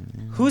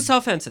 Who saw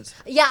Fences?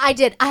 Yeah, I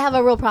did. I have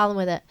a real problem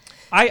with it.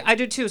 I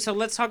do too. So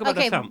let's talk about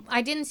Okay, the film.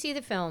 I didn't see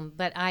the film,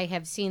 but I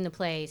have seen the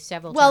play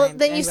several Well, times.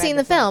 then and you've read seen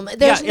the book. film.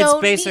 There's Yeah, it's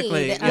no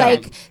basically- need. yeah.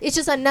 Like, it's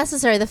just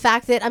unnecessary. The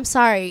fact that, I'm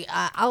sorry,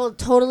 I will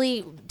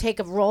totally take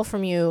a role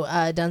from you,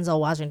 Denzel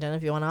Washington,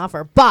 if you want to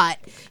offer, but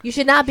you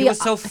should not be. He was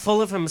so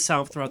full of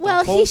himself throughout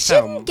well, the whole he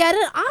film. shouldn't get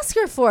an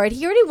Oscar for it.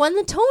 He already won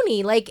the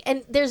Tony. Like,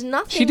 and there's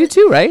nothing. She did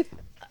too, right?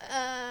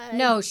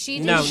 No, she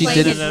didn't No, she play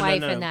didn't. his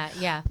wife in that.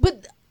 Yeah.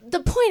 But the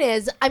point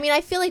is, I mean,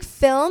 I feel like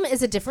film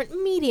is a different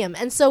medium,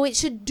 and so it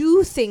should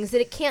do things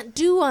that it can't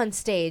do on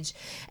stage.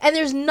 And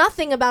there's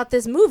nothing about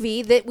this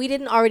movie that we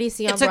didn't already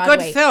see on Broadway. It's a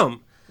good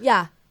film.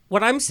 Yeah.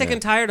 What I'm sick and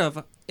tired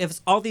of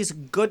is all these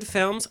good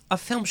films. A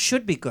film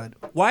should be good.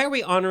 Why are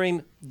we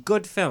honoring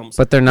good films?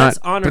 But they're not. Let's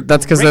honor But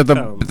that's because great they're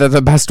films.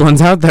 the best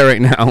ones out there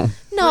right now.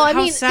 No, I How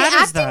mean, the sad is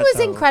acting that, was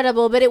though?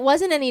 incredible, but it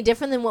wasn't any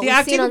different than what The we've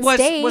acting seen on was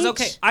stage.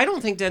 okay. I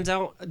don't think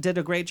Denzel did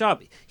a great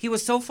job. He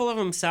was so full of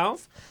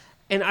himself,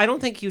 and I don't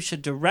think you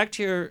should direct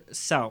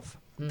yourself.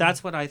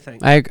 That's what I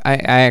think. I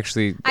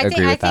actually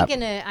agree with that.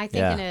 In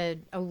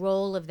a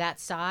role of that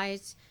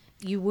size,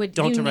 you need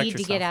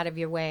to get out of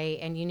your way,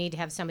 and you need to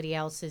have somebody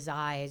else's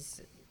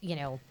eyes,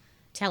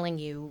 telling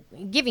you,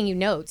 giving you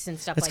notes and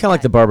stuff. It's like kind of that.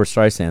 like the Barbara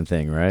Streisand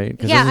thing, right?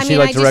 'Cause Yeah, doesn't I she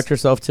mean, direct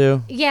herself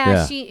too?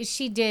 Yeah,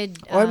 she did.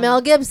 Or Mel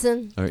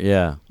Gibson. Or,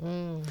 yeah.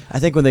 I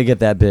think when they get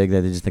that big,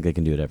 they just think they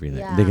can do it everything.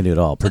 Yeah. They can do it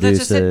all. But that's Produce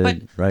just it,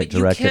 it, right? but you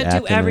Direct it, can't do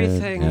act in it.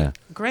 everything Yeah.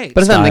 great.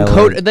 But it's not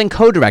Styling. then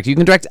co-direct. You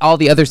can direct all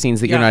the other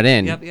scenes that you're not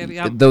in.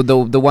 Yep.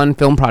 The one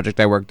film project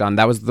I worked on,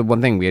 that was the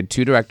one thing. We had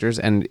 2 directors,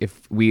 and if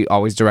we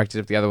always directed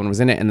if the other one was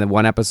in it. And the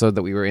one episode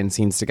that we were in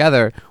scenes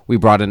together, we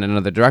brought in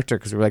another director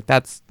because we were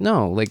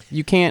like,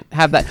 you can't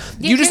have that.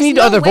 You just need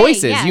other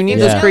voices. You need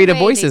those creative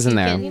voices in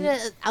there. You need an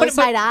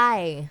outside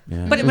eye.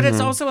 Yeah. But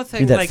it's also a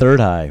thing. Need that like, third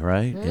eye,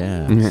 right?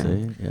 Yeah.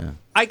 See? Yeah.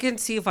 I can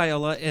see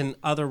Viola in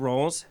other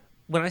roles.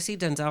 When I see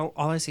Denzel,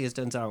 all I see is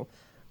Denzel.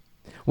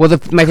 Well,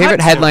 my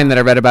favorite headline that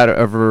I read about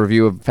of a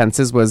review of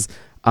Fences was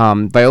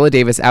Viola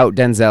Davis out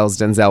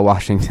Denzel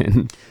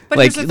Washington. But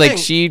like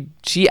she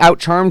out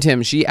charmed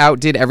him. She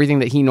outdid everything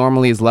that he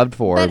normally is loved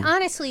for. But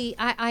honestly,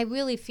 I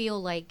really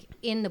feel like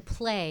in the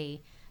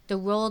play, the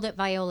role that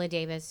Viola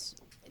Davis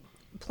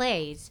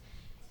plays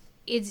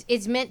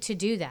is meant to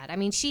do that. I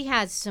mean, she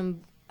has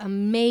some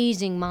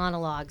amazing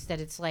monologues that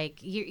it's like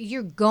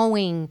you're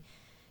going.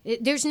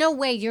 There's no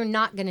way you're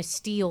not going to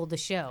steal the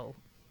show.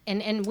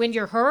 And when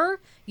you're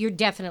her, you're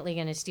definitely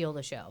going to steal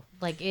the show.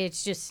 Like,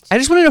 it's just... I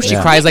just want to know if she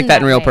cries like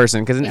that in real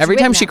person. Because every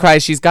time she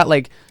cries, she's got,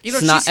 like,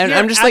 snot. And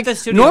I'm just like,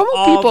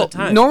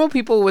 normal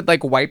people would,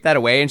 like, wipe that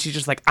away. And she's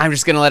just like, I'm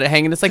just going to let it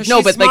hang. And it's like,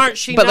 no, but, like...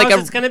 She but knows like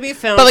it's going to be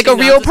filmed. But, like, She a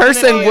real knows it's gonna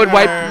person be would her.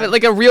 wipe...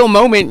 Like, a real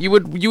moment, you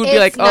would be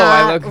like, oh,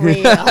 I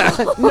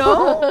look...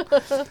 No.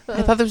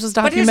 I thought this was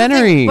a But here's the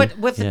documentary. thing, But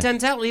with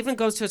Denzel, it even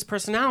goes to his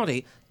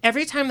personality.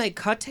 Every time they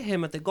cut to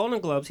him at the Golden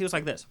Globes, he was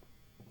like this.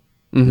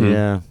 Mm-hmm.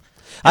 Yeah.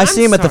 I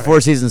see him at the Four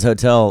Seasons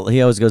Hotel.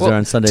 He always goes there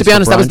on Sundays. To be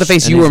honest, that was the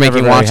face you were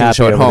making watching the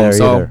show at home.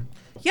 So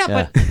Yeah,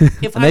 but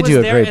if And I they was do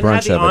a there great and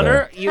had brunch the over honor,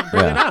 there. you'd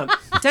bring Yeah. it up.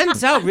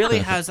 Denzel really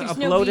has a no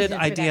bloated reason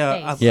for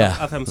idea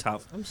that of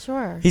himself. I'm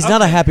sure. He's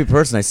not a happy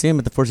person. I see him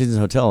at the Four Seasons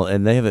Hotel,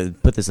 and they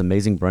have put this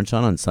amazing brunch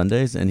on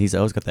Sundays, and he's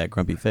always got that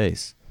grumpy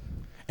face.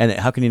 And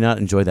how can you not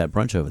enjoy that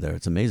brunch over there?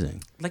 It's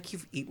amazing. Like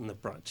you've eaten the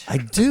brunch. I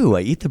do.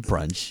 I eat the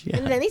brunch. Yeah.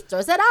 And then he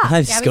throws it up.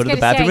 I just go to the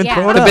bathroom and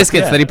throw it the up.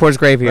 biscuits Yeah. that he pours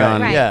gravy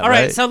on. Right. Yeah, All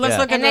right, so let's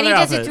look at And then he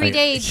another does a outfit.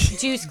 3-day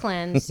juice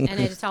cleanse, and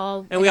it's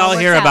all... And we it all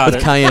works hear out. about With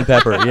it. cayenne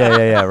pepper.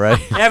 Yeah, right.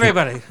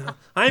 Everybody,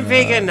 I'm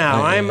vegan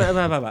now. I'm blah,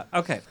 blah, blah.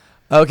 Okay.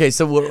 Okay,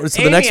 so the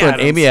Amy next one,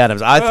 Adams. Amy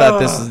Adams.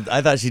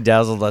 I thought she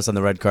dazzled us on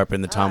the red carpet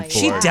in the Tom Ford.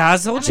 She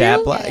dazzled Jet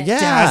you? Black. Yeah.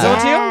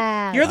 Dazzled you?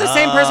 You're the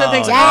same person that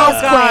thinks, Yes,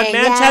 oh God, Queen,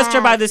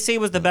 Manchester by the Sea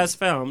was the best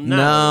film. No.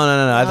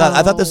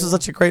 I thought this was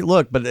such a great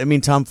look, but I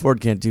mean, Tom Ford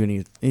can't do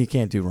any. He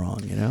can't do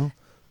wrong, you know.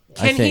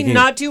 Can he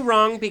not do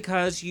wrong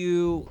because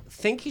you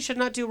think he should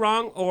not do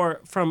wrong,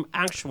 or from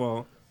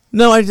actual?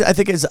 No, I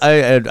think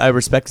I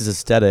respect his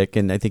aesthetic,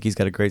 and I think he's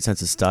got a great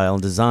sense of style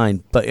and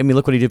design. But I mean,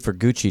 look what he did for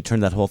Gucci.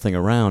 Turned that whole thing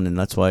around, and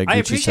that's why I Gucci's so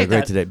appreciate great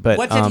that. today. But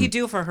what did he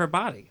do for her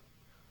body?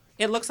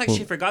 It looks like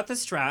she forgot the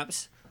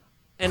straps,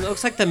 and it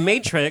looks like the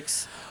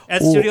Matrix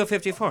at Studio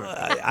 54.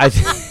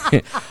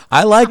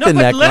 I like the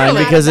neckline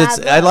literally.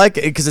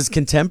 because it's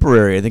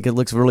contemporary. I think it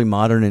looks really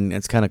modern and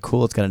it's kind of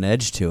cool. It's got an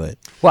edge to it.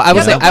 Well,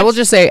 I will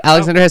just say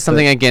Alexander has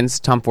something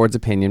against Tom Ford's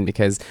opinion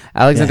because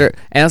Alexander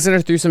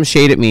threw some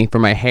shade at me for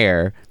my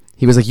hair.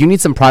 He was like, "You need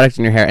some product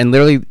in your hair," and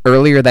literally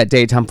earlier that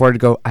day, Tom Ford would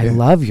go, "I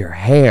love your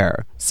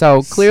hair."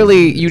 So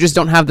clearly, you just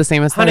don't have the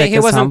same aesthetic. Honey, he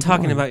as wasn't Tom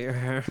talking Ford. about your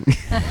hair.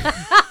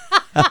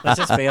 Let's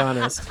just be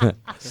honest.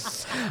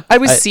 I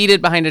was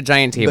seated behind a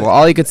giant table.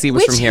 All you could see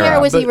was Which from here hair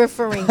up. was he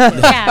referring to?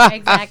 Yeah,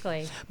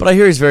 exactly. But I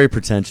hear he's very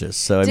pretentious.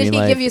 So I Did mean, he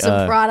like, give you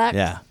some product?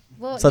 Yeah.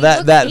 Well, So he that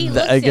looks- that he th-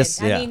 looks I it.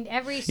 guess I yeah. mean,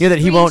 every you know that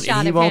he won't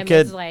screenshot he of won't him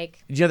get is like-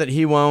 you know that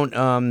he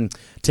won't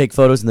take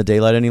photos in the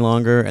daylight any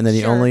longer, and then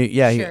he Sure, only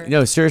sure.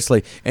 no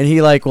seriously, and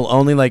he like will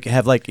only like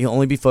have like he'll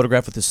only be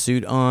photographed with a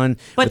suit on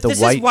But with a this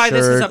white is why shirt.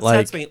 this is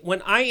upsets like, me.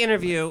 When I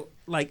interview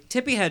like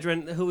Tippi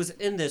Hedren, who was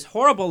in this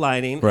horrible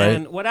lighting Right.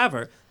 and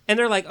whatever, and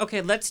they're like,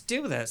 "Okay, let's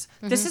do this."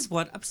 This is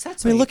what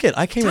upsets I mean, me. look at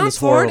I came in Tom this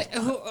Ford,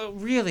 horrible. who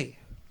really.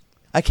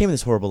 I came in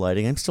this horrible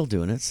lighting. I'm still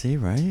doing it. See,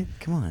 right?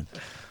 Come on.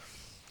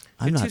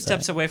 I'm You're not two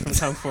steps that. away from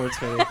Tom Ford's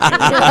face.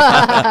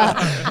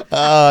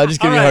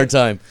 Just give me a hard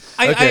time.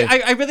 Okay.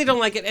 I really don't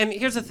like it. And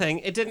here's the thing: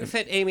 it didn't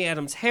fit Amy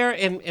Adams' hair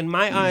in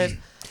my eyes,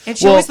 and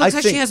she Well, always looks I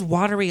like she think- has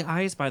watery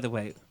eyes. By the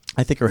way,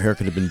 I think her hair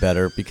could have been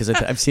better because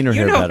I've seen her You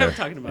hair know what better. I'm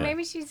talking about.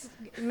 Maybe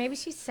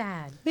she's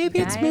sad. Maybe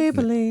it's guys.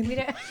 Maybelline. We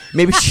don't-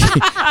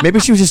 Maybe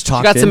she was just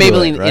talked Got some into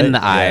Maybelline it, right? in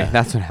the eye. Yeah.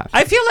 That's what happened.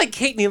 I feel like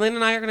Kate Kneeland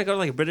and I are going to go to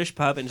like a British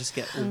pub and just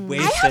get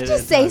wasted. I have to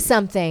say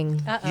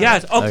something.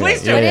 Yes. Oh, Okay.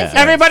 please do. Yeah, yeah.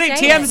 Everybody,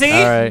 Say TMZ. it.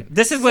 All right.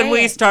 This is when Say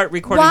we it. start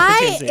recording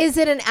Why for TMZ. is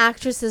it an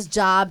actress's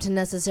job to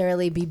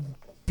necessarily be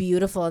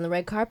beautiful on the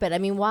red carpet? I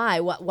mean, why?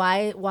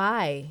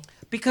 Why?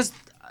 Because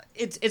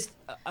it's.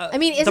 I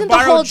mean, isn't the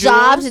whole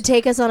job to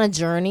take us on a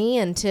journey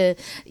and to,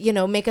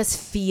 make us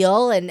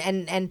feel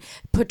and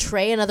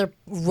portray another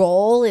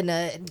role in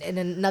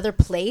another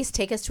place,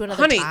 take us to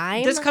another Honey,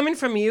 time? this coming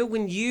from you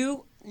when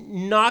you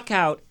knock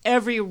out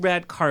every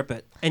red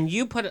carpet and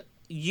you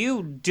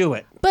do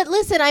it. But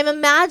listen, I'm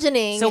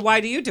imagining. So why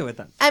do you do it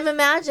then? I'm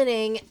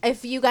imagining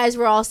if you guys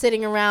were all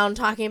sitting around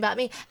talking about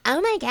me. Oh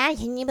my God,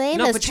 can you believe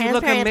No, this but you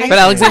look transparent? amazing. But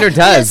Alexander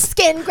does.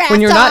 Skin graft When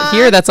you're not on.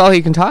 here, that's all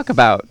he can talk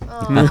about.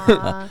 No,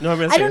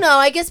 I don't know.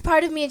 I guess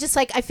part of me is just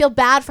like I feel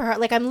bad for her.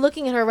 Like I'm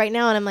looking at her right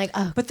now and I'm like,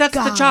 oh. But that's the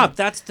God. job.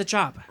 That's the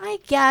job. I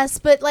guess,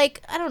 but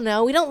like I don't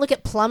know. We don't look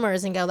at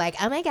plumbers and go like,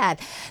 oh my God,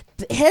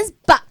 his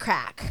butt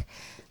crack.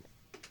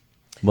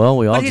 Well,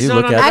 we all But he's do not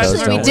look on at the those,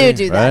 Actually, we don't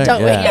do that, right?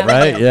 don't we? Yeah, Yeah,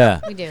 right? Yeah.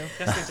 We do.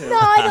 Yes, we do. No,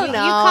 I don't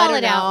know. You I call don't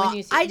it out know. when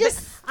you see I it.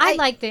 just I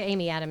like the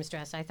Amy Adams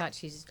dress. I thought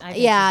she's. I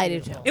think Yeah, she's I do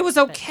beautiful. It was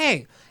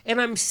okay.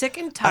 And I'm sick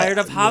and tired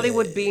of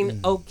Hollywood being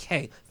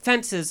okay.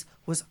 Fences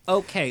was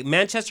okay.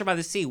 Manchester by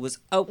the Sea was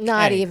okay.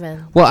 Not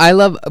even. Well,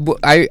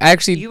 I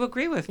actually. You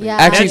agree with me? Yeah.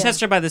 Actually-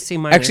 Manchester by the Sea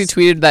minus. Actually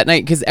tweeted that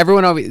night because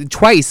everyone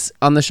twice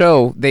on the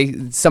show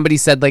somebody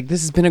said like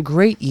this has been a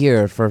great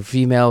year for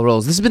female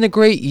roles. This has been a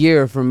great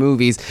year for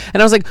movies.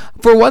 And I was like,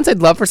 for once, I'd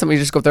love for somebody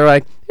to just go up there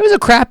like it was a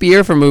crap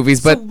year for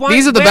movies, but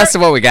these are the best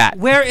of what we got.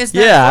 Where is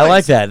that? Yeah, I voice?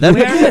 like that. That'd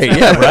be Where is great. that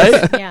Yeah,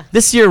 voice? right? Yeah.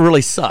 This year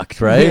really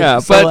sucked, right? Yeah,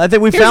 So but I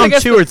think we here's, I found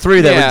guess, 2 or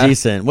 3 that yeah. were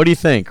decent. What do you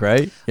think,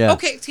 right? Yeah.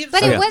 Okay,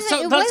 But Okay. it wasn't.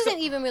 So it let's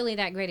wasn't even really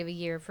that great of a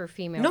year for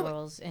female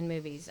roles in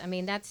movies. I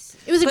mean, that's.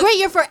 It was a great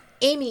year for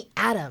Amy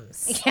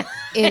Adams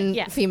in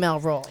Yeah. female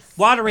roles.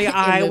 Watery In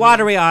Eye, movies.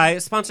 Watery Eye,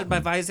 sponsored by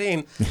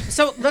Visine.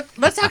 So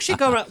let's actually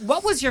go around.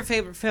 What was your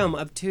favorite film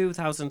of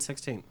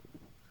 2016?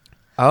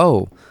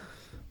 Oh,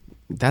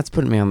 that's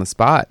putting me on the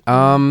spot.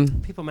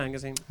 People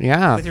Magazine.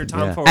 Yeah. With your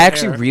Tom Yeah. Ford I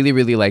actually hair. really,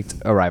 really liked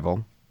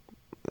Arrival,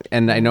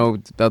 and I know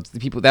the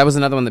people. That was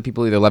another one that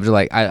people either loved or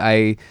like.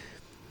 I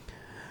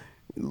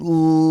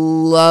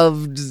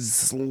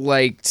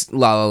liked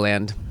La La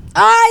Land.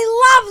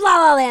 I love La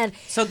La Land.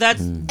 So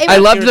that's. I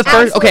loved the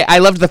first. Okay, I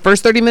loved the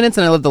first 30 minutes,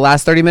 and I loved the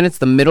last 30 minutes.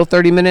 The middle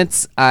 30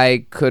 minutes,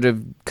 I could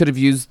have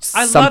used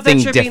I love something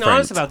that you're different. being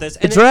honest about this.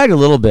 It dragged a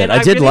little bit. And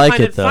I did really like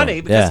find it, though. funny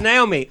because Yeah.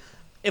 Naomi,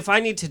 if I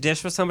need to dish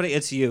for somebody,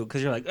 it's you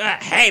because you're like,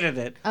 hated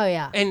it. Oh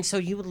yeah. And so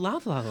you would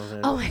love La La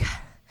Land. Oh my God.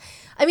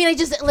 I mean, I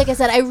just, like I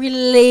said, I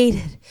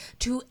related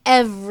to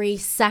every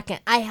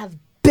second. I have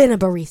been a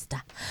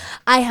barista.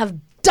 I have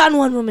done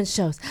one-woman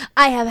shows.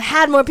 I have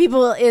had more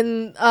people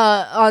in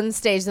on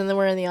stage than there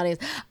were in the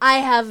audience. I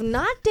have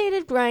not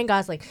dated Ryan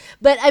Gosling,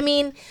 but I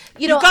mean,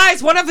 you know,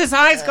 guys, one of his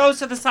eyes goes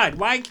to the side.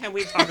 Why can't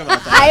we talk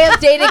about that? I have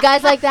dated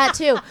guys like that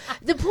too.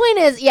 The point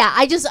is, yeah,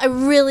 I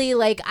really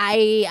like,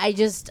 I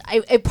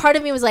part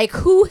of me was like,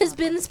 who has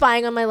been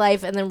spying on my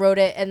life and then wrote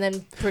it and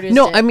then produced it?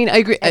 No, I mean I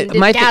agree. and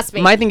My didn't gas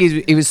me. my thing is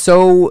it was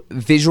so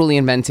visually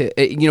inventive.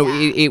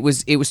 It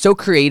was so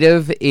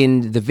creative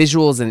in the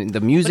visuals and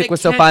the music it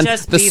was so can't fun.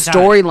 just The be that.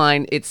 storyline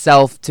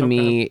itself to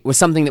me was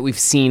something that we've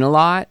seen a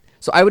lot.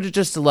 So I would have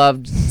just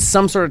loved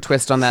some sort of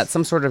twist on that,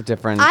 some sort of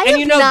different. I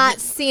have not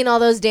seen all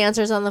those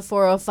dancers on the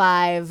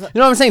 405. You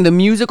know what I'm saying? The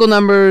musical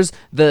numbers,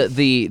 the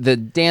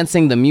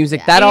dancing, the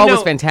music, that And all you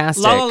was know,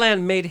 fantastic. La La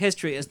Land made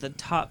history as the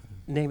top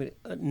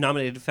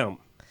nominated film.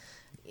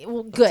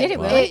 Well, good. Did it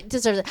really? It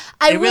deserves it.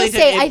 I It will really did.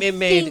 say, It I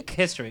made think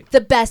history.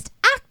 the best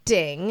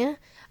acting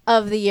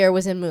of the year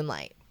was in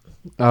Moonlight.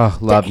 Oh,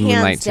 love Hands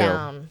Moonlight too.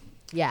 down.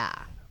 Yeah.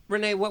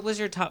 Renee, what was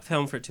your top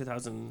film for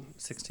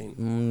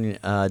 2016?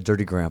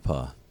 Dirty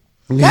Grandpa.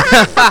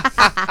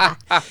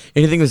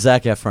 Anything with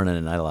Zac Efron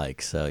in it, I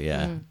like. So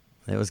yeah,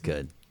 it was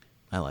good.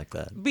 I like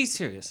that. Be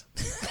serious.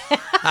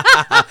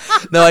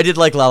 No, I did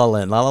like La La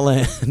Land. La La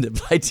Land.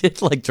 But I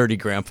did like Dirty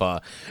Grandpa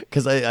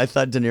because I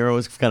thought De Niro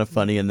was kind of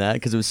funny in that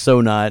because it was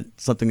so not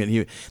something that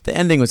he. The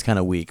ending was kind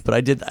of weak, but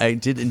I did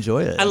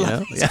enjoy it. I you love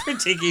know? he's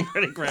critiquing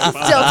Dirty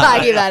Grandpa. Still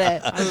talking about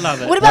it. I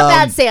love it. What about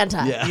Bad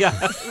Santa? Yeah.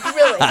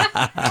 Really?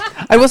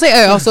 I will say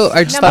I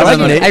just thought I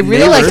about like I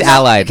really liked Neighbors. You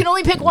Allied. can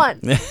only pick one.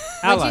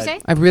 What'd you say?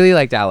 I really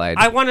liked Allied.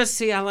 I want to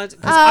see Allied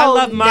because Oh, I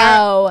love Mara.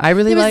 no. I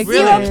really There was liked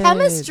zero it.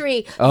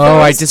 chemistry. Oh,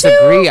 I Those two-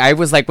 disagree. I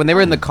was like when they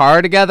were in the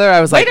car together. I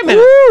was Wait like, a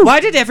minute. "Woo!" Why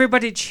did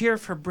everybody cheer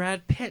for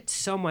Brad Pitt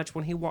so much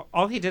when he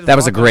all he did? That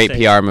was a walk on great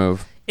stage? PR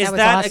move. Is That was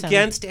that awesome.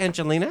 against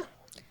Angelina?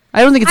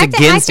 I don't think it's I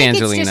against think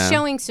Angelina. it's just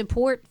showing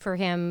support for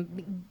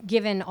him,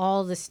 given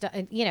all the stuff,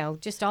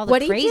 just all the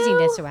What'd he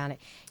craziness do? around it.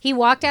 He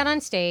walked out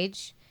on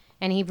stage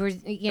and he was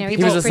He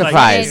was a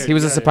surprise. He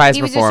was a surprise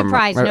He was a performer.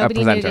 surprise. or a Nobody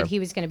knew presenter. that he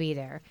was going to be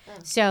there.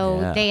 So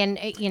Yeah. they,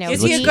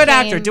 Is he a good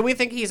actor? Do we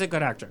think he's a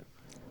good actor?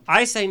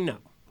 I say no.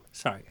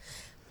 Sorry.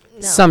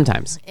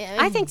 Sometimes.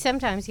 I think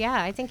sometimes,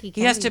 yeah. I think he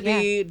can. He has to yeah.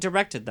 be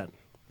directed then.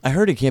 I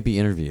heard he can't be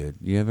interviewed.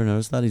 You ever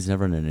notice that? He's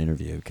never in an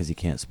interview because he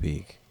can't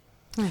speak.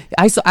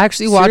 I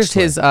actually watched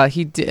Seriously.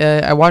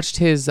 I watched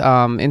his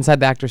Inside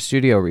the Actor's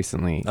Studio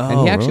recently, and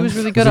Oh, he actually really? was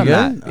really Was good he on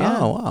good? that. Yeah.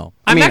 Oh, wow.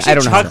 I I'm mean, actually I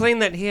don't know how to- chuckling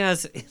that he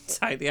has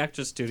Inside the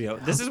Actor's Studio.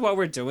 This is what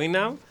we're doing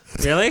now?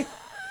 Really?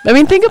 I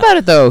mean, think about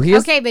it though. He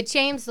has, Okay, but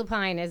James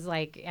Lapine is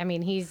like, I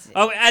mean, he's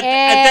Oh, at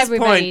this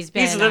point, everybody's he's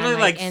been literally on,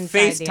 like Inside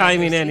the FaceTiming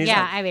Actors. in. He's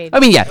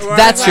Yeah, like,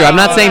 that's true. I'm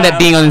not saying that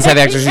being on Inside the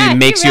Actor's Studio Yeah,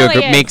 makes he you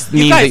really is. means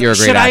You that guys, you're a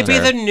great should actor. I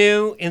be the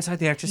new Inside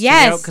the Actor's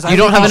Yes. Studio? You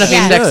don't have enough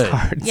Yes. index Should.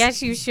 cards.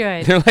 Yes, you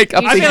should. They're like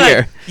up I to feel here.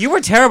 like you were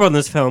terrible in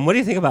this film. What do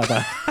you think about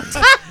that?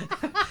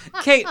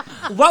 Kate,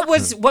 what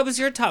was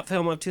your top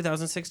film of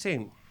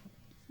 2016?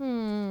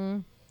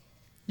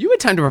 You had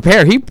time to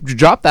prepare. He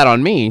dropped that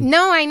on me.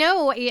 No, I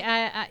know.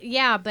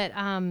 Yeah, but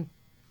I'm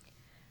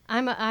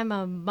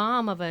a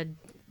mom of a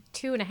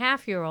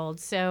 2.5-year-old,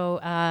 so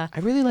I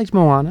really liked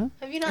Moana.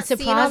 Have you not seen all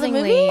the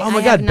surprisingly, movies? Oh my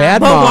I God, have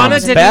Bad not- Moana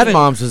Moms. didn't Bad even-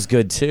 Moms was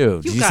good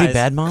too. Did you see guys-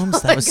 Bad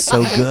Moms? That was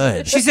so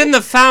good. She's in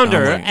The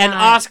Founder, Oh my and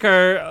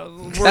Oscar.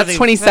 That's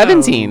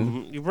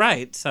 2017. Film.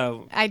 Right.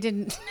 So I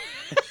didn't.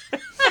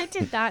 I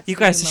did not. you see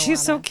guys, Moana.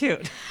 she's so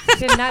cute.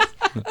 Did not.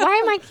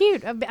 Why am I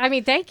cute? I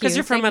mean, thank you. Because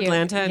you're from thank you.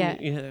 Atlanta, and Yeah.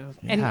 you know.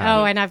 And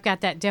Yeah. and I've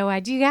got that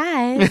doe-eyed. You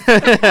guys.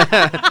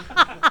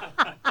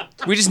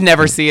 We just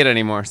never see it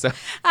anymore. So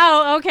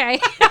Oh, okay.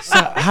 So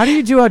how do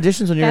you do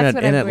auditions when you're That's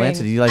in what I Atlanta?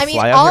 bring. Do you like I mean,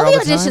 fly all out here the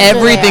all the auditions time? are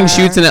everything there.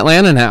 shoots in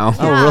Atlanta now.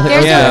 Oh, really?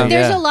 There's, Yeah.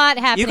 there's a lot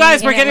happening. You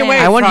guys, we're in getting away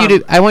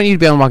Atlanta. I want you to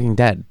be on Walking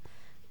Dead.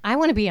 I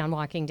want to be on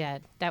Walking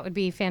Dead. That would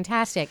be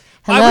fantastic.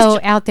 I was Hello,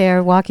 out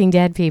there, Walking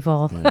Dead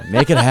people.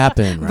 Make it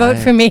happen. Vote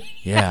right? for me.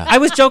 Yeah. I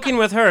was joking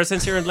with her.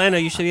 Since you're in Atlanta,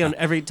 you should be on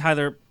every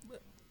Tyler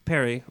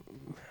Perry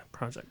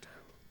project.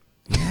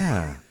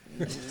 Yeah.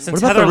 Since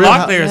about Heather the Real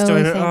Locklear is No,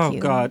 doing it. thank Oh you.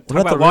 God! What Talk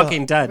about about the Real-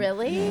 Walking Dead.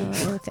 Really?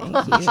 Oh, thank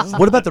you.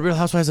 What about the Real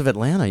Housewives of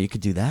Atlanta? You could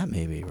do that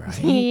maybe, right?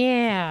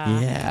 Yeah.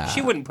 Yeah.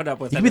 She wouldn't put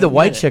up with You it. could be the in a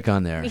white minute. chick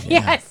on there. Yeah.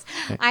 Yes,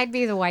 I'd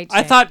be the white chick.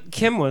 I thought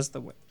Kim was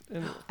the.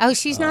 Oh,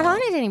 she's not on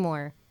it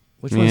anymore.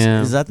 Which one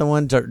Yeah. is that? The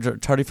one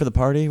tardy for the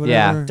party? Yeah.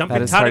 Whatever? Jumping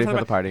That is Toddy Tardy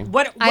for the Party.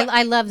 What?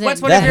 I love that.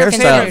 What's one That of your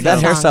hairstyle. favorite That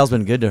songs? hairstyle's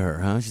been good to her,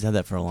 huh? She's had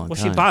that for a long Well,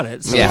 time. she bought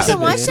it. So Yeah. So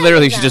watch that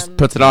Literally, with she just them.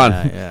 puts it on.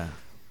 Yeah.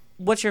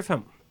 What's your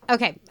film?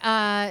 Okay,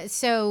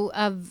 so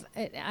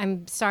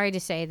I'm sorry to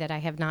say that I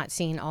have not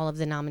seen all of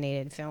the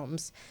nominated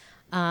films,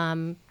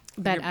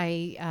 but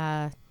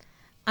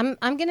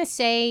I'm gonna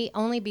say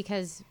only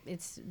because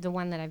it's the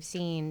one that I've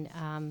seen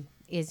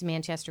is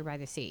Manchester by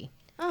the Sea.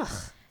 Ugh.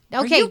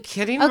 Okay, Are you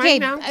kidding okay,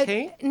 right now,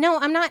 Kate? no,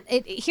 I'm not.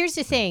 Here's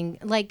the thing,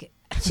 like.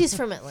 She's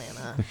from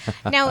Atlanta.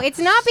 No, it's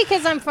not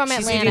because I'm from She's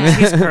Atlanta. eating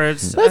cheese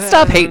curds. Let's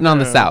stop hating on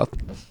the South.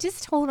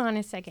 Just hold on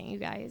a second, you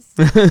guys.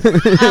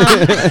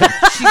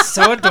 She's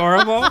so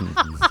adorable.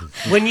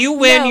 When you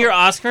win No. your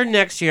Oscar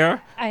next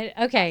year,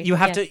 Okay, you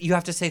have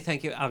yes. to say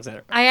thank you,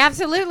 Alexander. I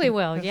absolutely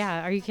will.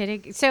 Yeah. Are you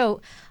kidding?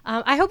 So,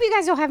 I hope you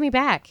guys will have me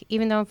back,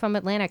 even though I'm from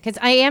Atlanta, because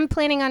I am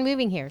planning on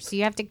moving here. So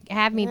you have to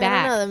have me I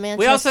back. don't know, the Manchester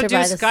We also do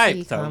by the Skype,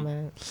 Sea though.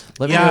 comment.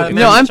 Let me Yeah, know. man.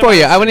 No, I'm for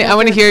you. I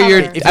want to hear your.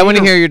 If I want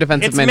to hear your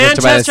defense It's of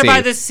Manchester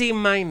by the Sea. C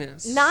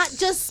minus. Not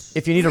just,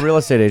 If you need a real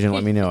estate agent,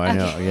 let me know. I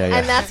know. Yeah, yeah.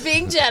 and that's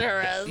being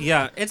generous.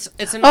 Yeah, it's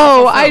an.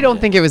 Oh, awful I film.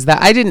 don't think it was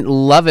that. I didn't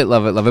love it,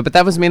 but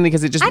that was mainly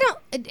because it just. I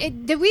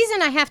don't. The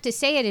reason I have to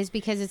say it is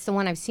because it's the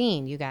one I've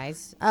seen, you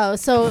guys. Oh,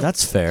 so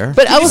That's fair.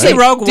 But I you will see say,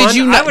 Rogue did One?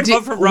 you I not? would did-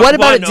 vote for Rogue what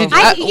about One it? Did,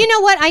 over- You know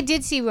what? I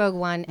did see Rogue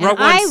One. And Rogue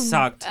One I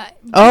sucked.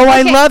 oh,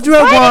 I okay, loved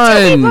Rogue why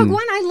did you hate One. Rogue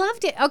One? I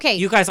loved it. Okay,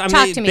 You guys, I'm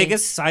talk the to me.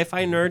 biggest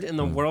sci-fi nerd in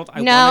the world.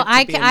 I No, want it to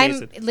I be can. I'm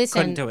amazing. listen.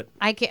 Couldn't do it.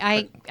 I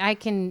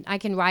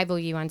can rival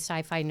you on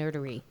sci-fi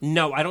nerdery.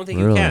 No, I don't think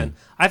Really? you can.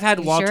 I've had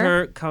You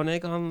Walter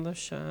Koenig on the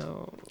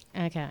show.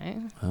 Okay.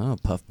 Oh,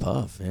 puff,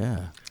 puff.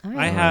 Yeah.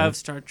 I have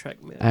Star Trek.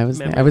 I was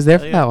there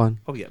for that one.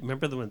 Oh yeah,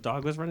 remember when the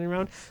dog was running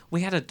around?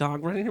 We had a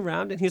dog running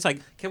around, and he was like,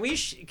 "Can we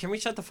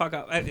shut the fuck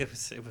up?" It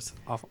was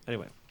awful.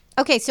 Anyway,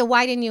 Okay, so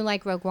why didn't you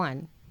like Rogue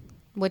One?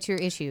 What's your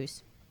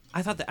issues?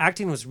 I thought the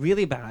acting was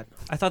really bad.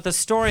 I thought the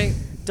story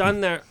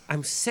done there.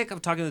 I'm sick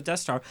of talking to the Death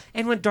Star.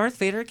 And when Darth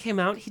Vader came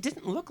out, he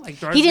didn't look like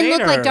Darth Vader. He didn't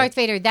look like Darth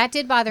Vader. That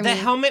did bother The me.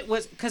 helmet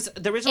was because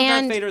the original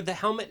And- Darth Vader. The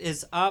helmet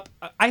is up.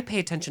 I pay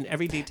attention to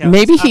every detail.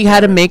 Maybe It's he up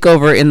had a there.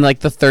 makeover in like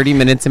the 30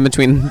 minutes in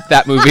between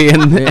that movie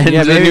and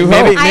Yeah, A maybe- New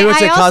maybe- Hope.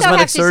 it's a also cosmetic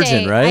have to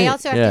surgeon, say, right? I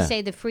also have Yeah. to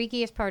say the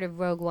freakiest part of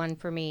Rogue One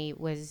for me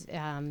was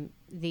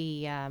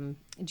the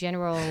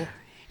general.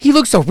 He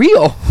looked so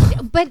real.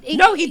 But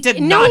No, he did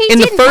no, not. he In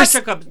the didn't. first-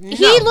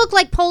 He looked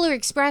like Polar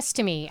Express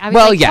to me. I was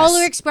Well, like, yes.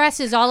 Polar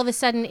Express is all of a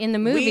sudden in the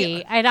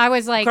movie, and I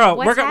was like, Girl,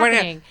 what's we're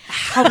happening?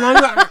 how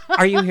long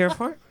are you here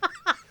for?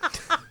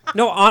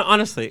 No,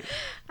 honestly,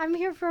 I'm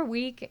here for a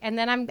week, and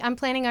then I'm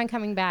planning on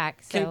coming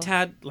back. So. can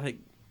Tad like?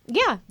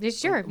 Yeah,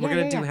 sure. We're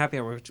gonna do happy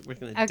hour. We're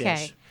gonna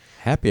dish.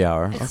 Happy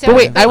hour. So- But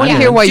wait, I want to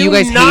hear why Do you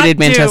guys not hated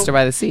do- Manchester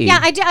by the Sea.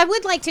 Yeah, I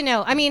would like to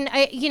know. I mean,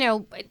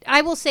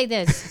 I will say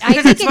this. I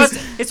Because think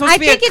it's supposed to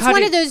be a it's one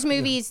cutting- of those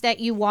movies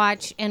that you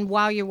watch, and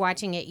while you're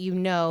watching it, you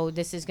know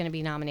this is going to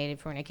be nominated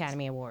for an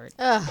Academy Award.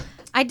 Ugh.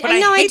 I But I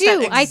no, I hate do.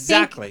 that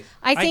exactly.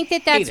 I think I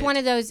that that's hate one it.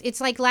 of those.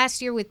 It's like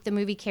last year with the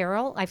movie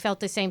Carol. I felt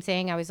the same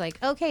thing. I was like,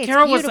 okay, it's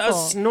Carol was a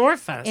beautiful. snore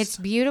fest. It's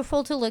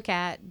beautiful to look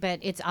at, but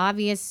it's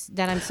obvious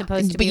that I'm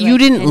supposed to But be. you like,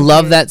 didn't into-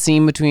 love that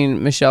scene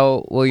between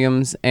Michelle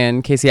Williams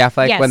and Casey Affleck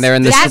Yes, when they're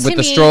in that this with to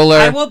the me- stroller.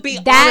 I will be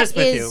honest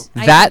with you.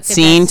 That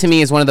scene to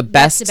me is one of the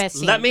best,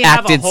 Let me have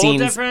a acted whole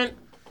scenes. different.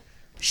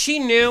 She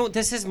knew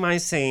this is my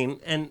scene,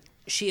 and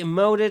she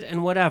emoted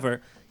and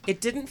whatever. It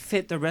didn't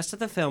fit the rest of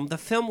the film. The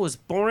film was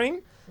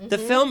boring. The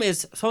film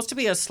is supposed to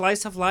be a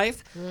slice of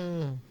life.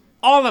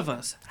 All of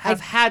us have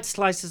had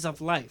slices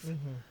of life,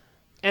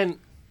 and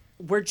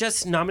we're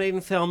just nominating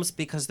films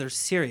because they're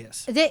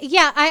serious.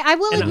 I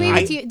will And agree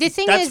with you. The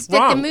thing that's is that the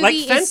wrong. movie Like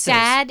is Fences.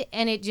 sad,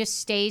 and it just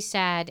stays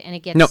sad, and it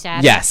gets No,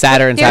 sadder. yeah,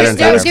 sadder and There's- sadder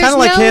and It was sadder. kind of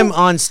like no- him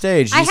on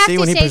stage. I You have see to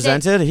when he say that-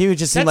 presented, he would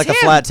just seem That's like a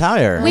him. flat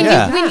tire. When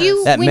yeah. you- when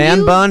you- that when man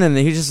you- bun, and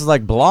he just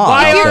like blah.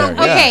 Why out are there.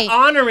 we Yeah. Okay.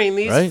 honoring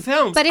these Right?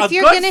 films? But if a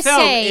you're good gonna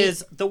film say-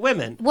 is The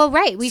Women. Well,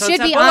 right. We should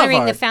Sunset be honoring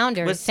the Boulevard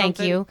founders. was Thank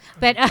something- you.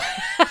 But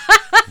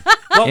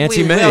What we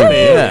Auntie will May, be.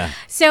 yeah.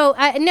 so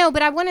no.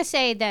 But I want to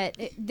say that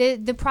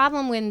the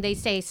problem when they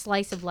say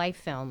slice of life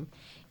film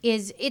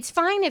is it's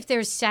fine if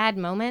there's sad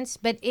moments,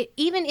 but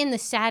even in the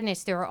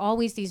sadness, there are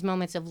always these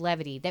moments of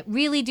levity that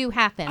really do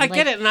happen. I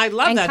get it, and I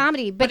love that.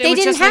 comedy, But but it they was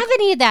didn't just have like-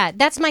 any of that.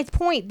 That's my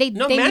point. They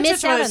No, missed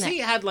Manchester by out the on that. Sea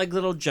had like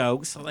little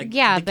jokes. Like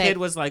Yeah, the but- kid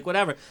was like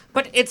whatever.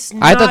 But it's I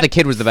not thought the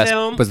kid was the best.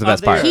 film Was the of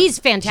best part. He's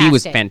fantastic. He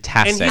was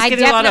fantastic. And he's I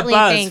getting a lot of definitely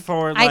buzz think.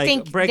 for, I like,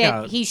 think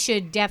breakout. that he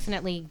should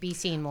definitely be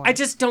seen more. I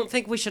just don't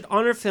think we should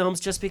honor films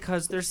just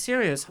because they're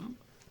serious.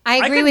 I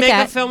agree could with make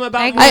that. a film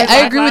about I agree my with I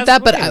that. agree with last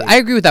that, but movie. I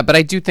agree with that. But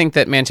I do think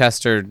that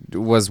Manchester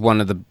was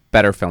one of the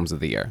better films of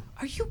the year.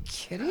 Are you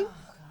kidding?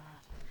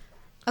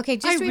 Okay,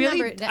 just I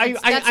really- remember that I-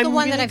 that's the I'm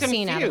one that really I've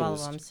seen out of all of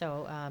confused.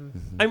 them. So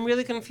I'm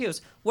really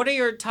confused. What are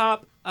your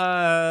top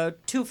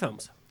 2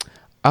 films?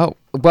 Oh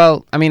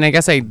well, I mean, I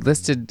guess I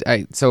listed.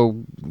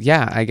 So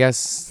yeah, I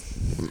guess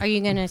are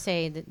you gonna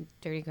say the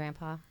Dirty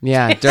Grandpa?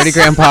 yeah, Dirty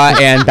Grandpa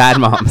and Bad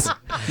Moms.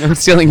 I'm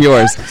stealing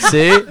yours.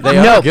 See, they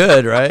are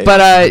good, right?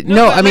 But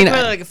no, but I mean,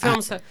 like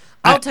films.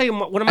 I'll tell you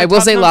one of my. I will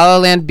top say films- La La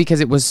Land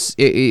because it was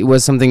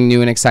something new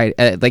and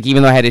exciting. Like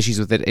even though I had issues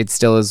with it, it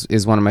still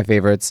is one of my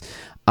favorites.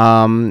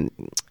 And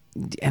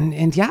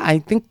yeah, I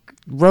think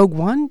Rogue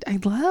One I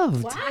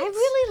loved. I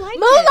really like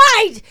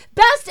Moonlight.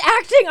 Best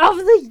acting of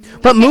the.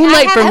 But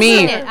Moonlight I for haven't me,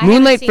 seen it. I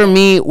Moonlight haven't for seen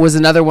me was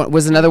another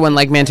one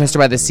like Manchester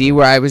by the Sea,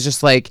 where I was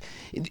just like,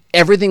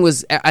 everything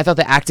was. I thought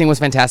the acting was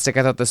fantastic.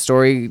 I thought the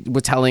story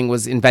telling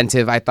was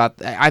inventive. I thought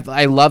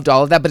I loved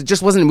all of that, but it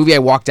just wasn't a movie I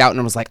walked out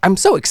and was like, I'm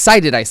so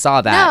excited I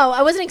saw that. No,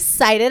 I wasn't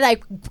excited. I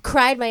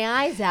cried my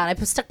eyes out. I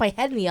stuck my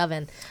head in the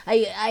oven.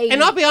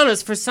 And I'll be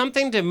honest, for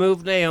something to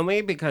move Naomi,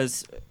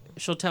 because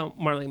she'll tell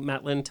Marley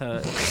Matlin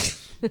to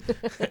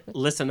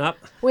listen up.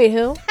 Wait,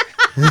 who?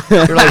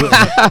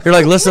 you're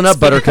like, listen up,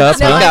 Buttercup.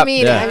 No, huh? I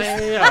mean,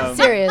 Yeah. I'm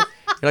serious.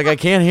 You're like, I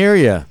can't hear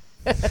you.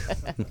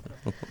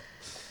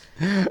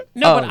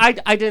 No, but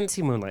I didn't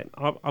see Moonlight.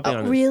 I'll be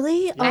honest.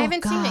 Really? I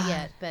haven't seen it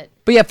yet, but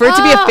But for it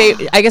to be a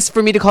favorite, I guess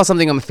for me to call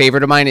something a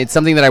favorite of mine, it's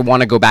something that I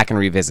want to go back and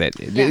revisit.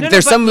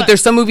 There's some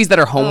movies that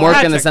are homework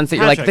in the Patrick, sense that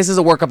you're like, Patrick. this is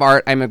a work of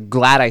art. I'm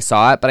glad I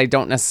saw it, but I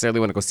don't necessarily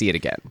want to go see it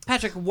again.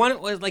 Patrick,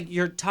 one was like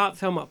your top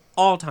film of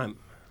all time.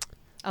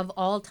 of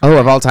all time. Oh,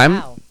 of all time,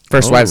 Wow.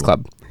 First Wives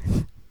Club.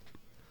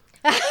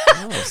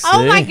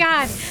 Oh my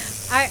God.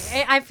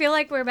 I feel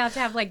like we're about to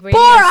have like radio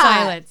Borat.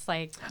 silence.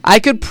 Like I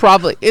could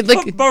probably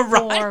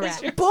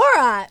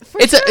Borat.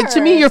 For It's sure.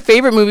 to me, your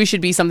favorite movie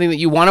should be something that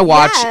you want to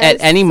watch at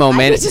any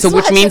moment. just So,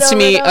 which watch means it to over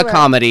me and a over.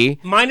 comedy.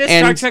 Mine is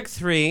and Star Trek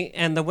 3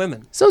 and The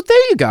Women. So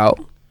there you go.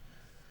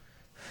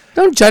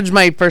 Don't judge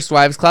my First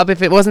Wives Club.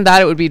 If it wasn't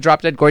that, it would be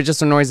Drop Dead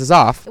Gorgeous or Noises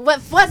Off.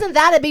 What wasn't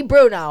that? It'd be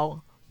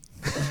Bruno.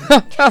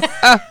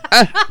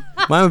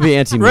 Mine would be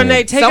Auntie May.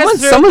 Renee, take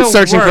us through Someone's the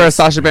searching for a worst.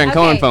 Sacha Baron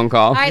Cohen Okay. phone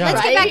call. All right, let's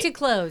Right? get back to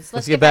clothes.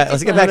 Let's get back to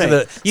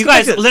the. You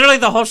guys, literally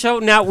the whole show.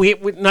 Now we're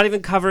not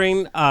even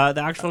covering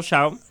the actual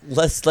show.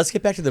 Let's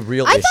get back to the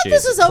real I issues. thought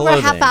this was over a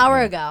half Clothing.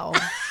 hour ago.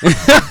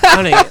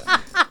 Honey,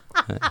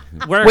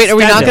 we're Wait, are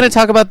we not extended. going to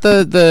talk about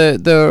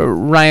the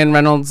Ryan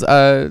Reynolds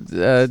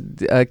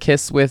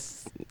kiss with?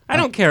 I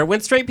don't care. When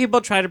straight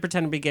people try to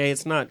pretend to be gay,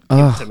 it's not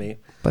Ugh. cute to me.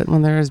 But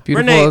when they're as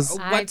beautiful Renee, as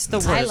what's the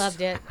worst? I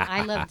loved it.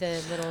 I loved the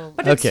little.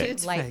 But Okay.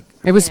 it's like, fake.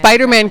 it was you know,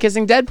 Spider-Man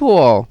kissing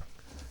Deadpool.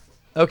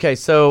 Okay,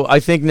 so I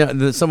think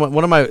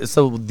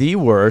the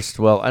worst.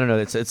 Well, I don't know.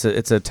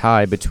 It's a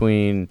tie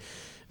between,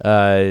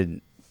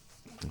 let's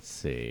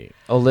see,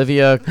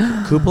 Olivia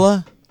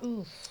Coppola.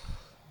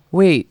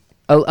 Wait.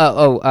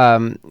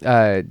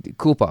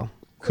 Kupo.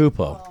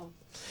 Kupo.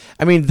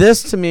 I mean,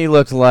 this to me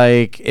looked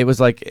like it was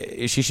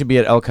like she should be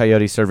at El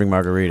Coyote serving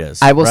margaritas.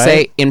 I will right?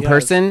 say, in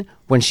person,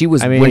 when she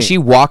when she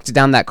walked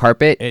down that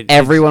carpet,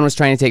 everyone was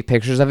trying to take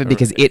pictures of it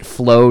because it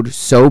flowed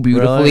so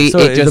beautifully.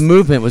 Really? So the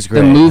movement was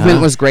great. The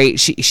movement was great.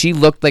 She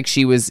looked like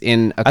she was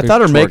in a I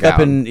thought her couture makeup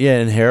gown.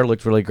 and hair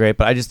looked really great,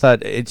 but I just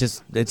thought it's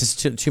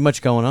just too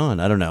much going on.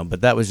 I don't know,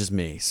 but that was just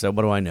me. So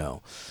what do I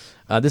know?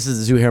 This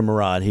is Zuhair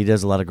Murad. He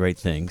does a lot of great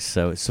things.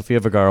 So Sofia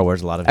Vergara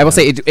wears a lot of. I will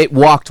say it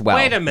walked well.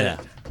 Wait a minute.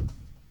 Yeah.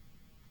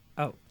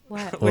 Oh,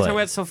 what? We're talking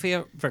about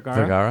Sofia Vergara.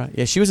 Vergara?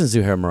 Yeah, she was in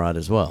Zuhair Murad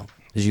as well.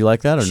 Did you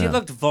like that or no? She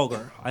looked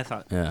vulgar, I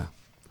thought. Yeah.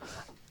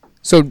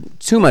 So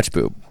too much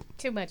boob.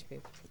 Too much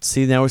boob.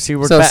 See now we're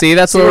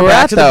that's where we're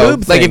back at to the though.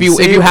 boob Like thing.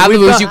 if you have the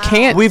boobs, you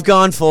can't. We've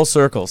gone full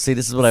circle. See,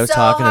 this is what I was So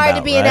talking hard about.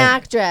 to be an right?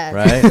 actress.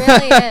 Right? It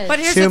really is. But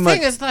here's Too the much-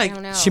 thing: is like,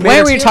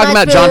 Why were you talking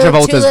about John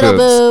Travolta's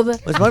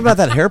boobs? What about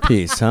that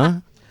hairpiece, huh?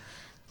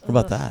 What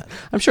about that?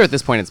 I'm sure at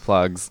this point it's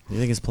plugs. You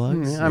think it's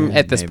plugs? I'm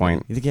at this maybe.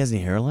 point. You think he has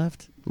any hair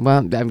left?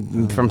 Well,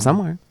 from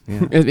somewhere.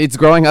 It's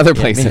growing other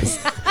places.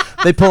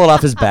 They pull it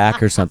off his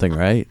back or something,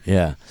 right?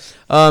 Yeah.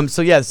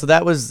 So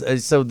that was the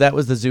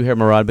Zuhair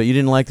Murad, but you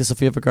didn't like the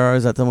Sofia Vergara.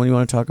 Is that the one you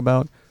want to talk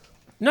about?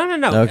 No.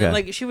 Okay.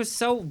 Like she was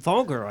so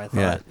vulgar. I thought.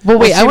 Yeah. Well,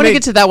 wait. Well, I she want to made-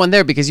 get to that one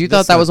there because you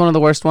thought that was one of the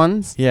worst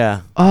ones.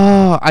 Yeah.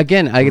 Oh,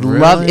 again, I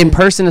love in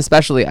person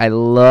especially. I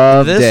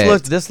loved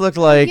it. This looked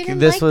like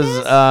this was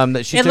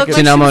that she It took looked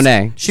it. like Janelle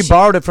Monáe. She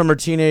borrowed it from her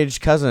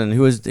teenage cousin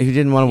who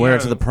didn't want to wear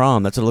it to the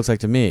prom. That's what it looks like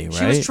to me, right?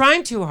 She was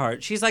trying too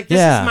hard. She's like, "This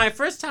is my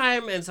first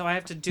time, and so I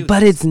have to do." But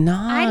this. it's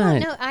not. I don't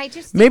know. I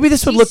just Maybe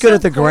this would she's look good so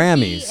at the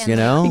quirky Grammys, and you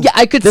know? Yeah,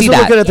 I could This see would that.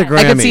 look good at the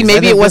I could see Grammys.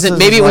 maybe I it think wasn't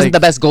this is the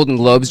best Golden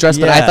Globes dress,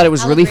 but I Yeah. thought it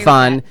was really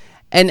fun.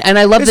 And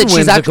I love It's that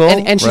she's whimsical,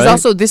 and she's right?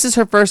 also this is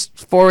her first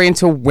foray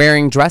into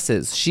wearing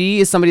dresses. She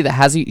is somebody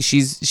that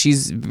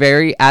she's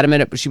very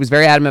adamant. She was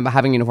very adamant about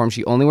having a uniform.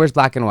 She only wears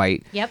black and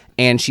white. Yep.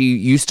 And she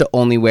used to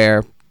only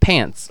wear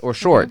pants or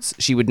shorts.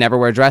 She would never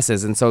wear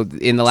dresses. And so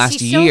in the last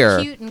she's year,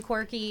 so cute and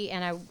quirky,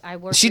 and I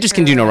work. she with just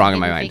can do her no on wrong in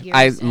my Hidden mind.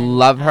 I Figures and,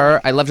 love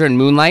her. I loved her in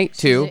Moonlight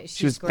too. she's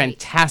She was great.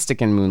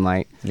 fantastic in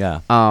Moonlight.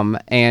 Yeah.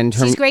 And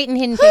her She's great in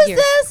Hidden Who's Figures.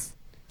 this?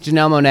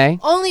 Janelle Monáe.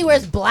 Only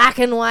wears black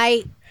and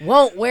white.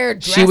 Won't wear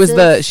dresses.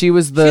 She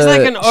was the She's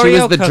like an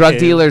Oreo drug cookie.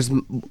 dealer's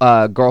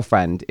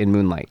girlfriend in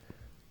Moonlight.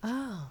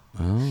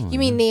 You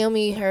mean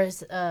Naomi?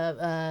 Hers.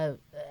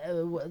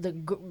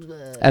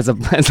 As a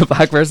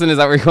black person, is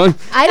that where you're going?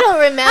 I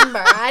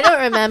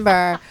don't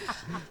remember.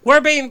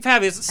 We're being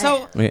fabulous.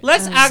 So Wait.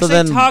 let's So actually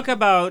then- talk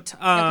about.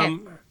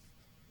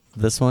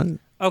 This one?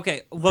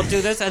 Okay, we'll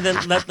do this, and then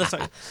let's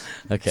talk.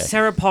 Okay.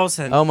 Sarah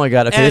Paulson. Oh my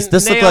God! Okay, and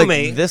this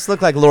Naomi.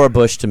 looked like Laura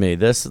Bush to me.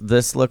 This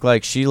looked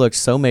like she looked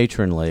so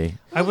matronly.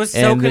 I was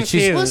so and that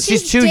confused.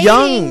 She's, she's too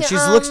young. She's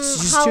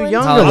too young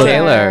to Holland look.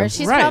 Taylor.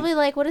 She's Right. probably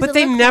like, what does But it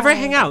they look never like?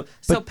 hang out.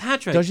 So But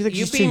Patrick, don't you think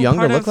you she's too being young to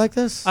part look of- like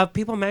this? Of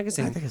People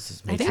Magazine. I think this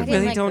is I matronly.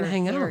 really like don't her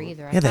hang hair out.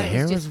 either. Yeah, the thought it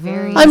hair was was just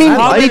very. I mean, I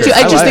like her.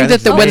 I just think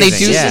that She's when they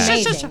amazing. do, Yeah.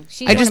 amazing.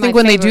 She's I one just of think my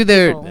when they do favorite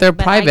their people, their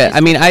but private. I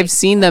just mean, like- I've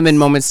seen them in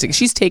moments.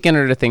 She's taken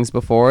her to things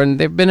before, and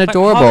they've been But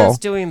adorable. Holland's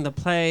doing the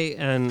play,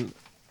 and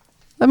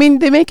I mean,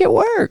 they make it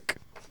work.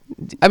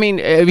 I mean,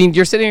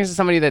 you're sitting next to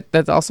somebody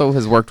that also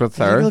has worked with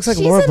her. He looks like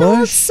She's Laura an old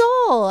Bush.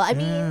 soul. I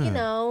mean, you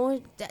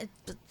know,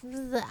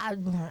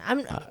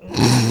 I'm.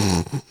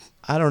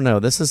 I don't know.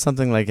 This is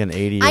something like an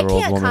 80-year-old I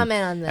woman. can't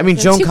comment on this. I mean,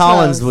 They're Joan too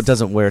Collins close.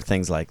 doesn't wear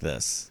things like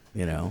this.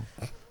 You know,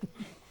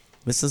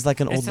 this is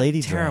like an It's old a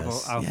lady terrible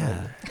dress. outfit.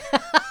 Yeah.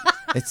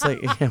 It's like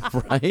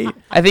right.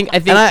 I think I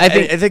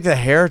think the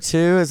hair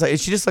too is like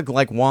she just looked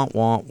like want.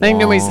 I think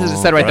nobody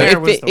said right Hair there.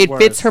 was the It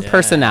fits her worst.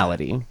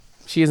 personality.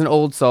 She is an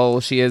old soul.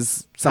 She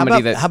is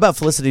somebody How about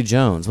Felicity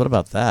Jones? What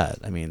about that?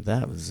 I mean,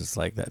 that was just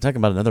like that. Talking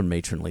about another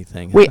matronly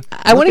thing. Wait,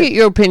 I want to get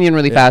your opinion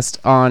really fast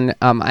on.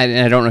 And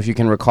I don't know if you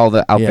can recall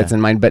the outfits Yeah.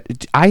 in mind,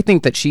 but I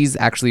think that she's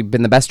actually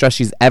been the best dressed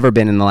she's ever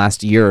been in the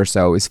last year or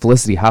so. Is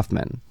Felicity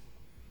Huffman?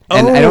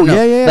 And I don't know.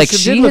 yeah, Like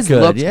she did look has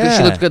good, looked good. She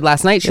yeah. looked good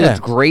last night. She Yeah.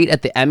 looked great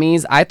at the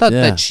Emmys. I thought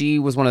Yeah. that she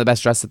was one of the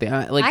best dressed at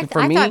the like for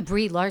I me. thought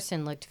Brie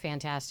Larson looked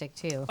fantastic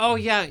too. oh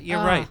yeah, you're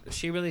Oh. right.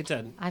 She really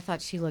did. I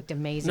thought she looked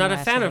amazing. Not a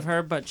last fan night. of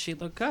her, but she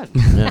looked good.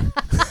 Yeah.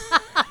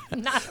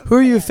 Who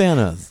are you a fan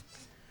of?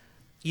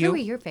 Who are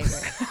your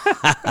favorite?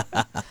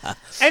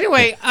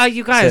 Anyway,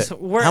 you guys, So,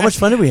 we're how much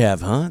fun do we have,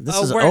 huh? This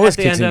is we're always at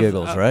the kicks end and of,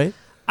 giggles, right?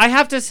 I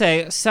have to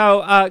say,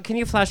 so can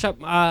you flash up?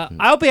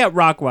 I'll be at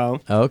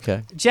Rockwell Oh,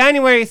 okay.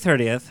 January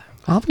 30th.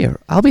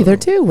 I'll be there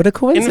too. What a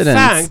coincidence! In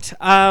fact,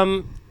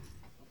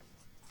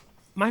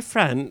 my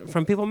friend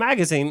from People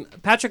Magazine,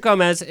 Patrick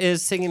Gomez,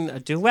 is singing a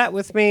duet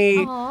with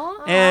me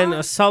and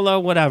a solo,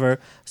 whatever.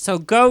 So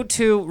go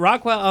to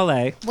Rockwell,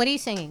 LA. What are you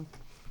singing?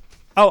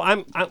 Oh,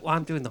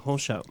 I'm doing the whole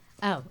show.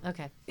 Oh,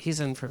 okay. He's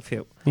in for a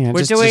few. Yeah, we're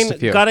just doing a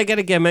few. Gotta Get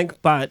a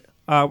Gimmick, but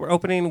we're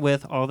opening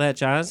with All That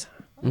Jazz.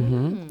 Mm-hmm.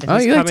 And Oh,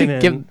 he's you like coming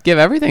to in. give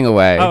everything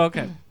away. Oh,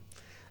 okay.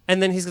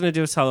 And then he's going to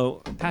do a solo.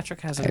 Patrick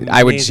has an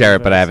I would amazing share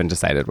it, but I voice. haven't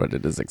decided what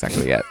it is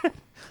exactly yet.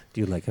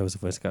 Do you like how his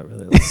voice got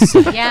really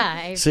low?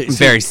 Yeah. I'm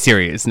very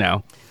serious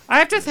now. I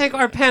have to thank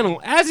our panel.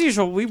 As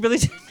usual, we really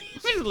didn't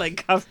even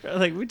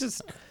cover. We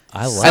just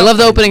I love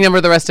the opening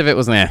number. The rest of it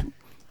was nah.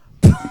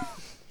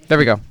 There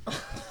we go.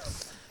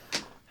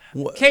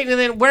 Kate, and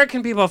then where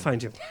can people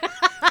find you?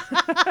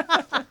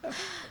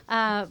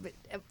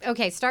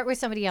 Okay, start with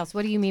somebody else.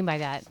 What do you mean by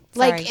that?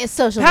 Like, Sorry.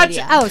 social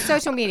media. Oh,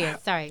 social media.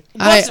 Sorry.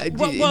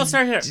 We'll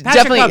start here. Patrick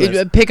Definitely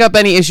Cummins. pick up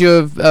any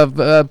issue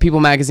of People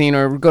magazine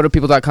or go to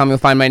people.com. You'll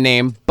find my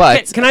name.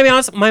 But Can I be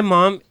honest? My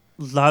mom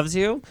loves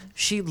you.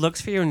 She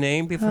looks for your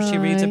name before she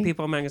reads a Hi.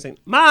 People magazine.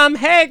 Mom,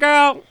 hey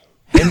girl.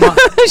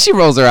 she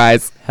rolls her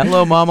eyes.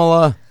 Hello,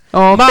 Mamala.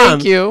 Oh, Mom,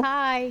 thank you.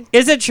 Hi.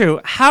 Is it true?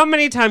 How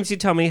many times you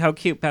tell me how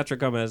cute Patrick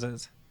Gomez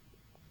is?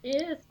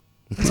 Yes.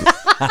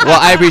 Well,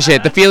 I appreciate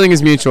it. The feeling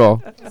is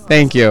mutual.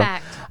 Thank you.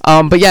 Fact.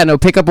 But yeah, no,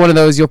 pick up one of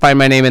those. You'll find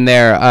my name in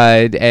there.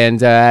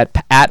 And at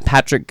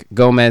Patrick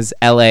Gomez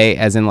LA,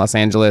 as in Los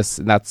Angeles.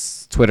 And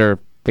that's Twitter,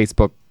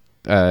 Facebook,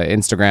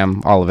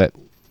 Instagram, all of it.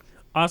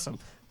 Awesome.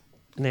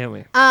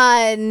 Naomi.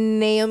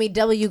 Naomi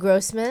W.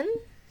 Grossman.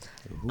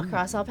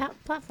 Across all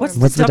platforms.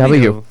 What's the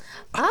W?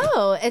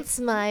 Oh, it's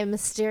my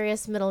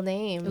mysterious middle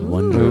name.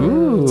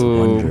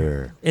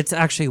 Wonder. It's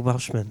actually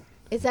Welshman.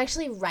 It's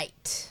actually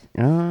right.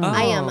 Oh.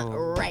 I am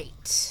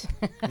right.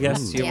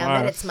 Yes, you Damn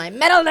are. it, it's my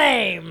middle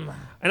name.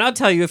 And I'll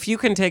tell you, if you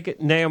can take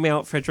Naomi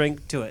out for a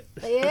drink, do it.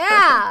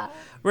 Yeah.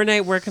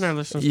 Renee, where can our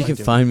listeners You find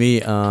can find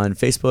me on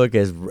Facebook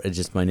as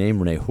just my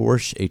name, Rene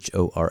Horsch,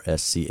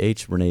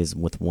 Horsch. Rene is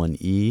with one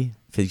E.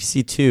 If you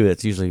see two,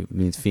 that usually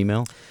means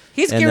female.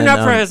 He's And gearing then,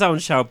 up for his own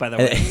show, by the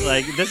way.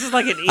 Like, this is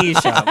like an E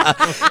show.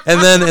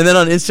 and then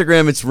on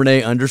Instagram it's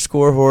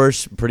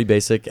Rene_Horsch, pretty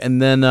basic.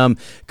 And then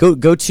go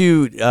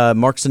to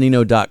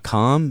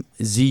markzunino.com,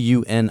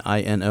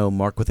 ZUNINO,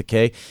 Mark with a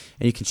K,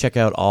 and you can check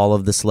out all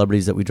of the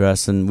celebrities that we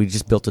dress. And we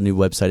just built a new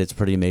website. It's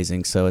pretty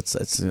amazing. So it's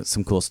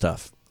some cool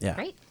stuff. Yeah.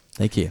 Great.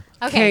 Thank you.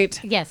 Okay.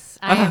 Kate. Yes.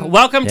 I am.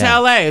 Welcome to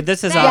LA.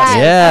 This is awesome.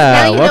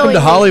 Yeah. Welcome to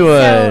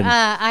Hollywood. So,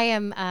 I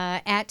am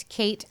at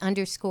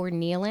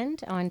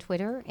Kate_Kneeland on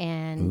Twitter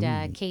and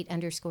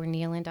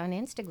Kate_Kneeland on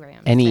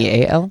Instagram.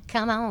 Neal?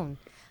 Come on.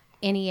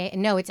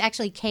 No, it's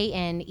actually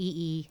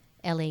Kneeland.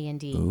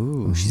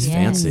 Ooh, she's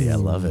fancy. I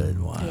love it.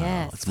 Wow.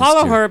 Yes. It's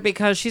Follow mysterious. her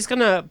because she's going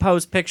to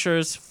post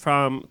pictures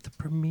from the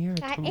premiere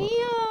tomorrow.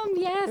 I am.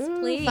 Yes,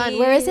 please. Fun.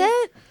 Where is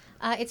it?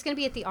 It's going to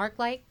be at the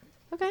ArcLight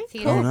Okay.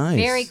 Theater. Oh, nice.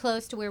 Very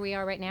close to where we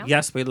are right now.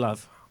 Yes, we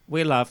love.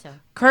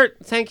 Kurt,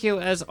 thank you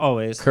as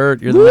always.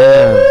 Kurt, you're the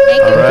man.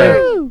 Thank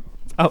you,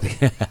 All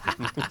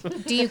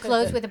Kurt. Do you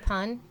close with a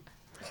pun?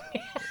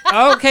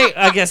 Okay,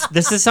 I guess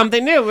this is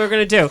something new we're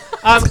going to do.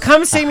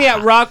 Come see me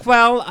at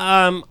Rockwell.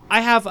 I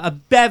have a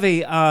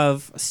bevy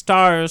of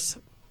stars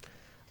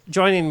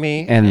joining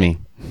me. And me.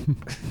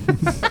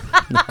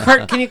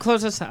 Kurt, can you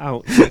close us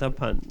out with a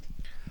pun?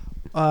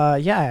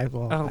 Yeah.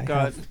 Well, Oh, I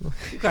God. have-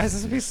 You guys,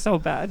 this would be so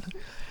bad.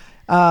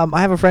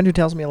 I have a friend who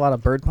tells me a lot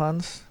of bird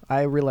puns.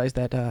 I realized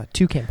that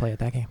two can't play at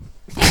that game.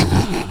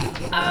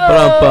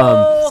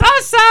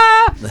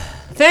 Sasa!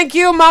 Thank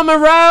you, Mama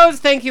Rose.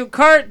 Thank you,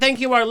 Kurt. Thank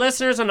you, our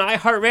listeners on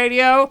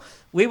iHeartRadio.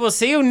 We will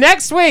see you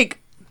next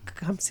week.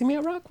 Come see me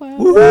at Rockwell.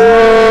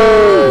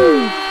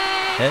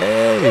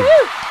 Hey.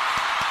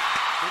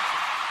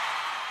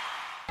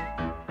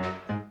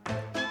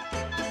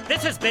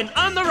 This has been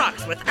On the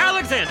Rocks with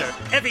Alexander,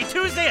 every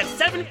Tuesday at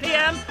 7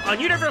 p.m. on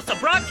Universal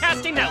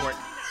Broadcasting Network.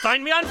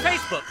 Find me on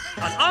Facebook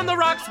on the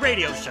Rocks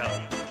Radio Show.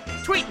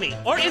 Tweet me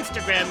or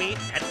Instagram me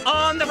at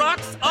On the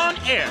Rocks On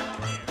Air.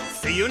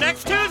 See you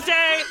next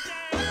Tuesday!